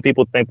know some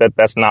people think that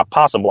that's not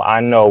possible.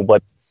 I know,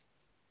 but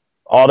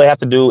all they have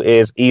to do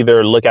is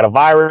either look at a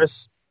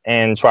virus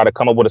and try to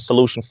come up with a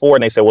solution for it.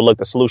 And they say, well, look,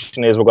 the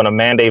solution is we're going to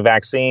mandate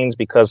vaccines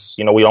because,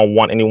 we don't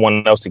want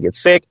anyone else to get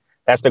sick.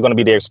 That's going to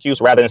be their excuse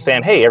rather than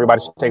saying, hey,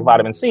 everybody should take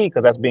vitamin C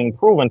because that's being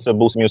proven to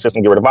boost the immune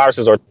system, get rid of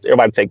viruses, or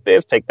everybody take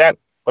this, take that.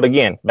 But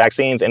again,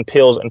 vaccines and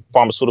pills and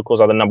pharmaceuticals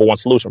are the number one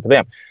solution for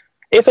them.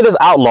 If it is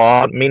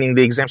outlawed, meaning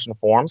the exemption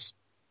forms,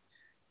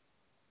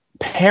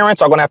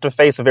 parents are going to have to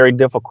face a very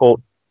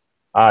difficult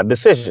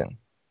decision.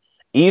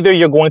 Either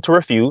you're going to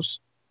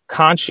refuse,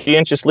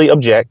 conscientiously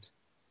object,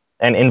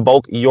 and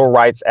invoke your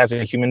rights as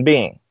a human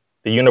being,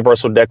 the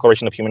Universal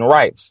Declaration of Human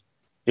Rights.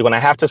 You're going to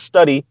have to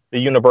study the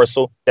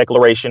Universal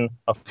Declaration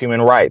of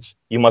Human Rights.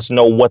 You must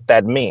know what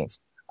that means.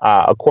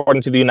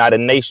 According to the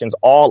United Nations,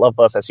 all of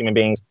us as human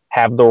beings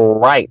have the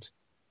right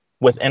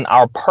within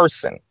our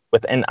person,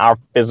 within our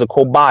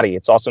physical body.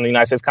 It's also in the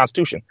United States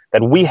Constitution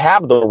that we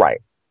have the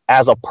right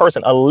as a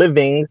person, a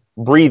living,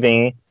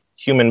 breathing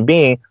human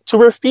being, to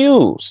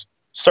refuse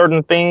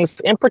certain things,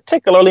 in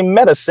particularly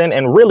medicine,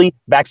 and really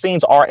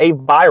vaccines are a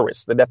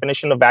virus. The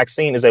definition of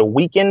vaccine is a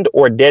weakened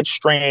or dead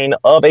strain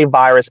of a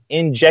virus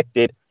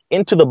injected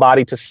into the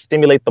body to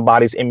stimulate the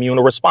body's immune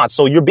response.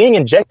 So you're being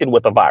injected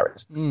with a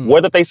virus,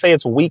 whether they say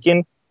it's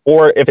weakened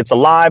or if it's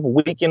alive,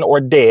 weakened or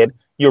dead,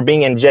 you're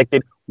being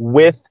injected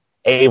with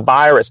a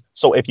virus.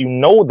 So if you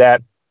know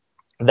that,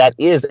 that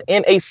is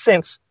in a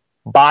sense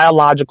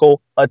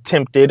biological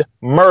attempted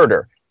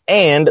murder.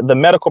 And the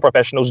medical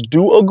professionals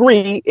do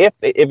agree if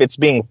it's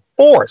being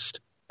forced,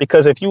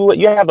 because if you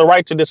have the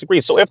right to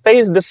disagree. So if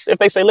they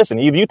say, listen,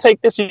 if you take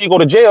this, you go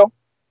to jail,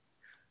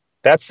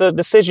 that's a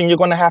decision you're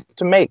going to have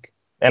to make.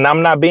 And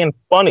I'm not being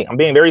funny. I'm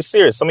being very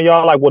serious. Some of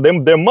y'all are like, well,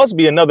 there must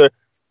be another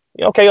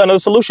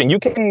solution. You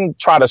can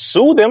try to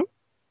sue them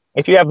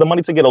if you have the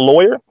money to get a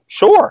lawyer.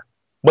 Sure.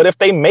 But if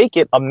they make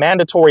it a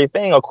mandatory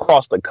thing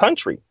across the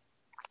country,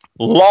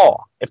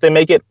 if they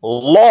make it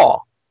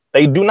law,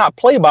 they do not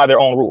play by their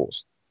own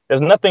rules. There's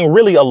nothing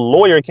really a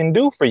lawyer can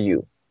do for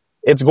you.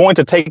 It's going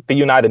to take the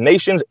United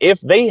Nations if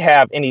they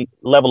have any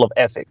level of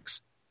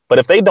ethics. But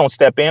if they don't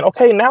step in,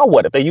 okay, now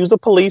what? If they use the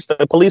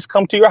police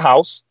come to your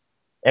house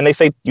and they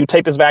say, you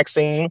take this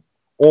vaccine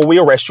or we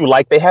arrest you,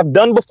 like they have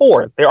done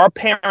before. There are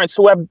parents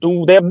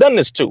who they have done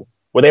this to,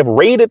 where they've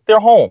raided their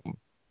home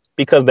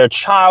because their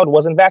child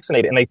wasn't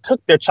vaccinated, and they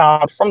took their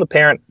child from the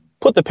parent,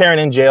 put the parent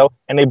in jail,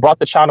 and they brought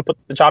the child and put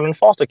the child in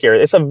foster care.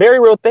 It's a very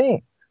real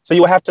thing. So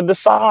you will have to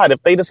decide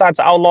if they decide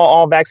to outlaw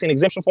all vaccine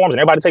exemption forms and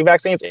everybody take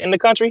vaccines in the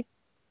country.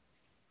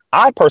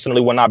 I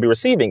personally will not be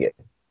receiving it.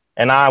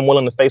 And I'm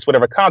willing to face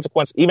whatever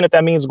consequence, even if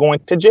that means going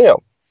to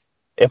jail.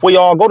 If we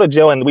all go to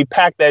jail and we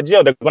pack that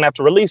jail, they're going to have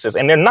to release us.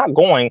 And they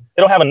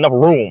don't have enough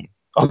room.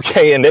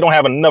 OK, and they don't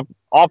have enough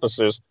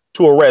officers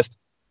to arrest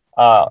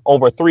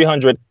over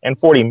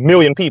 340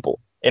 million people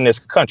in this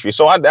country.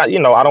 So I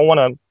don't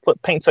want to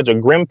paint such a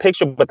grim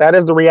picture, but that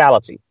is the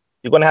reality.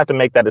 You're going to have to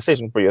make that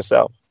decision for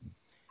yourself.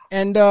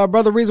 And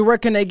Brother Reza, where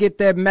can they get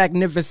that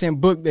magnificent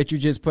book that you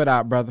just put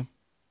out, brother?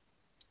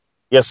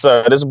 Yes,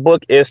 sir. This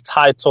book is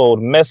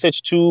titled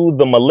Message to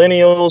the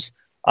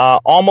Millennials.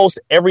 Almost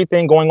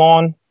everything going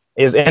on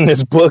is in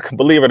this book,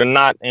 believe it or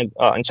not, in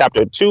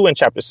chapter 2 and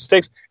chapter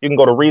 6. You can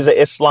go to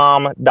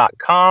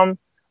RezaIslam.com,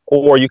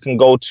 or you can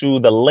go to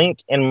the link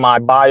in my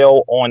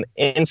bio on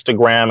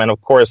Instagram. And of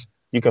course,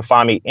 you can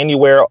find me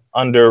anywhere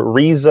under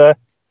Reza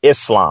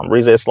Islam,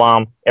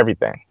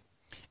 everything.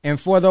 And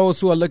for those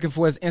who are looking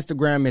for his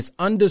Instagram, it's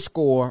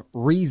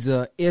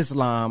 _Reza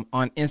Islam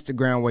on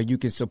Instagram, where you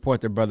can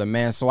support the brother,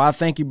 man. So I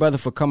thank you, brother,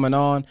 for coming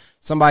on.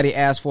 Somebody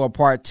asked for a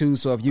part 2.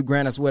 So if you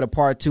grant us with a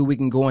part 2, we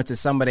can go into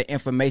some of the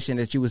information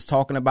that you was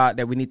talking about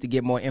that we need to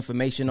get more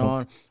information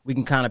on. We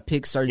can kind of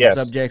pick certain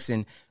subjects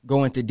and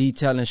go into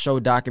detail and show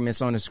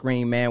documents on the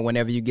screen, man,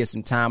 whenever you get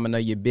some time. I know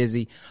you're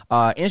busy.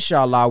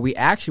 Inshallah, we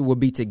actually will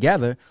be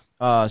together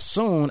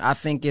soon. I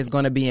think it's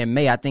going to be in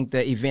May. I think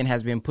the event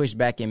has been pushed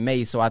back in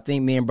May. So I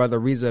think me and Brother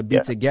Reza will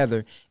be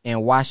together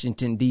in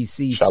Washington,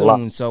 D.C.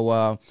 soon.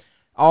 So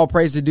all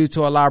praise to due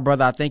to Allah,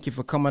 brother. I thank you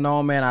for coming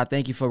on, man. I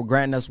thank you for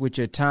granting us with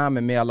your time,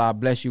 and may Allah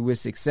bless you with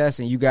success.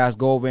 And you guys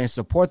go over and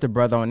support the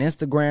brother on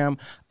Instagram,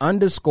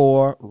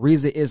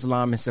 _Reza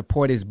Islam, and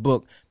support his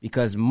book,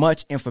 because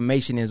much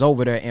information is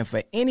over there. And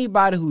for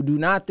anybody who do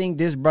not think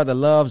this brother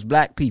loves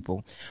black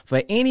people,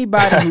 for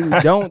anybody who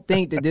don't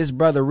think that this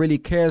brother really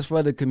cares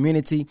for the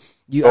community,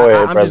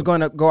 I'm just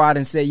going to go out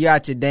and say you're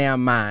out your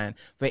damn mind.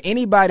 For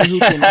anybody who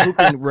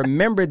can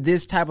remember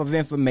this type of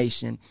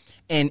information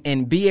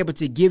and be able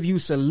to give you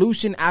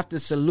solution after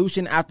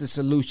solution after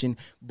solution,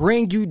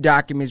 bring you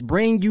documents,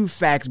 bring you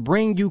facts,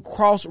 bring you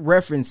cross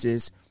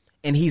references,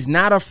 and he's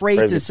not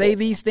afraid to say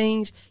these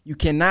things, you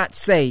cannot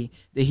say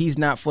that he's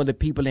not for the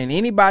people. And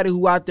anybody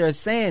who out there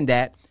saying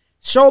that,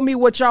 show me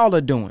what y'all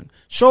are doing.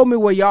 Show me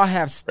where y'all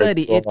have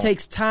studied. It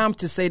takes time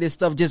to say this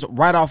stuff just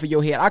right off of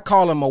your head. I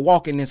call him a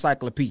walking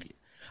encyclopedia.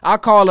 I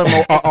call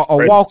him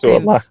a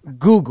walking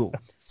Google.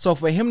 So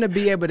for him to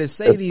be able to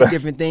say these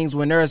different things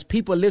when there's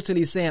people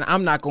literally saying,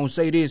 I'm not going to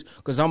say this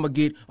because I'm going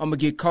to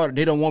get caught.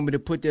 They don't want me to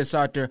put this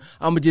out there.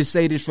 I'm going to just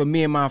say this for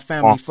me and my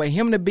family. For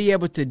him to be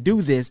able to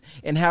do this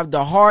and have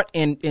the heart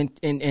and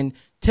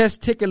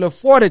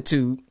testicular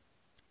fortitude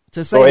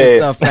to say this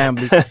stuff,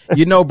 family,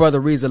 you know,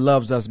 Brother Reza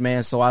loves us,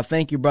 man. So I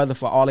thank you, brother,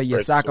 for all of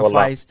your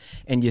sacrifice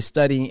and your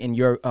study and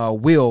your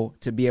will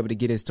to be able to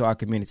get this to our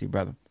community,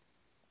 brother.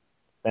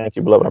 Thank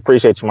you, beloved. I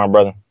appreciate you, my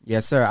brother.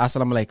 Yes, sir.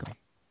 Assalamu alaikum.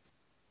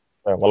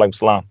 Walaikum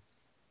salam.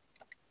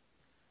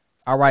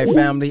 All right,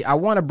 family. I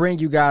want to bring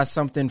you guys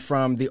something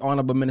from the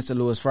Honorable Minister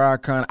Louis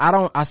Farrakhan.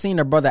 I seen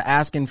a brother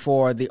asking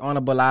for the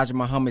Honorable Elijah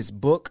Muhammad's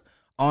book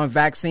on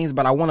vaccines,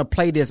 but I want to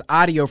play this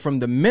audio from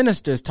the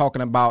ministers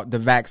talking about the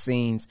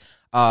vaccines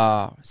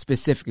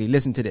specifically.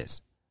 Listen to this.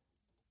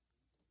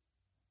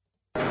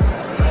 I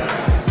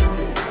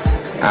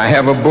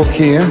have a book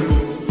here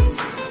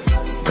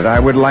that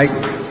I would like.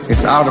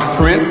 It's out of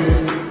print.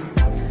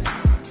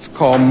 It's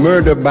called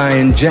Murder by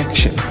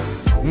Injection.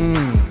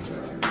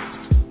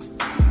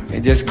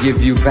 They just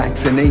give you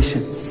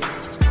vaccinations.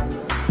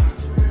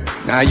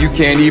 Now you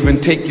can't even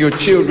take your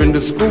children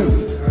to school.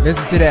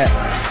 Listen to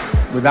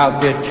that.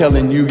 Without their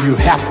telling you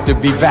have to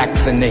be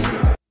vaccinated.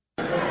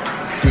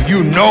 Do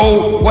you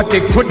know what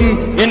they're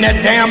putting in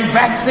that damn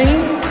vaccine?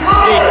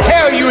 They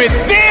tell you it's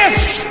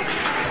this,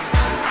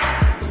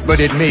 but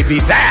it may be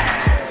that.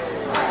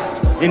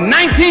 In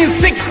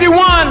 1961,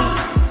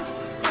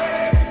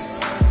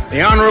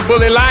 the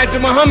Honorable Elijah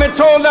Muhammad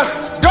told us,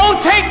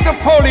 don't take the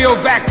polio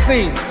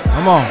vaccine.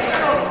 Come on.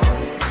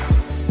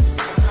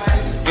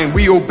 And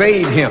we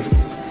obeyed him.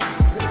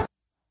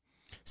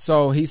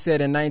 So he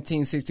said in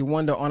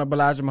 1961, the Honorable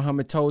Elijah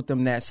Muhammad told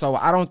them that. So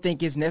I don't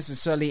think it's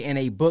necessarily in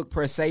a book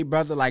per se,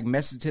 brother, like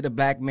Message to the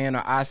Black Man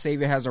or Our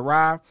Savior Has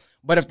Arrived.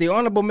 But if the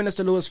Honorable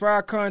Minister Louis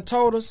Farrakhan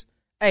told us,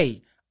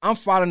 hey, I'm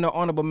following the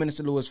Honorable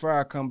Minister Louis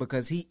Farrakhan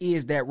because he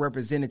is that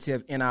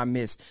representative in our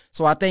midst.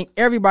 So I thank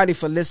everybody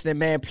for listening,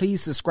 man.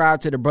 Please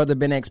subscribe to the Brother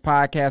Ben X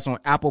podcast on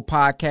Apple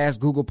Podcasts,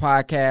 Google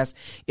Podcasts.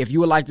 If you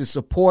would like to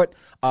support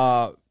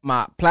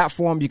my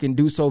platform, you can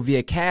do so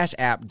via Cash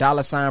App,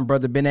 $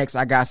 Brother Ben X.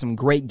 I got some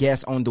great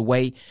guests on the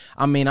way.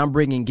 I mean, I'm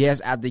bringing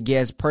guest after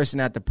guest,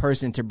 person after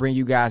person to bring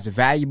you guys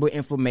valuable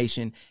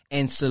information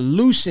and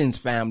solutions,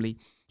 family.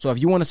 So if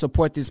you want to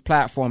support this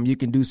platform, you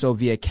can do so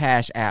via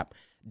Cash App,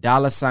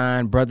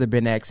 $ Brother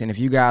Ben X. And if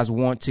you guys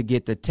want to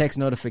get the text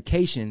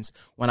notifications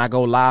when I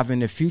go live in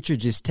the future,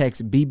 just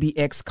text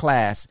BBX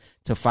class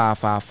to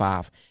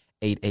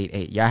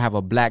 555-888. Y'all have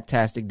a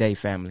blacktastic day,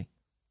 family.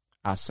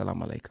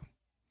 Assalamu alaikum.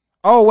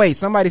 Oh, wait,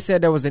 somebody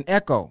said there was an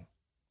echo.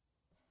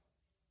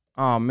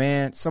 Oh,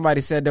 man,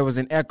 somebody said there was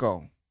an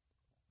echo.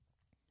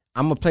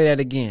 I'm going to play that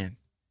again.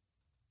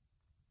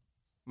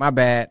 My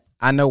bad.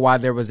 I know why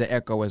there was an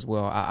echo as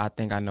well. I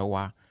think I know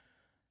why.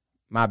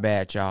 My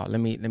bad, y'all. Let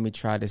me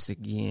try this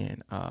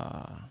again.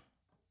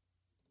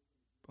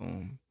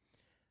 Boom.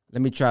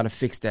 Let me try to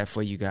fix that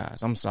for you guys.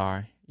 I'm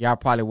sorry. Y'all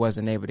probably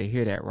wasn't able to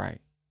hear that right.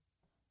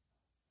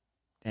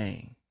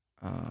 Dang.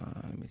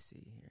 Let me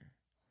see here.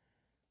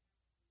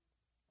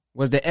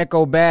 Was the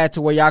echo bad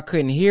to where y'all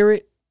couldn't hear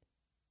it?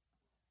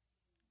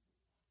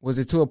 Was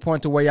it to a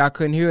point to where y'all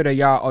couldn't hear it,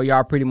 or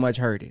y'all pretty much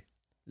heard it?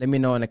 Let me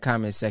know in the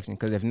comment section,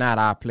 because if not,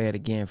 I'll play it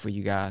again for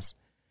you guys.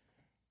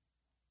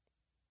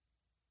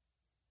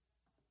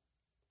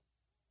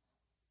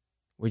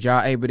 Was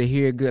y'all able to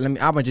hear it good? I'm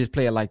gonna just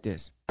play it like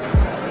this.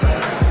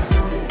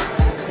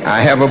 I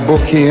have a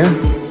book here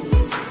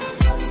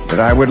that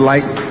I would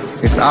like.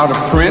 It's out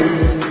of print.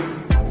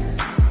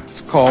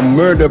 It's called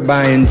Murder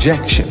by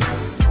Injection.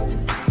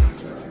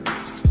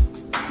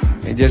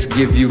 They just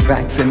give you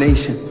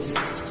vaccinations.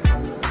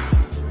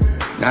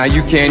 Now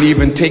you can't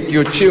even take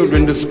your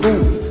children to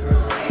school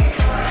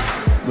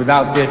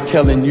without their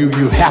telling you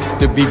have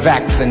to be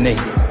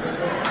vaccinated.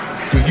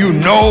 Do you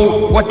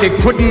know what they're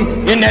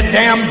putting in that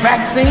damn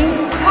vaccine?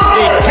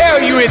 They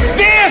tell you it's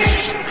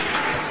this,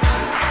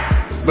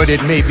 but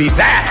it may be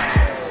that.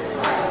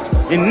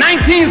 In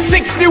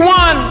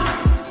 1961,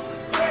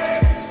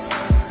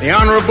 the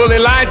Honorable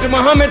Elijah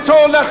Muhammad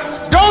told us,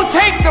 don't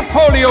take the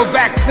polio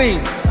vaccine.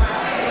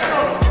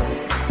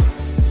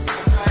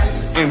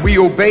 And we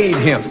obeyed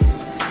him.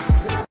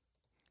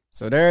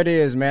 So there it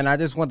is, man. I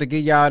just want to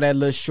give y'all that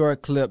little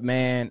short clip,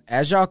 man.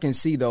 As y'all can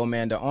see, though,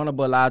 man, the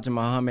Honorable Elijah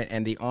Muhammad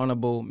and the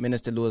Honorable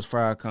Minister Louis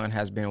Farrakhan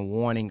has been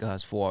warning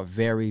us for a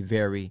very,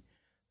 very,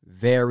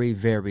 very,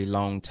 very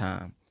long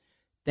time.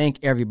 Thank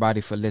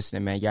everybody for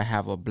listening, man. Y'all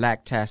have a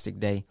blacktastic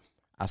day.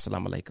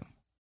 Assalamu alaikum.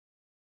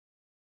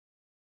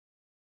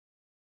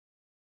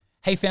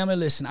 Hey, family,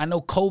 listen, I know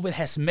COVID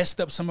has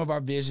messed up some of our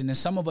vision, and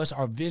some of us,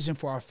 our vision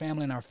for our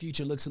family and our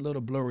future looks a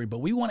little blurry, but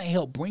we want to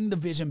help bring the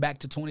vision back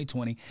to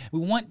 2020. We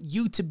want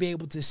you to be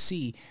able to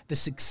see the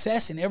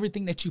success and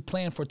everything that you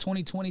plan for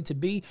 2020 to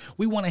be.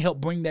 We want to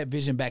help bring that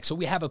vision back. So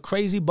we have a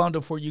crazy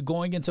bundle for you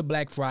going into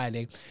Black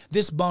Friday.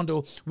 This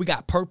bundle, we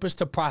got Purpose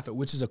to Profit,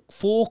 which is a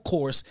full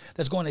course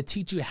that's going to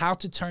teach you how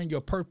to turn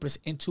your purpose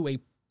into a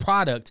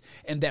product,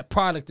 and that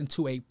product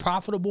into a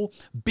profitable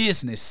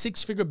business,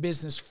 six-figure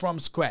business from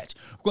scratch.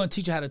 We're going to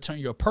teach you how to turn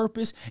your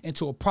purpose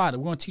into a product.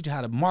 We're going to teach you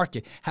how to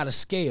market, how to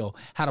scale,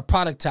 how to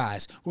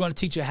productize. We're going to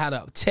teach you how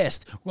to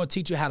test. We're going to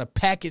teach you how to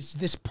package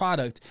this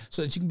product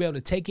so that you can be able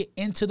to take it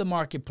into the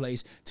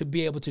marketplace to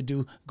be able to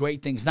do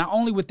great things. Not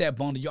only with that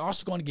bundle, you're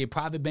also going to get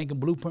Private Banking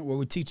Blueprint, where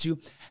we teach you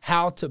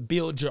how to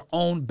build your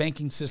own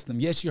banking system.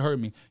 Yes, you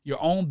heard me.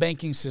 Your own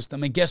banking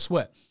system. And guess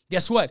what?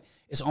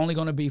 It's only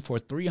going to be for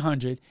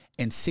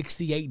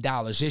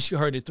 $368. Yes, you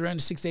heard it,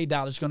 $368.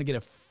 You're going to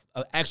get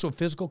an actual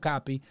physical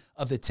copy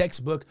of the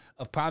textbook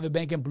of Private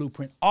Banking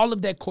Blueprint, all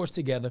of that course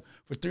together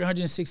for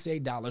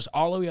 $368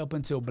 all the way up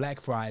until Black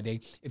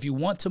Friday. If you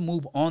want to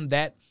move on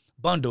that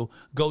bundle,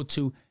 go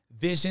to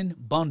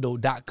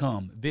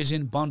visionbundle.com,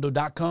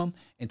 visionbundle.com,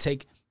 and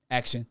take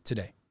action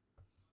today.